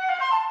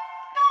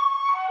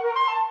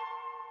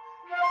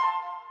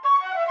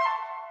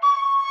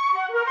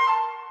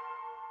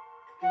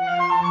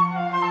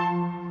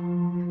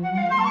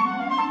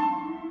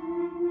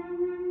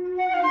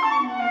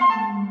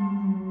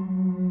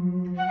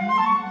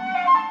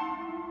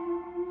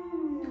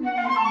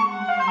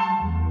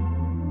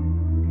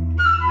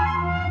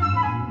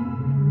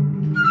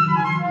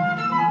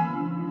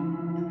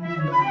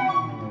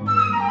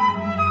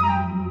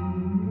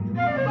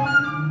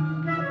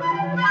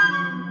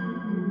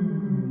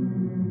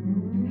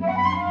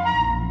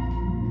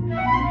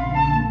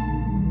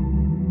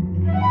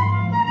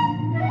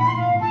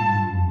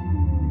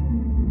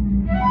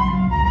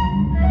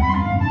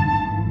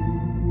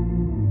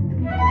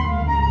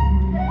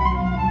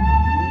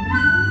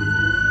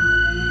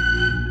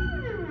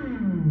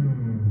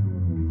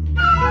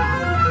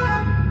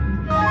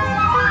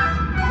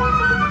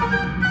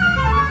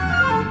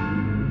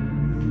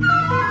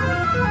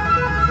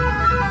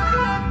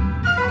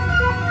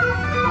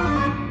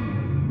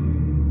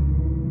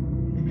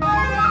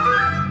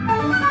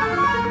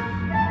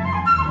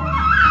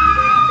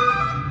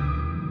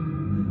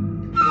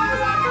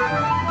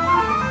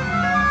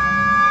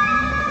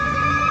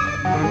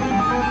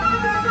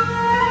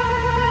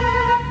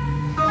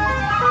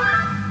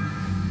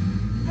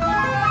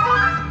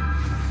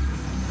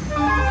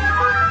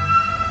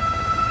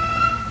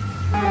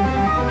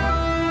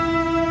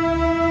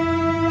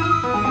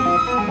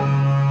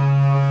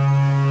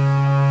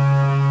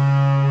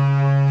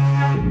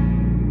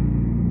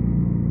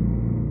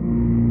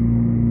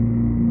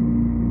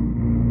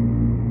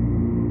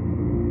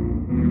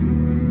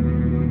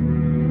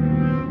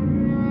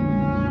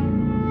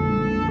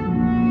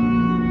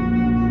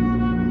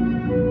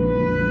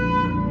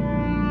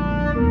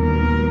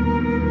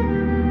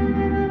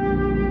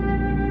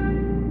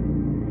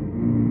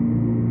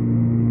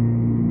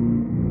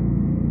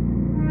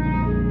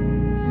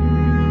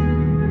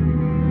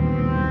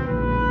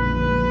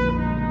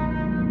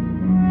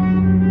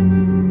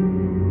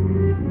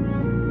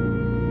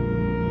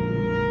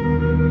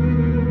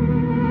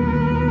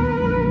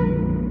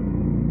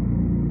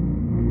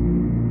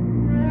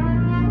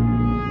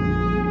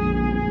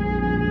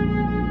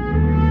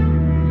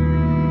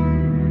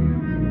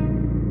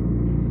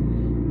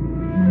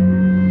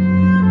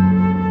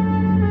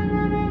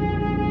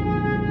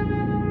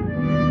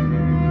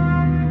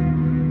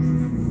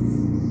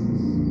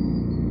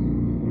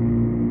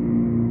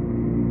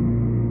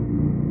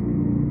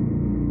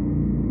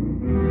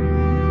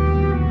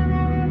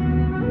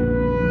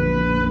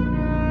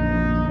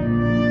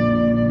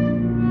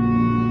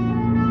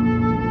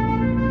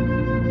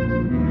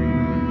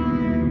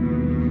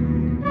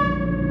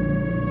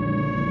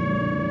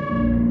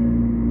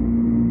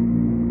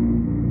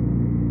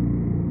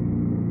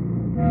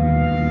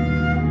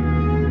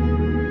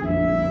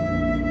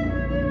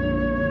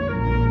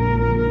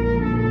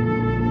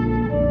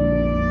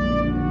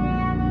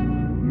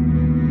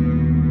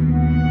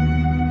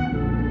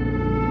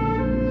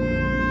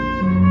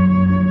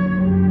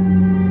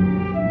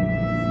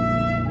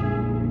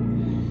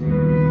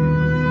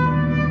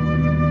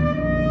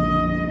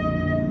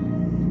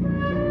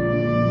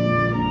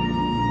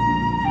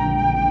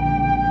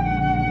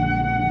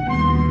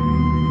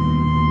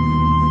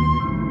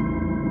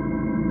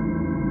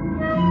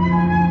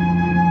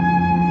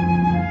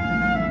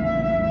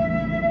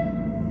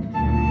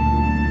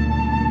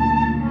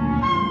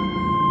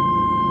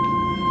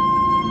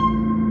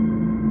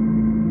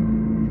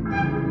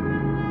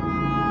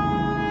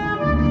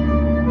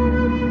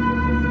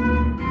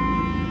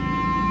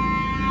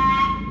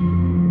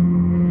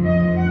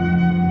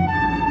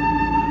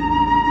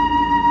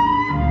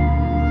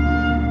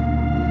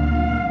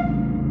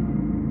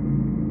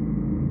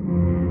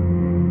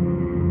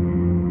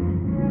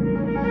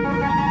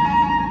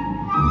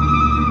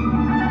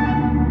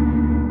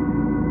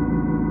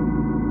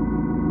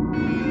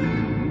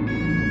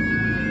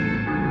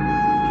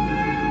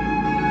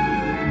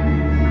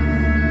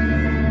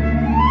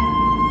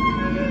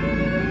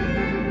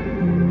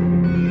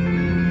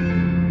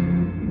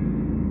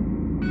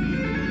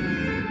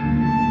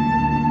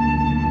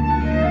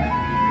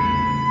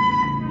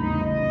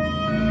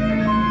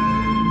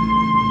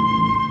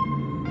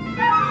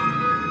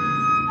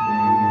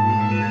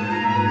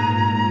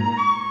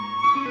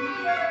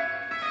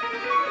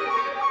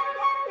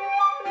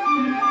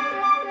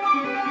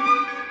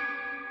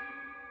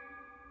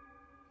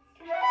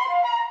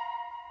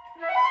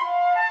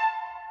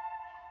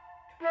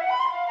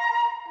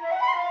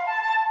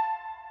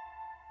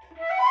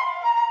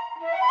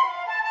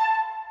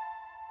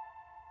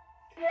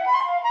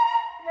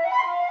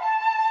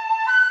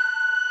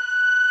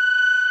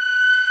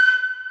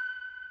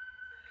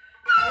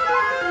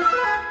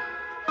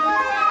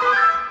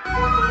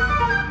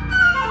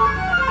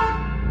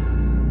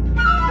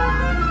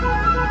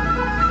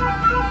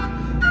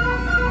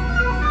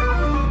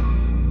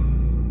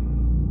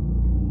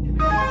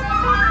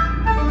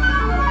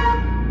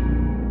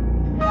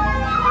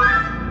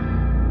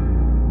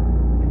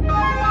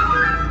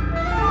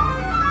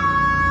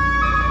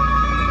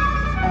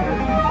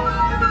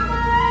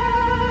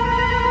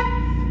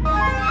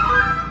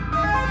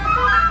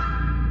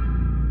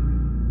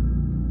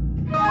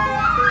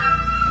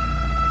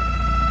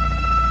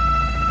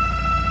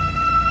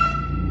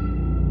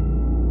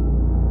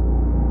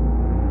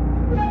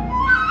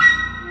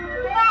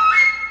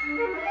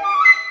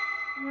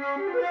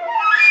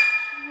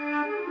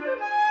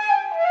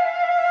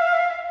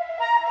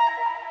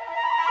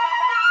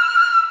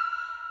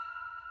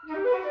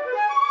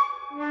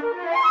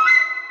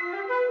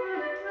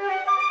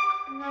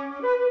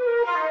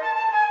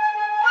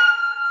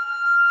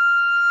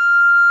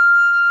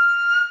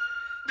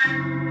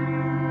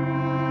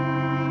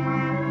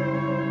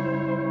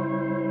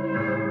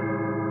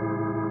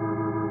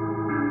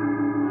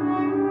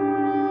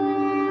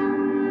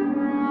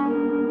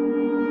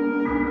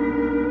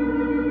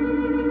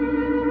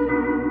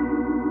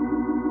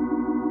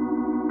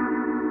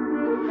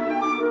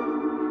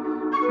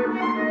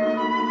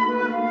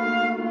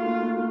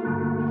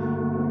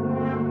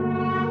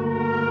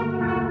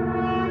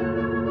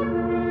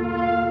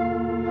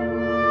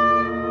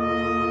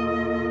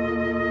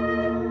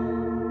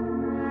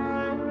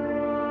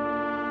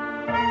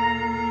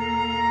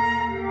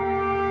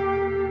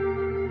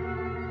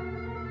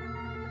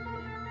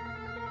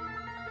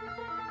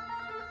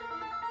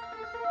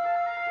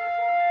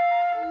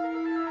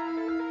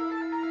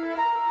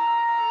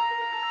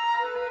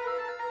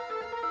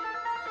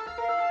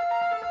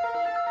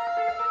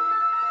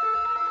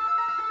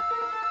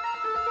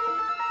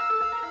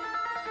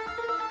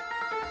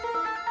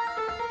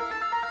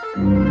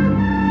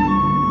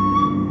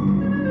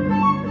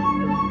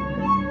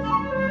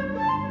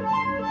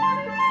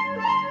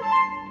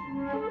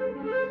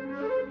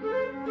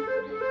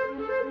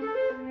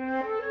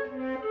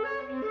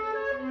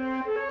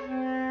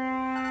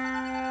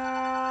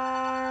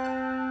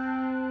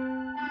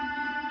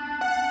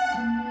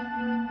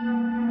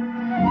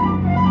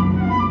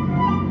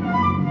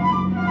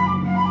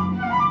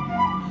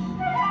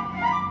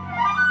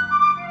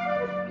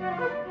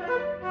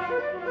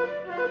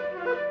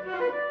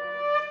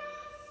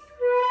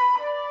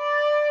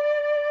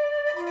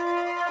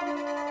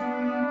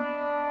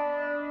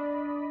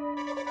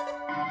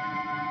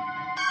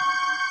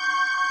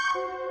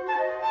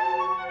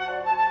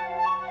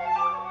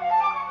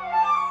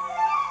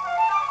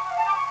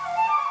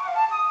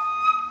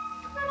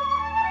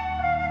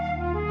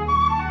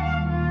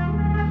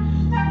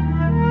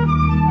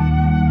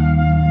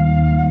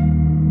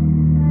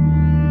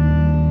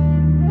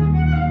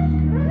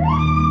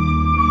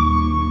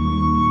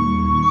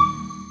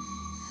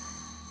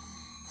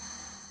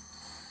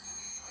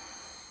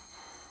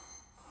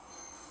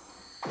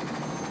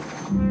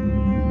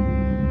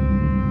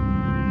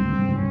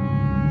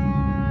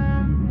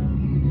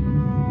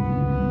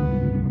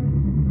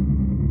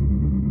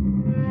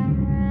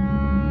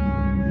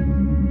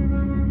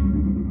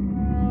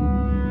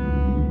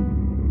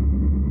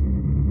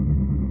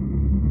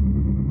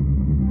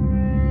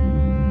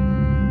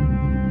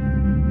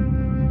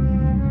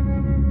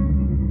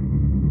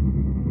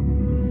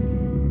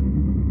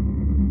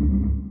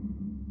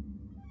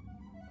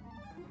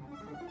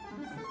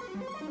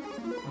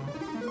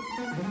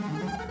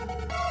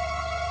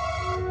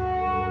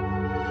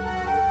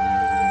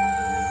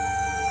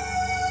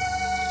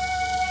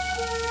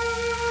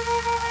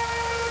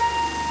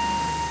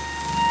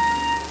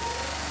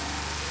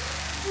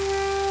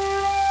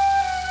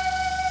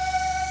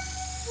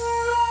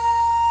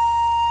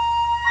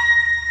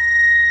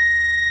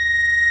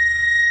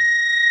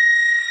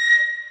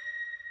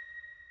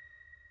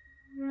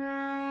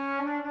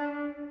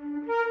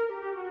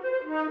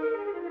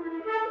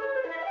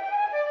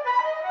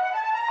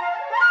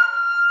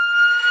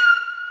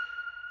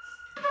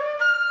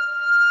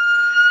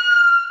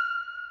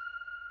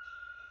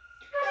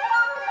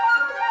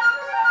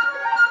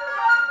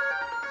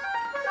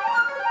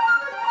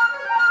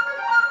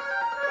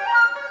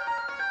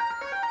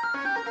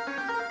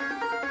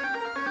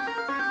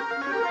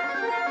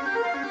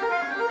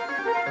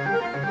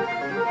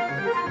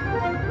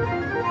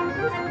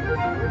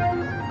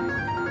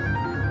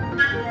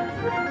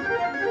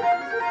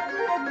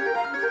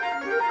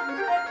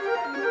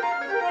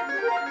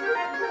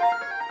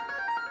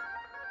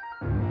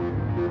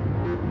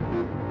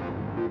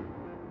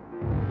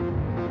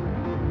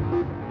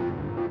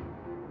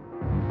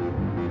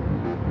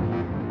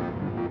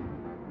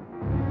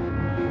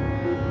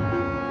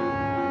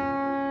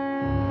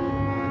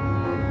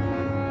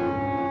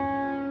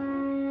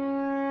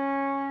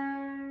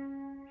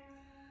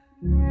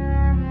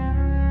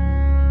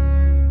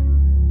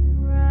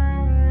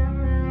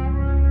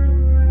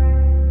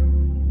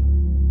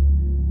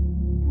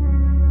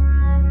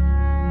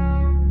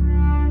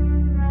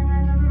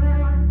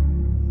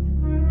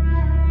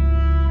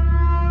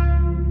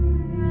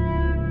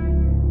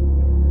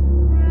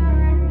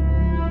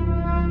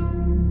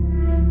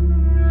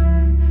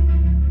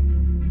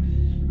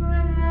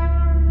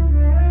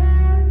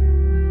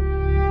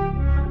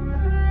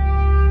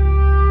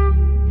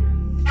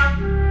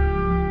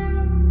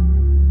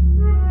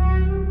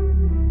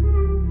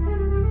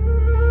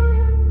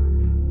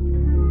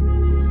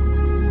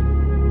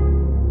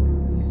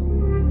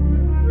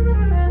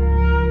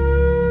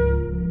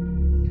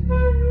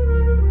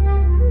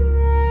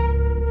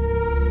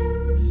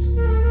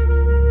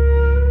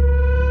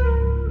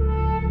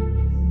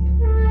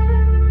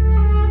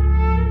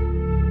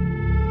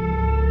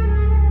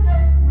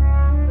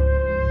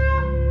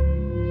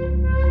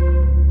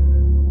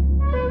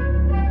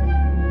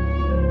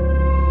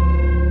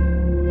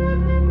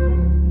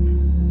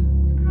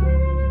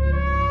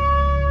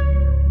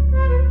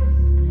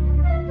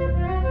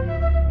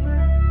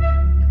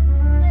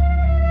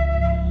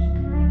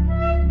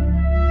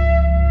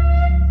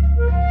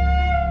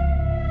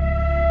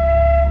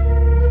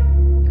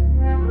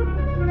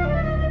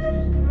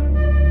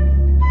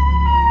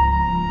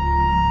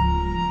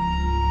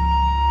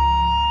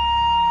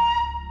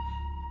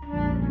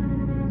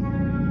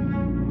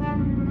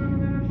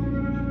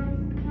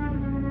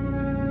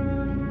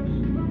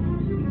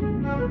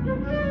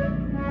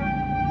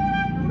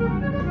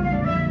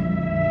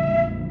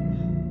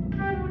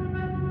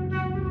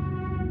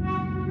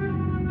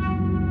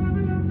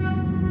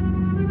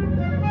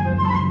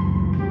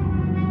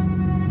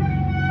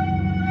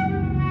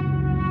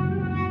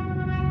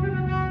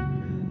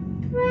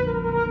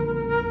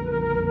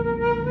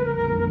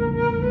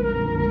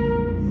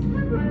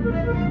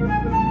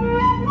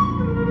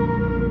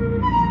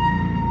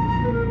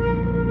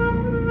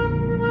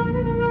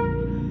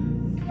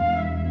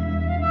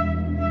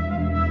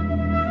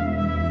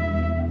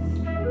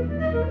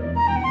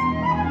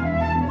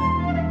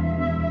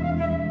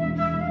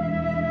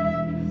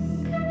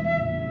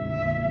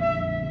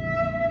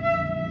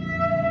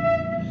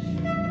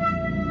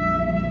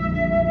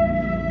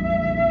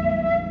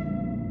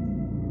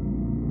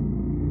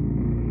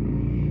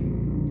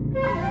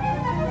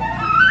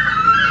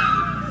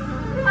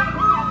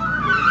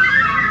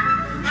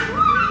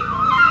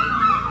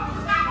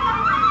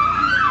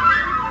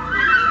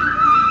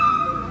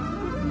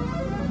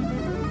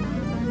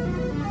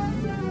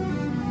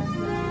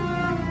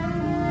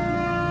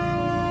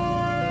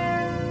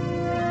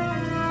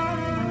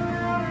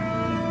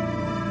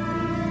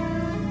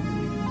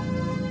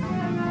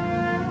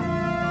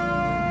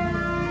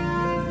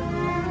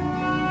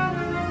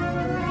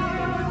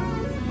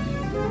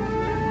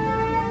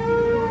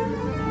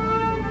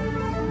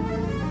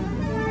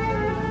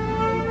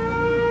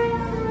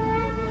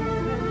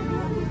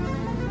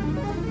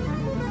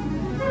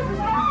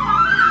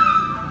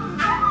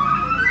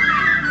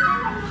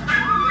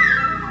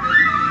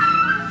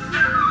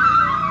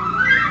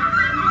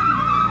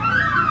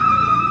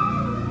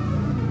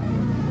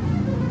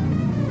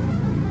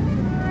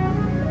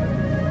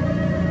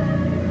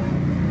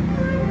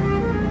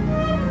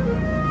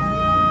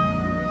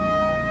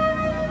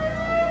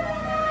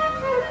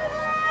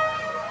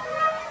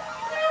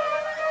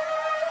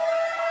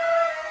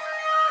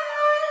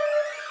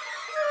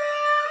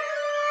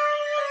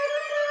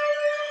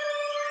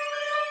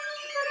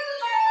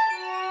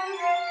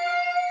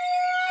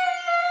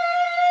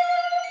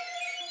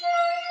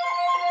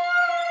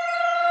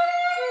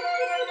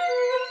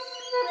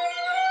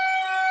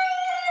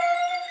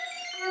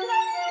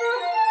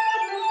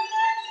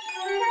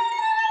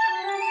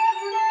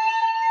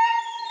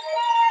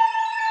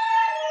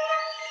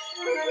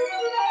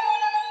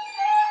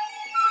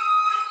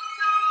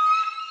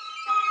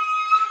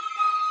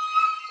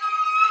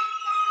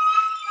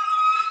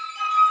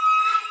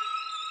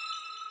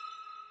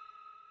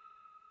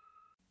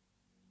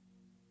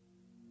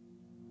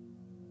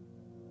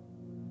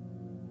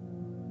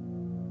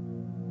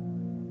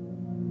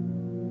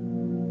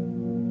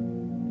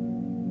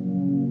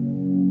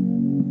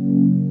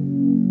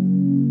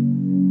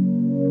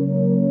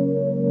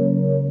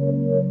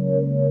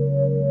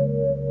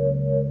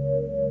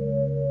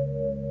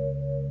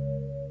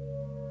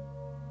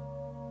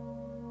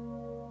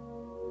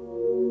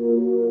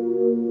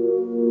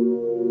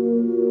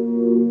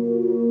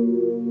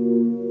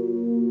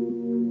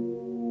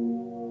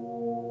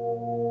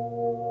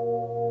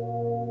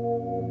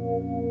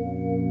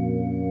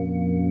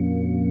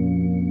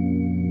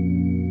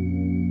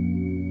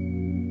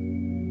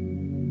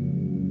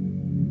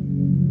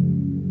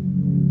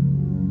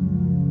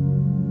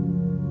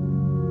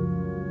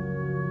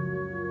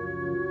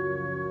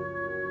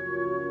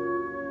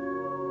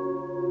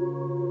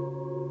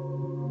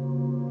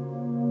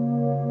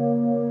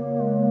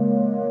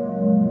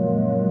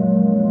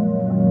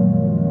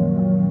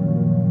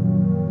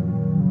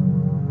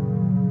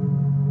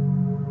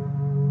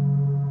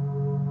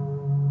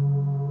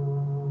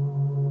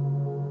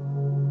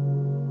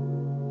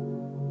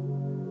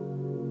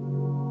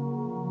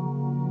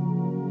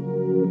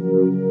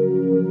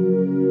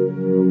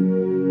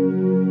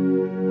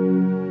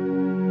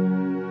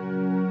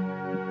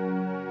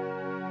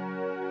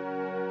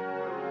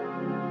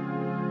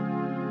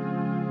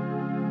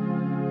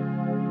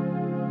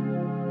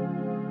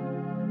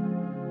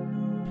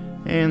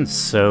 And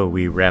so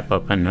we wrap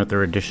up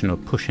another edition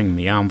of Pushing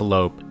the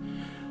Envelope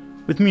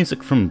with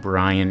music from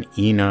Brian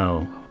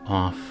Eno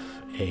off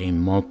a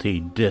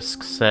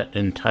multi-disc set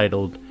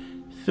entitled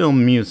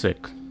Film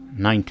Music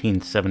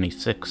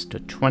 1976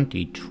 to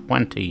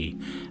 2020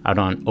 out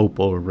on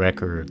Opal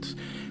Records.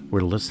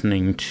 We're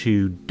listening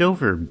to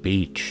Dover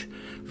Beach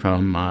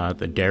from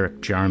the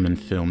Derek Jarman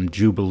film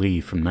Jubilee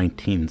from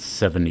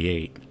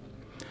 1978.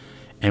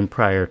 And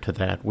prior to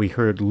that, we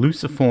heard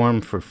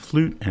Luciform for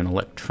Flute and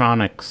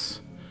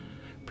Electronics,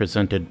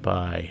 presented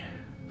by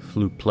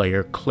flute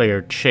player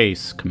Claire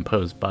Chase,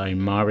 composed by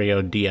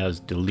Mario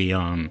Diaz de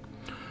Leon,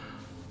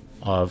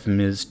 of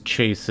Ms.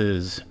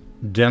 Chase's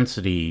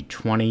Density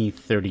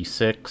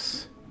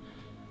 2036,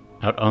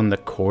 out on the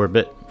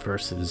Corbett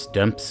versus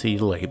Dempsey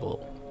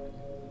label.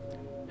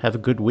 Have a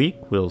good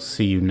week. We'll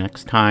see you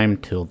next time.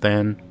 Till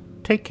then,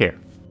 take care.